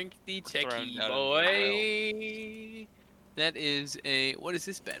 strengthy Thrown techie out of boy. That is a. What is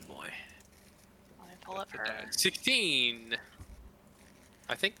this bad boy? Let me pull up That's a her. die. 16.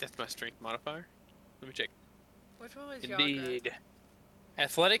 I think that's my strength modifier. Let me check. Which one was Yaga? Indeed.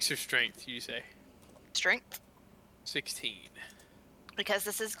 Athletics or strength, you say? Strength, 16. because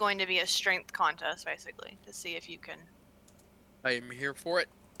this is going to be a strength contest, basically, to see if you can. I am here for it.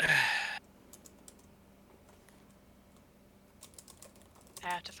 I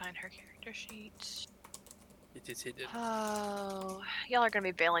have to find her character sheet. It is hidden. Oh, y'all are gonna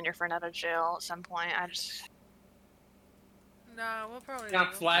be bailing your friend out of jail at some point. No, we'll probably. Can I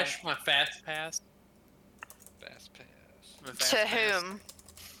do. flash my fast pass? Fast pass. charisma. To fast pass. whom?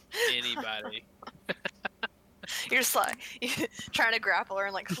 Anybody. You're just like trying to grapple her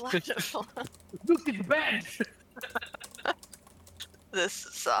and like flash it. Look at the bed. This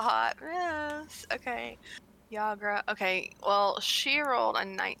is a hot mess. Okay. Yagra. Okay, well, she rolled a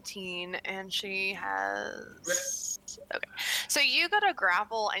 19 and she has. Okay. So you got a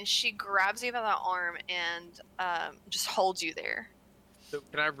grapple and she grabs you by the arm and just holds you there. So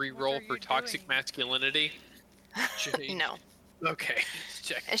can I re-roll are for you toxic doing? masculinity? No. Okay.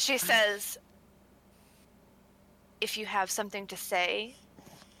 Check. And she says, if you have something to say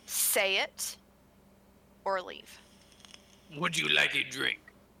it or leave. Would you like a drink?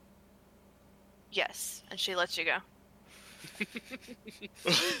 Yes. And she lets you go.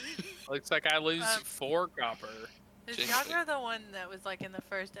 Looks like I lose 4 copper. Is Jinx. Yagra the one that was like in the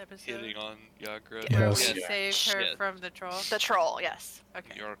first episode? Hitting on Yagra. Where Yes. we saved her Yes. from the troll? The troll, yes.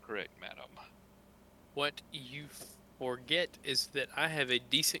 Okay. You're correct, madam. What you forget is that I have a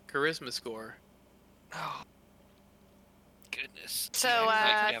decent charisma score. Oh, goodness. So, Yeah,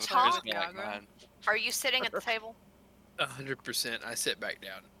 I have a Tom? charisma like Yagra? mine. Are you sitting at the table? 100%. I sit back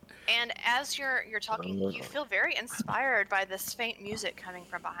down. And as you're talking, you feel very inspired by this faint music coming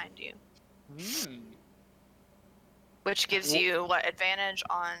from behind you, which gives you what advantage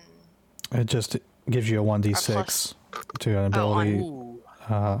on? It just gives you a 1d6 to an ability Ooh.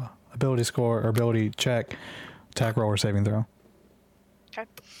 ability score or ability check, attack roll or saving throw. I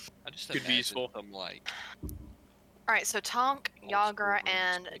just Could be imagine useful. some like All right, so Tonk, Yagra,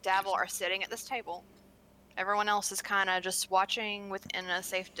 and Dabble are sitting at this table. Everyone else is kind of just watching within a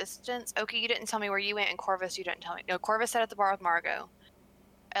safe distance. Oki, you didn't tell me where you went, and Corvus, you didn't tell me. No, Corvus sat at the bar with Margot.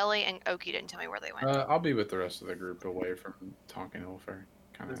 Ellie and Oki didn't tell me where they went. I'll be with the rest of the group away from Tonkin Hillfair.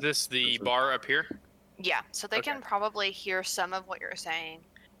 Kind Is of. this the bar up here? Yeah, so they Okay. can probably hear some of what you're saying.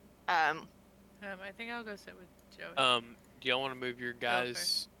 I think I'll go sit with Joey. Do y'all want to move your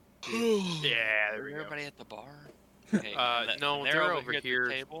guys? Yeah, there we go. everybody at the bar. Okay, no, and they're over over here at here.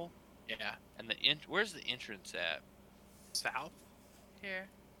 the table. Yeah, And where's the entrance at? south. Here.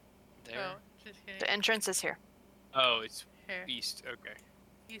 There. Oh, just kidding. The entrance is here. Oh, it's Here. east. Okay.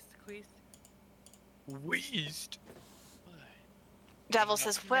 East Queast. West. Devil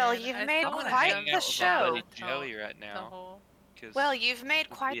says, "Well, Man, you've I made still wanna quite hang the out with my show. buddy. Joey right The now. whole. 'Cause Well, you've made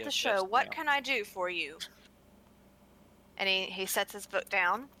we're quite the BFFs show. What now. can I do for you?" And he sets his book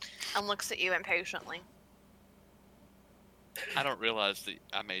down and looks at you impatiently. I don't realize that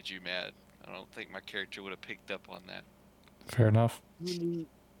I made you mad. I don't think my character would have picked up on that. Fair enough.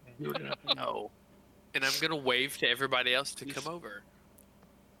 No. And I'm gonna wave to everybody else to come over.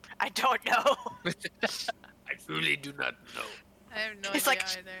 I don't know. I truly do not know. I have no He's idea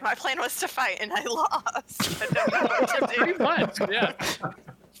like, either. my plan was to fight and I lost. I don't know what to do. Pretty much, yeah.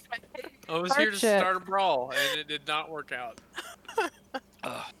 I was here to Hardship. start a brawl, and it did not work out.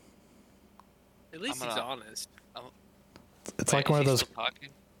 Ugh. At least I'm he's gonna- honest. It's Wait, like one of is he those. still talking?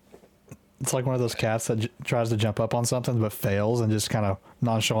 It's like one of those cats that tries to jump up on something but fails and just kind of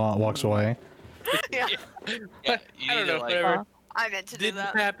nonchalant walks away. Yeah, Yeah, you I don't need to, know. like, Whatever. I meant to do Didn't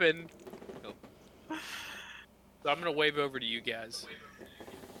that. happen. Nope. So I'm gonna wave over to you guys.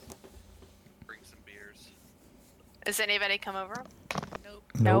 bring some beers. Does anybody come over?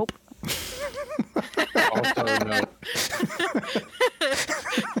 Nope. Also, no.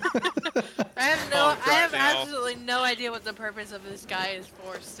 I right have now. absolutely no idea what the purpose of this guy is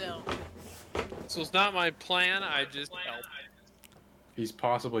for still. So it's not my plan. I just help. He's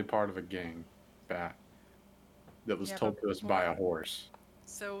possibly part of a gang, Bat, that was Yeah, told but to us by a horse.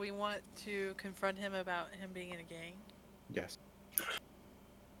 So we want to confront him about him being in a gang. Yes.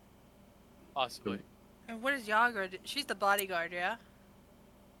 Possibly. And what is Yagra do? She's the bodyguard, yeah?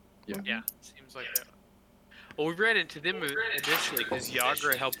 Yeah. Seems like that. Well, we ran into them initially because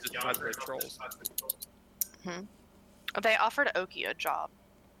Yagra helped us fight the trolls. They offered Oki a job.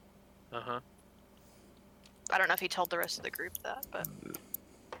 Uh huh. I don't know if he told the rest of the group that, but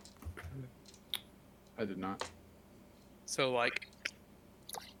I did not. So like,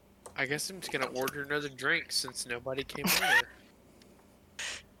 I guess I'm just gonna order another drink since nobody came over.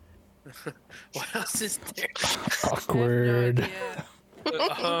 What else is there? Awkward. I have no idea.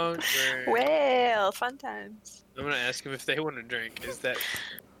 Hungry. well, fun times. I'm gonna ask him if they want a drink. How's that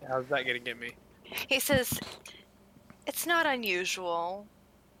gonna get me? He says, "It's not unusual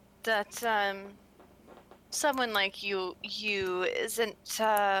that someone like you isn't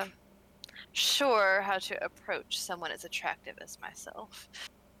sure how to approach someone as attractive as myself.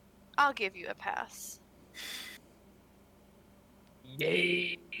 I'll give you a pass."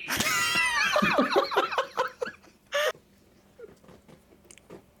 Yay!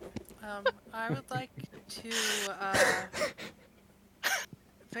 I would like to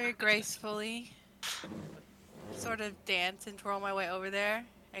very gracefully sort of dance and twirl my way over there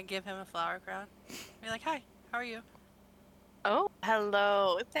and give him a flower crown. Be like, hi, how are you? Oh,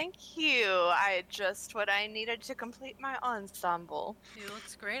 hello. Thank you. I just what I needed to complete my ensemble. It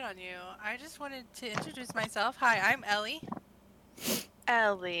looks great on you. I just wanted to introduce myself. Hi, I'm Ellie.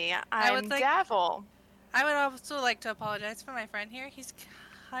 Ellie, I would I'm like- Davil. I would also like to apologize for my friend here. He's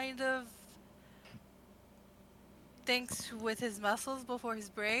kind of thinks with his muscles before his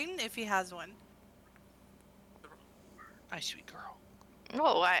brain, if he has one. Nice, sweet girl.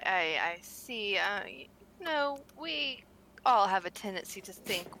 Oh, I see. We all have a tendency to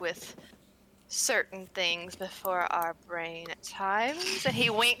think with certain things before our brain at times. And he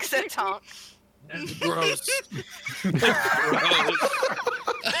winks at Tonk. Gross.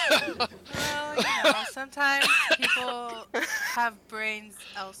 Well, sometimes people have brains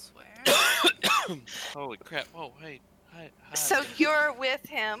elsewhere. Holy crap! Oh, hey, hi. So you're with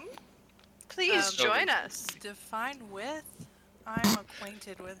him? Please join us. Define with? I'm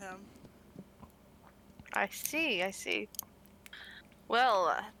acquainted with him. I see.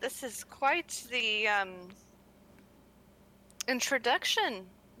 Well, this is quite the introduction.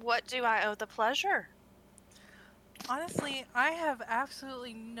 What do I owe the pleasure? Honestly, I have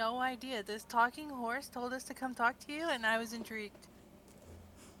absolutely no idea. This talking horse told us to come talk to you, and I was intrigued.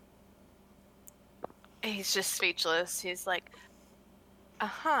 He's just speechless. He's like,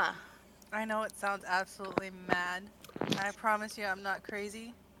 uh-huh. I know it sounds absolutely mad. I promise you I'm not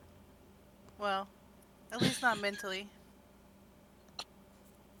crazy. Well, at least not mentally.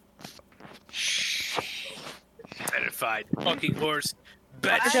 Verified. Fucking horse.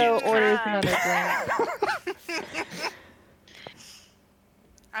 Margo Batshit. orders another drink.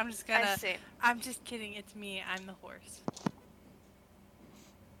 I'm just I gonna. see. I'm just kidding. It's me. I'm the horse.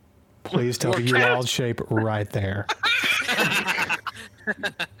 Please tell me you wild shape right there.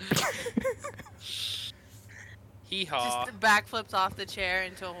 Hee haw. Just backflips off the chair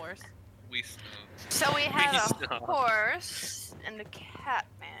into a horse. We snow. So we have a Stop. horse and a cat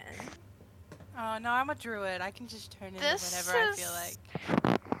man. Oh no, I'm a druid. I can just turn into This whatever I is feel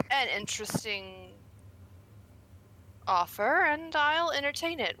like. an interesting offer, and I'll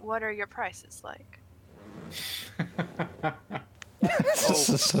entertain it. What are your prices like? This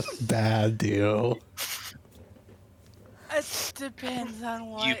is a bad deal. It depends on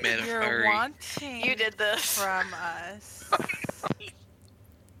what met a you're furry. wanting You did this. from us.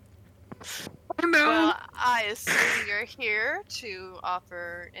 Well, I assume you're here to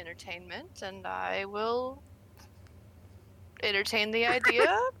offer entertainment, and I will entertain the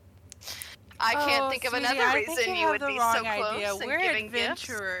idea. I can't think of sweetie, another I think reason you have would the be wrong so close idea. and We're giving gifts.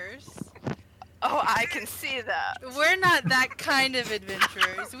 adventurers. Oh, I can see that. We're not that kind of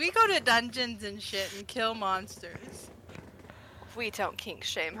adventurers. We go to dungeons and shit and kill monsters. We don't kink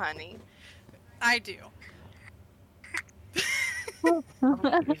shame, honey. I do. He's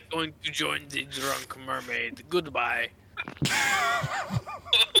going to join the drunk mermaid. Goodbye.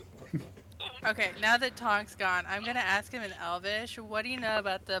 Okay, now that Tonk's gone, I'm gonna ask him in Elvish, what do you know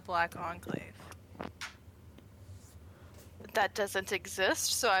about the Black Enclave? That doesn't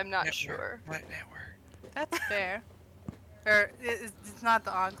exist, so I'm not sure. What network? That's fair. Or, it's not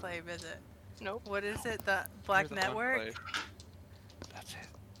the Enclave, is it? Nope. What is it? The Black We're the Network? Enclave. That's it.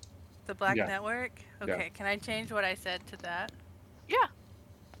 The Black Yeah. Network? Yeah. Okay, can I change what I said to that? Yeah.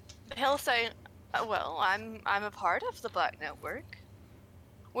 He'll say, well, I'm a part of the Black Network.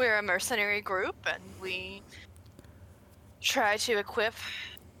 We're a mercenary group, and we try to equip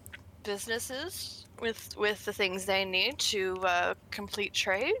businesses with the things they need to complete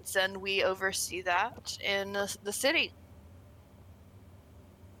trades, and we oversee that in the city.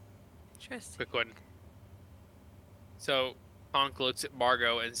 Interesting. Quick one. So, Honk looks at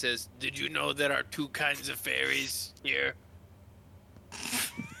Margot and says, "Did you know there are two kinds of fairies here?"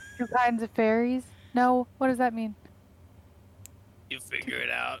 Two kinds of fairies? No. What does that mean? You figure it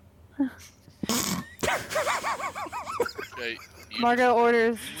out. Okay, you Margo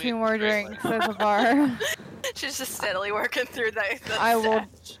orders you 2 went more straight drinks at the bar. She's just steadily working through the I will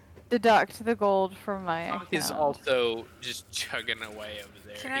stash. deduct the gold from my Honk account. is also just chugging away over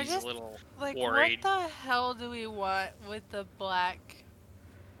there. Can I He's just- a little Like, worried. what the hell do we want with the black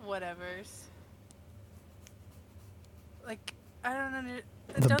whatevers? Like, I don't know.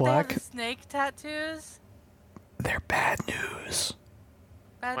 The Don't they black- have the snake tattoos? They're bad news.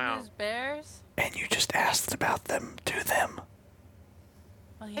 Bad Wow. news bears? And you just asked about them to them.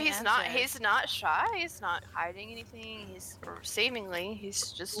 Well, he He's answered. not shy. He's not hiding anything. He's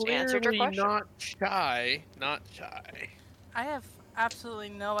just answered your Clearly question. not shy. Not shy. I have absolutely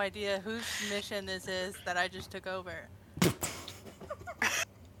no idea whose mission this is that I just took over.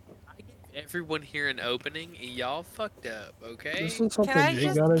 Everyone here an opening, and y'all fucked up, okay? This is something Can I Jay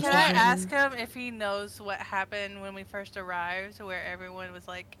just got us can I into. ask him if he knows what happened when we first arrived, where everyone was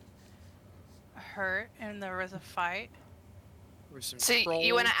like hurt and there was a fight? There was some So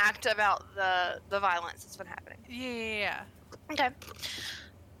you want to trolls. act about the violence that's been happening? Yeah. Okay.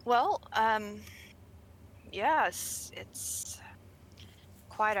 Well, yes, it's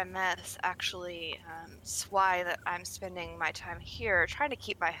quite a mess, actually. It's why that I'm spending my time here, trying to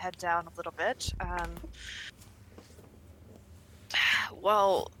keep my head down a little bit.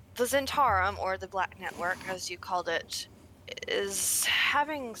 Well, the Zentarum, or the Black Network, as you called it, is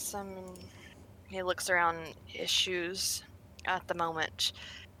having some, he looks around, issues at the moment.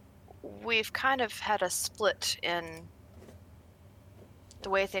 We've kind of had a split in the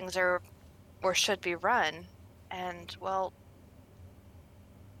way things are or should be run, and well,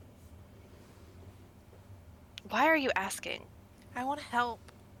 why are you asking? I want to help.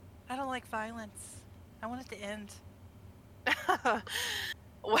 I don't like violence. I want it to end.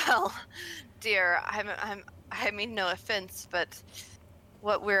 Well, dear, I mean no offense, but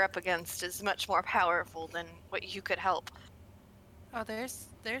what we're up against is much more powerful than what you could help. Oh, there's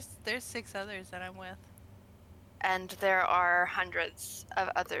 6 others that I'm with. And there are hundreds of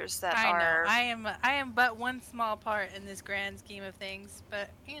others that I are. know. I am but one small part in this grand scheme of things, but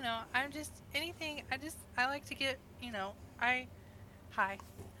I'm just anything. I like to get, I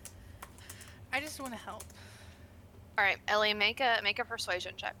just want to help. All right, Ellie, make a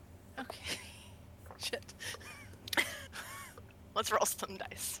persuasion check. Okay. Shit. Let's roll some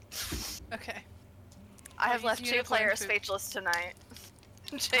dice. Okay. I have use left 2 unicorn players poop. speechless tonight.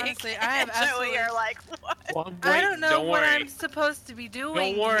 Jake Honestly, I have and Joey absolutely- are like, what? Well, I'm I waiting, don't know don't what worry. I'm supposed to be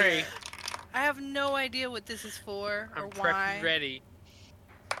doing. Don't worry. here. I have no idea what this is for or I'm prepped why. and ready.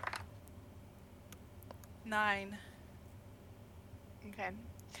 9. Okay.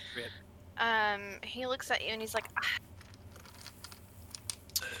 Rip. He looks at you and he's like,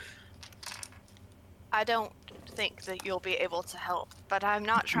 I don't think that you'll be able to help, but I'm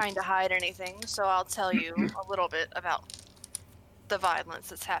not trying to hide anything, so I'll tell you a little bit about the violence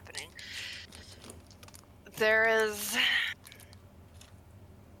that's happening. There is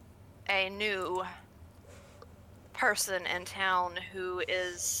a new person in town who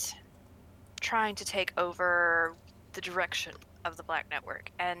is trying to take over the direction of the Black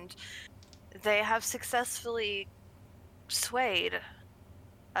Network, and they have successfully swayed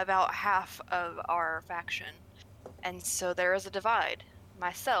about half of our faction. And so there is a divide.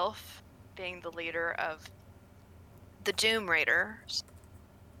 Myself, being the leader of the Doom Raiders,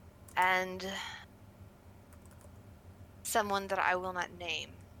 and someone that I will not name,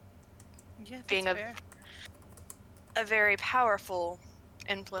 Yeah, that's being fair. a very powerful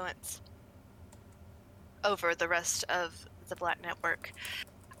influence over the rest of the Black Network.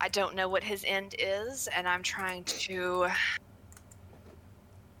 I don't know what his end is, and I'm trying to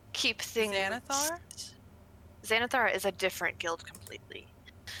keep things. Xanathar? Xanathar is a different guild completely.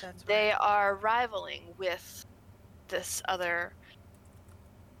 That's They right. are rivaling with this other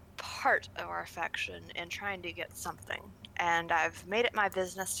part of our faction and trying to get something. And I've made it my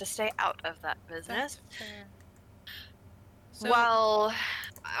business to stay out of that business. That's fair. So, While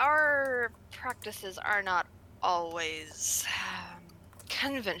our practices are not always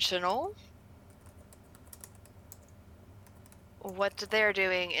conventional, what they're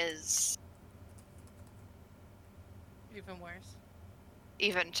doing is, even worse.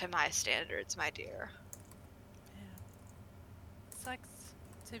 even to my standards, my dear. Yeah. Sucks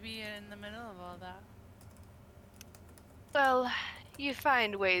to be in the middle of all that. Well, you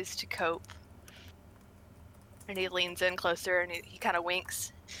find ways to cope. And he leans in closer and he kind of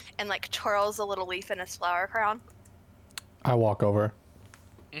winks and like twirls a little leaf in his flower crown. I walk over.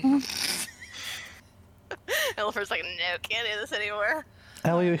 Elifer's like, no, can't do this anymore.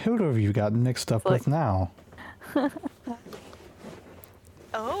 Ellie, who have you gotten mixed up with now?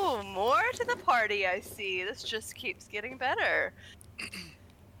 Oh, more to the party, I see. This just keeps getting better.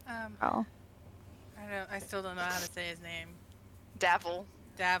 Oh. I still don't know how to say his name. Davil.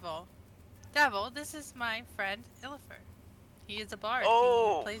 Davil. Davil, this is my friend Illifer. He is a bard.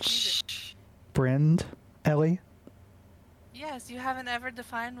 Oh, He plays music. shh. Brand? Ellie? Yes, you haven't ever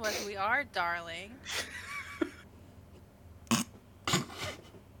defined what we are, darling.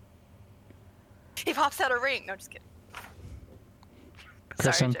 He pops out a ring. No, just kidding.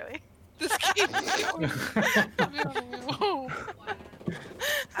 Kristen? Sorry, Joey. Just kidding.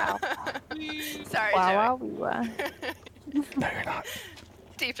 Wow. Sorry, Wow, Joey. wow, wow. No, you're not.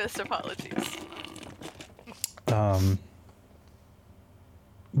 Deepest apologies.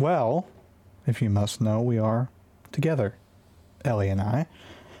 Well, if you must know, we are together, Ellie and I.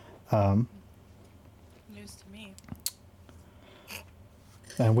 News to me.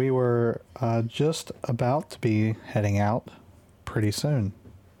 And we were just about to be heading out pretty soon.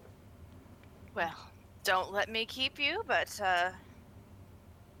 Well, don't let me keep you, but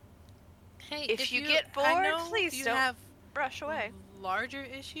Hey, if you get I bored, know please you don't have rush away. larger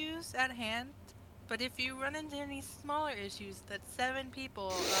issues at hand, but if you run into any smaller issues that 7 people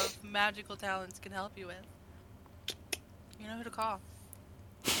of magical talents can help you with, you know who to call.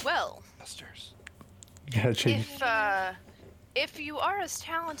 Well, Yeah, change. if you are as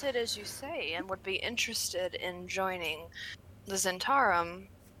talented as you say and would be interested in joining the Zentarum,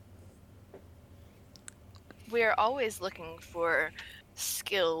 we are always looking for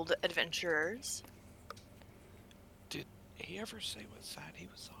skilled adventurers. Did he ever say what side he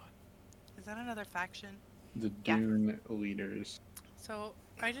was on? Is that another faction? The Yeah. Dune leaders. So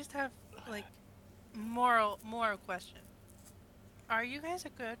I just have like moral question. Are you guys a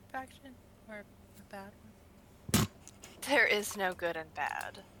good faction or a bad one? There is no good and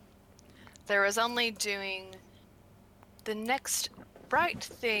bad. There is only doing the next right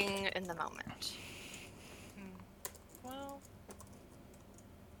thing in the moment. Well,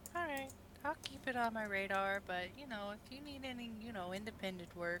 alright. I'll keep it on my radar, but you know, if you need any,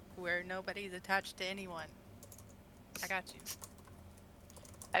 independent work where nobody's attached to anyone, I got you.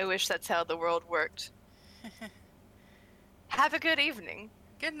 I wish that's how the world worked. Have a good evening.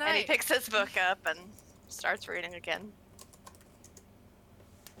 Good And he night. picks his book up and starts reading again.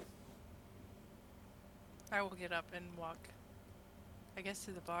 I will get up and walk, I guess,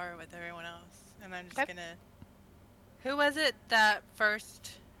 to the bar with everyone else. And I'm just Okay. gonna... Who was it that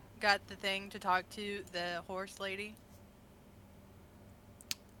first got the thing to talk to the horse lady?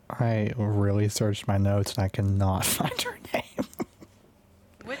 I really searched my notes and I cannot find her name.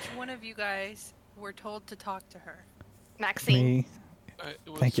 Which one of you guys were told to talk to her? Maxine. Me. It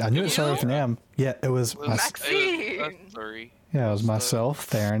Thank you. I knew it started with an You? M. Yeah, it was. was- My, Maxine! it was us three. yeah, it was myself,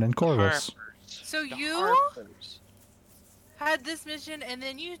 Theron, and Corvus. Harpers. So The you Harpers. had this mission, and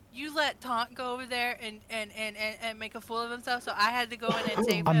then you let Taunt go over there and make a fool of himself, so I had to go in and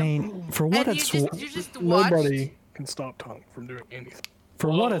save I him. mean, for what and it's you just watched. Nobody can stop Tonk from doing anything.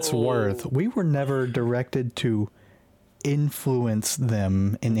 for what it's worth, Whoa. we were never directed to influence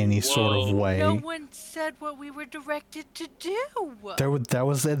them in any sort of Whoa. way. No one said what we were directed to do. That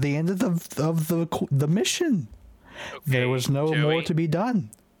was at the end of the mission. There was no more Joey. to be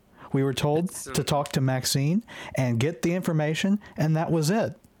done. We were told It's, to talk to Maxine and get the information, and that was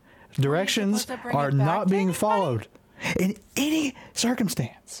it. Directions supposed to bring are it back not to being anybody? followed in any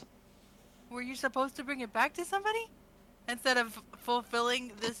circumstance. Were you supposed to bring it back to somebody instead of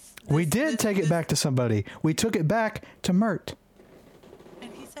fulfilling this? We this- did this- take it this- back to somebody. We took it back to Mert.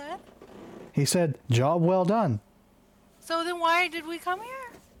 And he said. He said, "Job well done." So then why did we come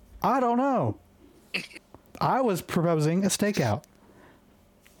here? I don't know. I was proposing a stakeout.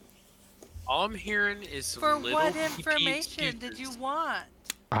 All I'm hearing is For little what PP information did you excuses. want?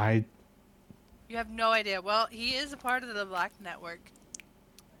 I You have no idea. Well, he is a part of the Black Network,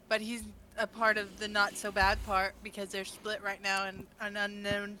 but he's a part of the not so bad part because they're split right now, and an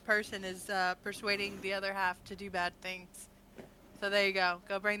unknown person is persuading the other half to do bad things. So there you go.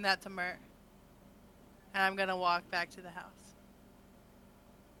 Go bring that to Mert, and I'm gonna walk back to the house.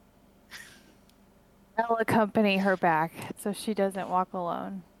 I'll accompany her back so she doesn't walk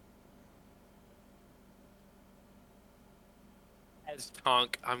alone. As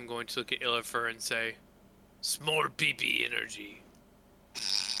Tonk, I'm going to look at Illifer and say, "Small PP energy."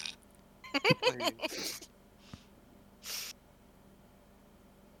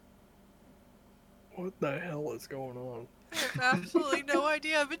 What the hell is going on? I have absolutely no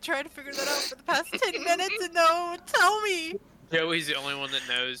idea. I've been trying to figure that out for the past 10 minutes, and no one would tell me. Joey's the only one that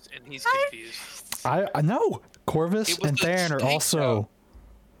knows, and he's I- confused. I know Corvus It was and the Theron are stakeout. also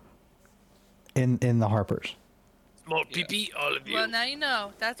in the Harpers. Small PP, all of you. Well, now you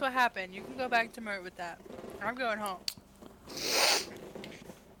know. That's what happened. You can go back to Mert with that. I'm going home.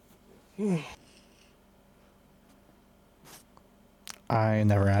 I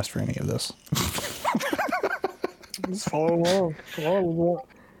never asked for any of this. Just follow along. Follow along.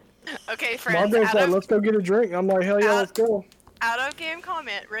 Okay, friends, Margot said, let's go get a drink. I'm like, hell yeah, let's go. out of game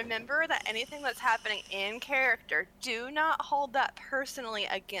comment, remember that anything that's happening in character, do not hold that personally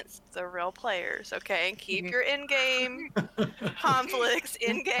against the real players, okay? Keep your in-game conflicts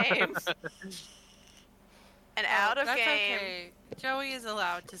in-game. And out of That's game, okay. Joey is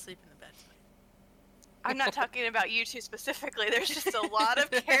allowed to sleep in the bed. I'm not talking about you two specifically. There's just a lot of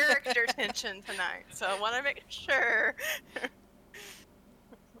character tension tonight, so I want to make sure.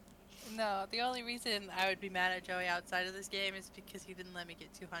 No, the only reason I would be mad at Joey outside of this game is because he didn't let me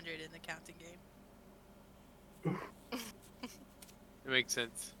get 200 in the counting game. It makes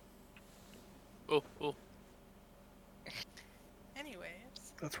sense. Oh. Anyways.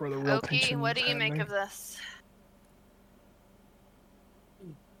 That's where the real Oki, tension what do is you make happening. of this?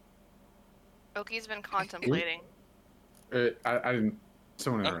 Oki's been contemplating. I didn't.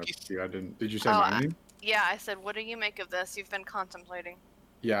 Someone Okay. interrupted you. I didn't. Did you say Oh, my name? Yeah, I said, what do you make of this? You've been contemplating.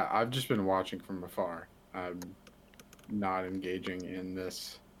 Yeah, I've just been watching from afar. I'm not engaging in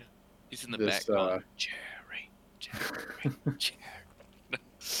this. He's in the This, back going, Jerry.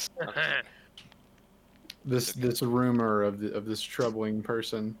 This rumor of this troubling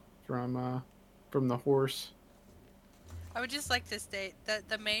person from the horse. I would just like to state that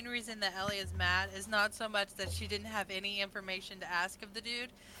the main reason that Ellie is mad is not so much that she didn't have any information to ask of the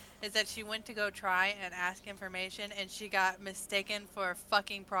dude, is that she went to go try and ask information and she got mistaken for a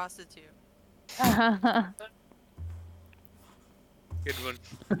fucking prostitute. Good one.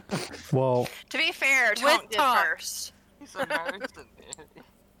 Well, To be fair, With Tonk did Tonk. first. He's a nice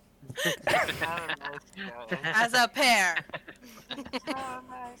Not a nice guy. As a pair. Not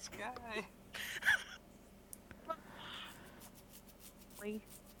a nice guy.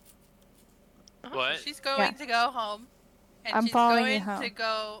 What? She's going to go home. And I'm she's following you going home. to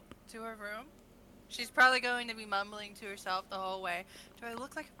go to her room. She's probably going to be mumbling to herself the whole way. Do I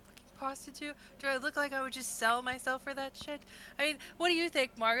look like a fucking prostitute? Do I look like I would just sell myself for that shit? I mean, what do you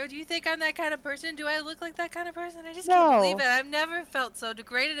think, Margot? Do you think I'm that kind of person? Do I look like that kind of person? I just can't believe No. it. I've never felt so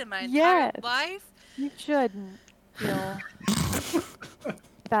degraded in my entire Yes. life. You shouldn't feel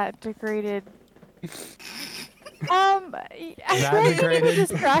that degraded. I That feel like you need a degraded?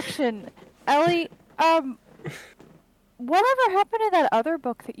 distraction. Ellie, whatever happened to that other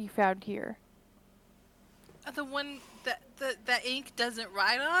book that you found here? The one that ink doesn't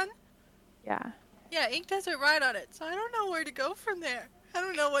write on? Yeah. Yeah, ink doesn't write on it, so I don't know where to go from there. I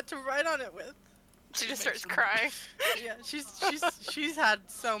don't know what to write on it with. She just starts crying. Yeah, she's had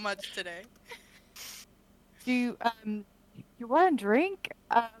so much today. Do you want a drink?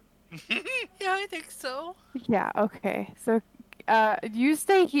 Yeah, I think so. Yeah. Okay. So, you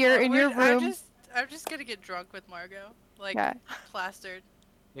stay here in your room. I'm just gonna get drunk with Margot, like Yeah. plastered.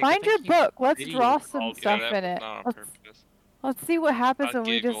 Find your book. Let's draw some I'll stuff do in that, it. not on Let's, purpose. let's see what happens I when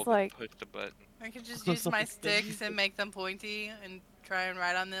we giggled just and like pushed the button. I can just use my sticks and make them pointy and try and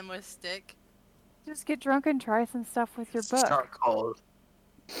write on them with stick. just get drunk and try some stuff with your book. Start cold.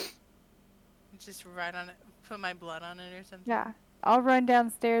 Just write on it, put my blood on it or something. Yeah. I'll run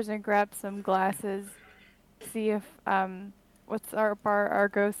downstairs and grab some glasses. See if what's our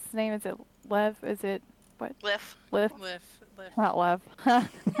ghost's name? Is it Lev? Is it what? Lift. Liv? Lift. Not Lev. No.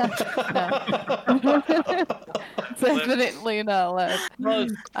 Definitely not Lev.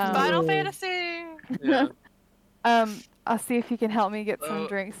 Final Fantasy! Yeah. I'll see if you can help me get some Oh.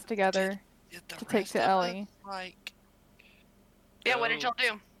 drinks together Did the to take rest to of Ellie. us, like, Yeah, what did go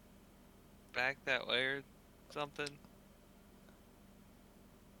y'all do? back that way or something?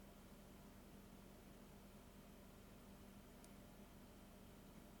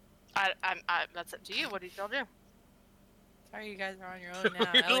 That's up to you. What did y'all do? Sorry, you guys are on your own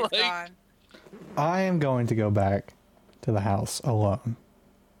now. You're Ellie's like- gone. I am going to go back to the house alone.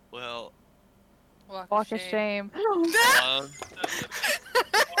 Well, Walk of shame. um,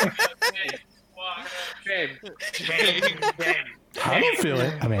 I don't feel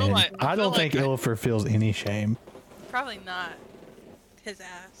it. I mean, like- I I don't feel think like- Illifer feels any shame. Probably not. His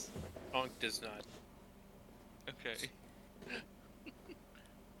ass. Honk does not. okay.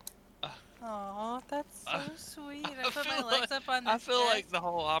 Aw, that's so sweet. I put my feel legs up on this I feel like desk. the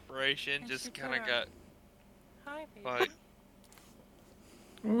whole operation And just she kind of put got Hi, baby. like,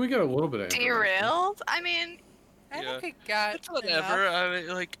 Well, we got a little bit of information. Derailed? I mean, I yeah. think it got it's whatever. enough. I mean,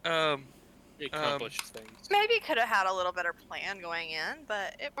 like, It accomplishes things. maybe could have had a little better plan going in,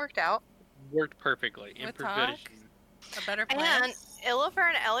 but it worked out. Worked perfectly. With Honk? Improvisation. A better plan. And Illifer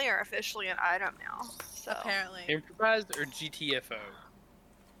and Ellie are officially an item now. So Apparently. Improvised or GTFO?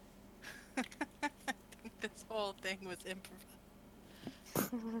 This whole thing was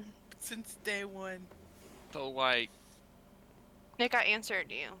improvised. Since day one. so like, Nick, I answered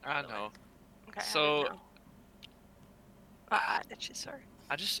you. I by the way. know. Okay. So- Did she? Sorry.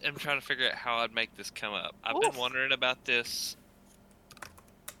 I just am trying to figure out how I'd make this come up. I've Oof. been wondering about this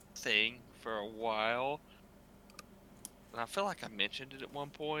thing for a while, and I feel like I mentioned it at one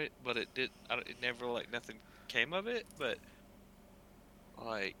point, but it did. It never like nothing came of it. But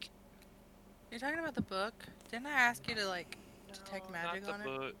like, You're talking about the book? Didn't I ask you to like detect no, magic not on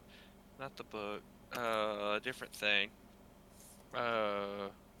the it? book, not the book. Different thing.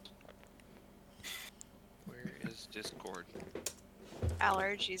 Discord.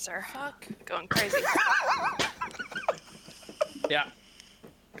 Allergies are Fuck. going crazy. Yeah.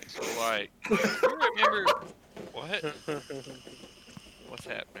 So like, you remember what? What's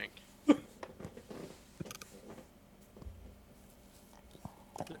happening?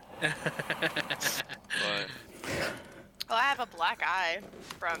 What? Well, I have a black eye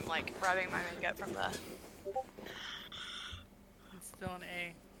from like rubbing my makeup from the. It's still an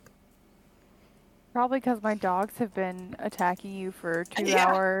A. Probably because my dogs have been attacking you for 2 Yeah.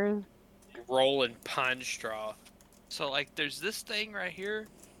 hours. Rolling pine straw. So like, there's this thing right here,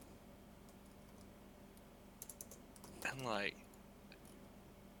 and like,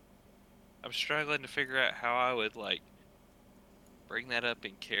 I'm struggling to figure out how I would like bring that up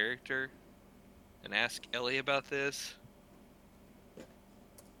in character and ask Ellie about this.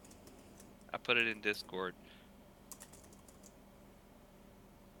 I put it in Discord.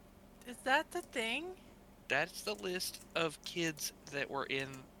 Is that the thing? That's the list of kids that were in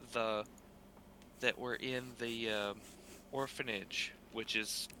the orphanage, which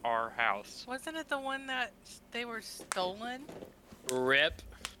is our house. Wasn't it the one that they were stolen? Rip.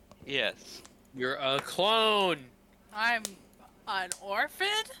 Yes. You're a clone. I'm an orphan?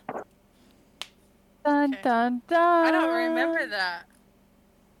 Dun Okay. dun dun. I don't remember that.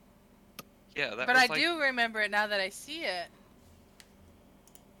 Yeah, that But was I like, do remember it now that I see it.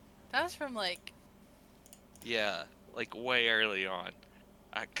 That was from like yeah, like way early on.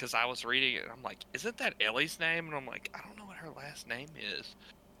 Cause I was reading it and I'm like, isn't that Ellie's name? And I'm like, I don't know what her last name is.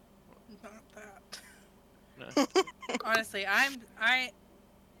 not that. No. Honestly, I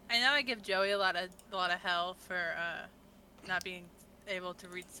know I give Joey a lot of hell for not being able to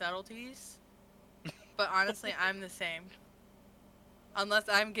read subtleties. But honestly, I'm the same. Unless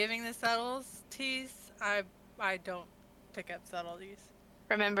I'm giving the subtleties, I don't pick up subtleties.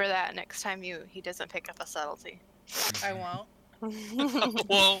 Remember that next time he doesn't pick up a subtlety. I won't.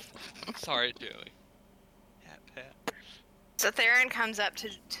 Well, sorry, Joey. Pat. So Theron comes up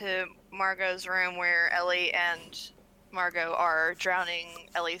to Margot's room where Ellie and Margot are drowning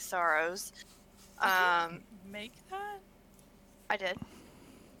Ellie's sorrows. Make that? I did.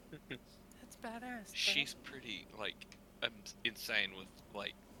 That's badass. though. She's pretty like insane with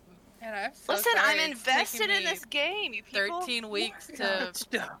like. And I'm so Listen, sorry I'm it's invested taken in me this game, you people. 13 weeks to. Just,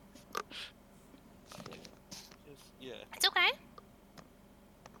 yeah. It's okay.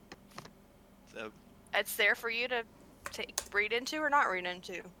 So It's there for you to read into or not read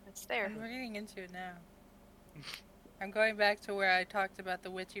into. It's there. I'm reading into it now. I'm going back to where I talked about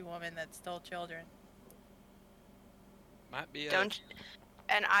the witchy woman that stole children. might be a. Don't.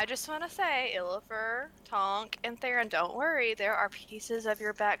 And I just want to say, Illifer, Tonk, and Theron, don't worry. There are pieces of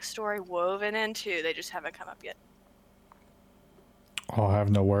your backstory woven into. They just haven't come up yet. I'll have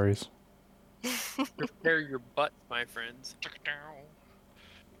no worries. Prepare your butt, my friends.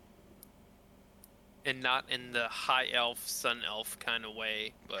 And not in the high elf, sun elf kind of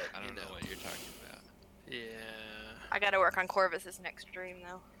way, but I don't know what you're talking about. Yeah. I got to work on Corvus's next dream,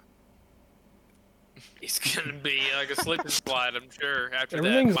 though. It's gonna be like a slip and slide, I'm sure. After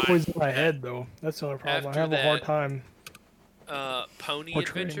Everything's that, always in my head, though. That's the only problem. After I have a hard that- time. Pony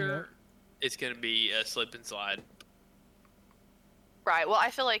portraying Adventure, it's gonna be a slip and slide. Right. Well,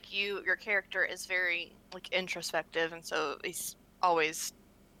 I feel like your character is very like introspective, and so he's always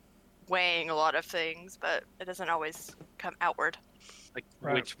weighing a lot of things, but it doesn't always come outward. Like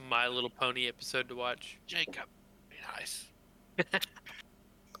Right. which My Little Pony episode to watch? Jacob, be nice.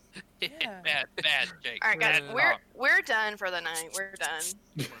 Yeah. bad, Jake. All right, guys, Bad. we're done for the night. We're done.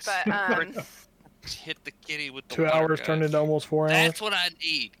 But Hit the kitty with the 2 water hours gun. turned into almost 4 hours. That's what I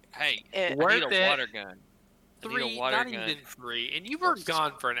need. Hey, I need Worth a it. water gun. I need a 3, water not gun. even 3. And you were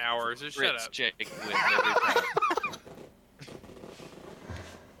gone for an hour, so shut Ritz up. Jake with every time.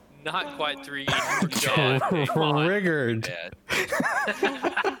 Not quite 3 years. Come on. Triggered. Dad.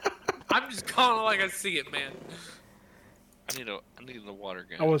 I'm just calling it like I see it, man. I need a water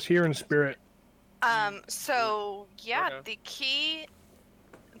gun. I was here in spirit. So yeah, Okay.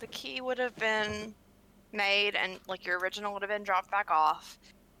 the key would have been made, and like your original would have been dropped back off.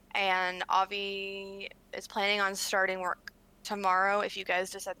 And Avi is planning on starting work tomorrow if you guys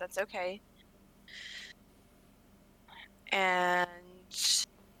decide that's okay. And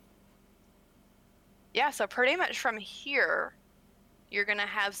yeah, so pretty much from here, you're gonna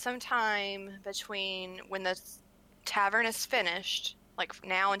have some time between when the tavern is finished, like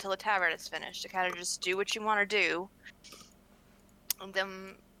now until the tavern is finished, to kind of just do what you want to do. And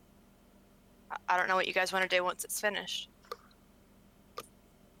then I don't know what you guys want to do once it's finished.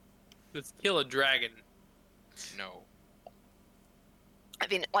 Let's kill a dragon. No. I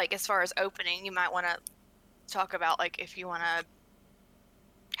mean, like as far as opening, you might want to talk about like if you want to,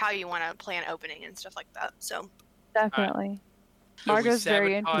 how you want to plan opening and stuff like that. So Definitely. So we Margot's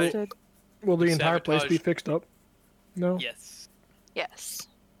very sabotage- interested. Will the We entire place be sabotage- fixed up? No. Yes. yes,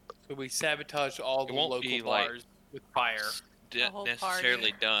 So we sabotage all the won't local be, like, bars with fire. Not whole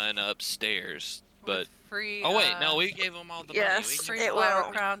necessarily party. done upstairs, but With free. oh wait, no, we gave them all the yes, money. free it flower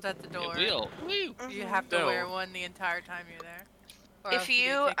will. crowns at the It door. will. Woo. You Mhm. have to wear No. one the entire time you're there. Or else If get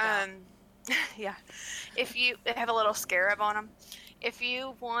you kicked out. yeah, if you they have a little scarab on them, if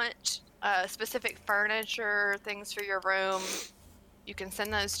you want specific furniture, things for your room, you can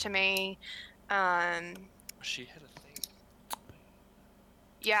send those to me. She had a thing.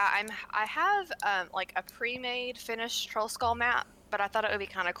 Yeah, I have like a pre-made finished troll skull map, but I thought it would be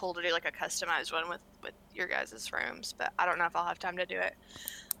kind of cool to do like a customized one with your guys' rooms, but I don't know if I'll have time to do it.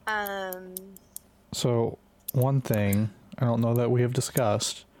 So, one thing I don't know that we have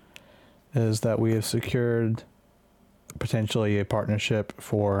discussed is that we have secured potentially a partnership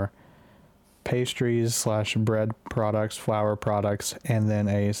for pastries / bread products, flour products, and then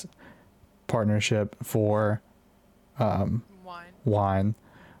a partnership for Wine. wine.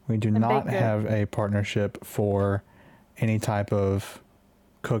 We do And not baked goods. have a partnership for any type of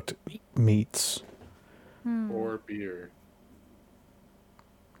cooked meats. Or beer.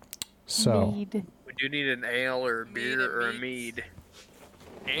 So, Mead. We do need an ale or a Mead beer and or a meats. mead.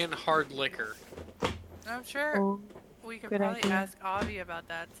 And hard liquor. I'm sure Oh, we could good probably idea. ask Avi about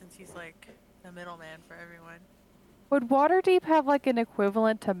that since he's like the middleman for everyone. would Waterdeep have like an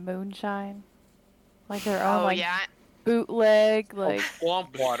equivalent to moonshine? Like their own oh like yeah, bootleg, like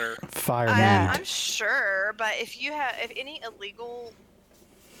Swamp water. fire Yeah. meat. I'm sure, but if any illegal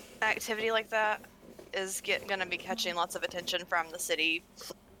activity like that is gonna be catching lots of attention from the city.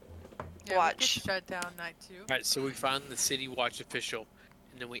 Yeah, Watch. We could shut down night 2. Alright, so we find the city watch official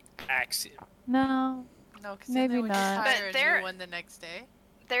and then we axe him. no. No, because then Maybe they would just not. But hire a there- new one the next day.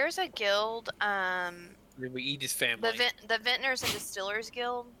 There's a guild, And then we eat his family. the Vintners and Distillers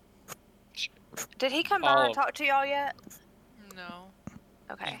Guild. Did he come All by and of talk to y'all yet? No.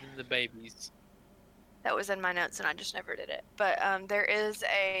 Okay. Even the babies. That was in my notes and I just never did it. But there is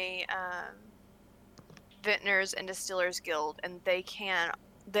a Vintners and Distillers Guild, and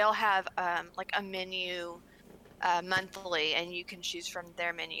they'll have like a menu monthly, and you can choose from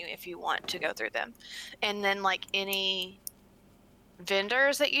their menu if you want to go through them. And then like any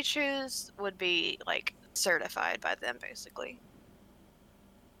vendors that you choose would be like certified by them, basically.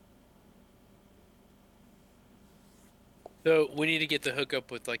 So we need to get the hookup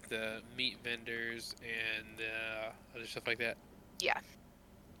with like the meat vendors and other stuff like that. Yeah.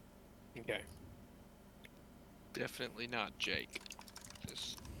 Okay. Definitely not Jake.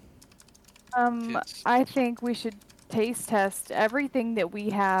 Just It's- I think we should taste test everything that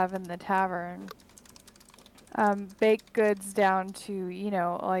we have in the tavern. Baked goods down to, you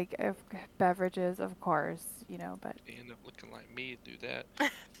know, like beverages, of course, you know, but end up looking like me do that.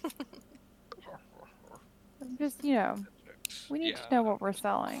 just, you know, we need Yeah. to know what we're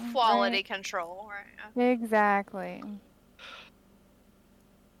selling. Quality control, right? Yeah. Right? Exactly.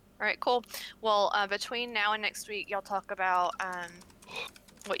 All right, cool. Well, between now and next week, y'all talk about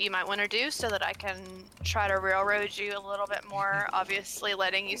what you might want to do so that I can try to railroad you a little bit more. Obviously,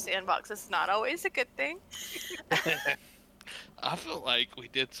 letting you sandbox is not always a good thing. I feel like we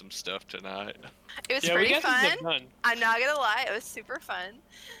did some stuff tonight. It was Yeah, we pretty got some fun. stuff done. I'm not gonna lie, it was super fun.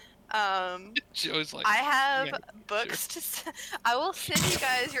 Joey's like, I have yeah, books to. I will send you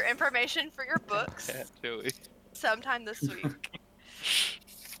guys your information for your books Cat Joey. sometime this week.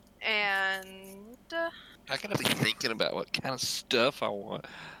 And I gotta be thinking about what kind of stuff I want.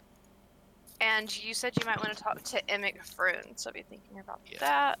 you said you might want to talk to Emmett Froon, so I'll be thinking about Yeah.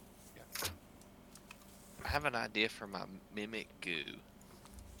 that. I have an idea for my mimic goo.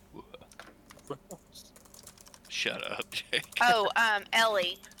 Shut up, Jake. Oh,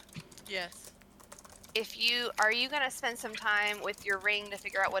 Ellie, Yes. are you gonna spend some time with your ring to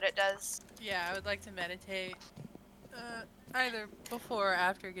figure out what it does? Yeah, I would like to meditate. Either before or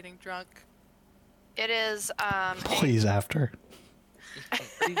after getting drunk. It is Please, after.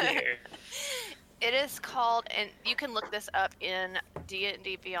 There. It is called, and you can look this up in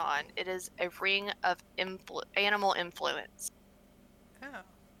D&D Beyond. It is a ring of animal influence. Oh.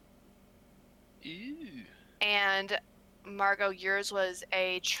 Ew. And Margot, yours was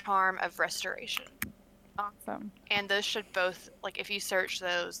a charm of restoration. Awesome. And those should both, like, if you search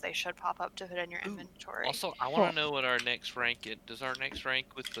those, they should pop up to put in your Ooh, inventory. Also, I want to know what our next rank is. Does our next rank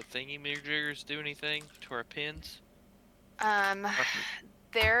with the thingy-majiggers do anything to our pins?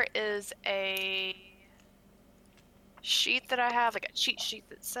 There is a sheet that I have, like a cheat sheet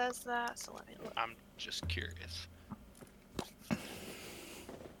that says that. So let me look. I'm just curious.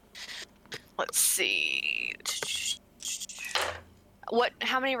 Let's see. What?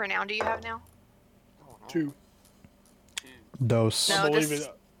 How many renown do you have now? 2. Dose. No, I believe this-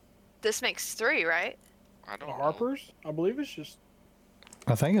 This makes 3, right? I don't The know. Harpers? I believe it's just.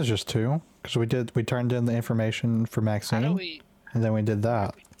 I think it's just 2 because we turned in the information for How do Maxine, we? and then we did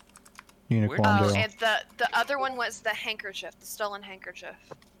that. Unicorn Oh, deal. and the other one was the handkerchief, the stolen handkerchief.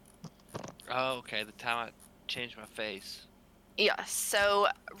 Oh, okay. The time I changed my face. Yeah. So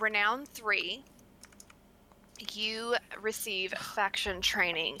renown 3. You receive faction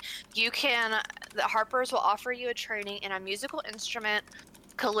training. The Harpers will offer you a training in a musical instrument,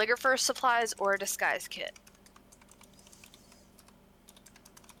 calligrapher supplies, or a disguise kit.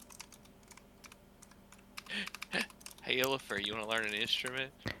 Hey, Illifer, you want to learn an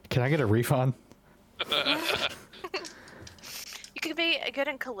instrument? Can I get a refund? You could be good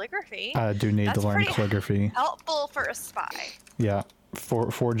in calligraphy. I do need That's to learn pretty calligraphy. Helpful for a spy. Yeah,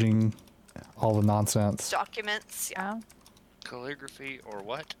 forging all the nonsense. Documents, yeah. Yeah. Calligraphy or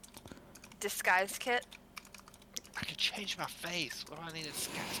what? Disguise kit. I can change my face. What do I need a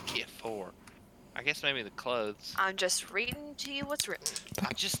disguise kit for? I guess maybe the clothes. I'm just reading to you what's written.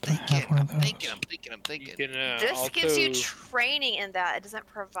 I'm just I have thinking. one I'm of thinking. those. I'm thinking. You can This gives you also, training in that. It doesn't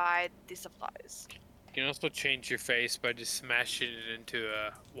provide the supplies. you can also change your face by just smashing it into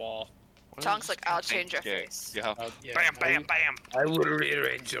a wall. What Tongue's is like, this I'll thing? change your Yeah, face. Yeah. Yeah, Bam, bam, bam. I will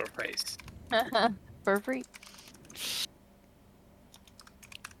rearrange your face. For free.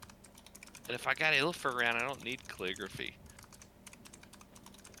 And if I got Illifer around, I don't need calligraphy.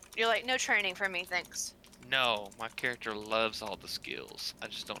 You're like, no training for me, thanks. No, my character loves all the skills. I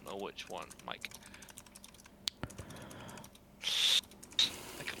just don't know which one. Like,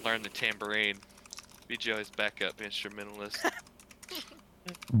 I could learn the tambourine. Be Joey's backup instrumentalist.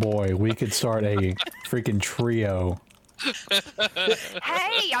 Boy, we could start a freaking trio.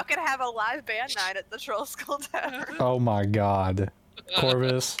 Hey, y'all could have a live band night at the Troll School Tavern. Oh my god.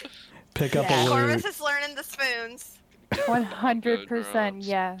 Corvus, pick up Yeah. a Corvus loot. is learning the spoons. 100% drums.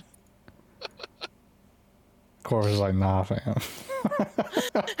 yes. Corvus is like, nah, fam.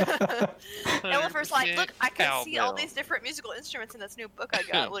 Illifer's like, look, I can see all Cowbell. these different musical instruments in this new book I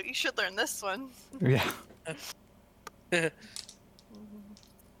got. Look, you should learn this one. Yeah.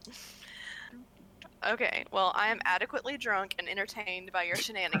 Okay, well, I am adequately drunk and entertained by your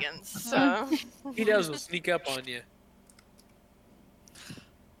shenanigans, so... He does will sneak up on you.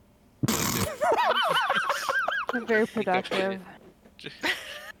 Very productive.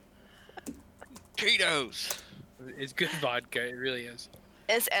 Cheetos. It's good vodka. It really is.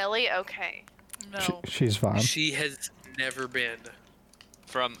 Is Ellie okay? No. She's fine. She has never been.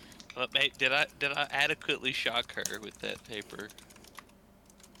 From, mate, did I adequately shock her with that paper?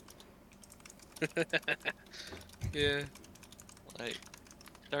 Yeah. Like,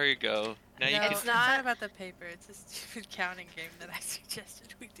 there you go. Now you No, can. It's it's not- not about the paper. It's a stupid counting game that I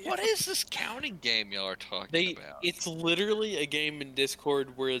suggested we do. What is this counting game y'all are talking They about? it's literally a game in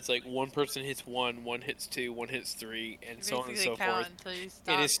Discord where it's like one person hits 1, one hits 2, one hits 3, and You so on and basically so count forth. until you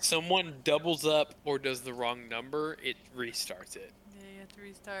stop. And if someone doubles up or does the wrong number, it restarts it. Yeah, you have to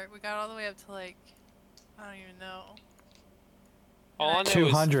restart. We got all the way up to like, I don't even know. All I know is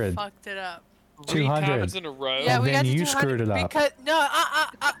 200. Fucked it up. 3 200. times in a row. Yeah, And we then got to you 200 screwed it up. Because no,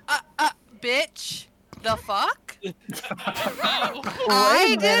 bitch, the fuck?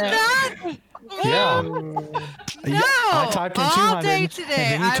 I did that. Yeah. No. I typed in all 200, day today. and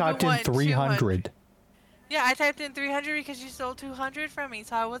then you I've been typed in wanting 300. Yeah, I typed in 300 because you stole 200 from me,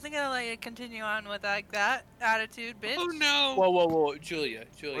 so I wasn't gonna let it continue on with like that attitude, bitch. Oh no! Whoa, Julia.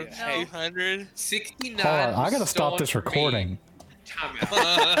 No. Hey, 200. 69. Hold on, I gotta stop stolen this from me. recording. Time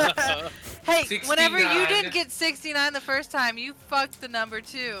out. Hey, whenever you 69. didn't get 69 the first time, you fucked the number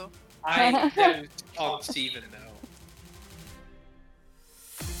too. That was on Steven, though.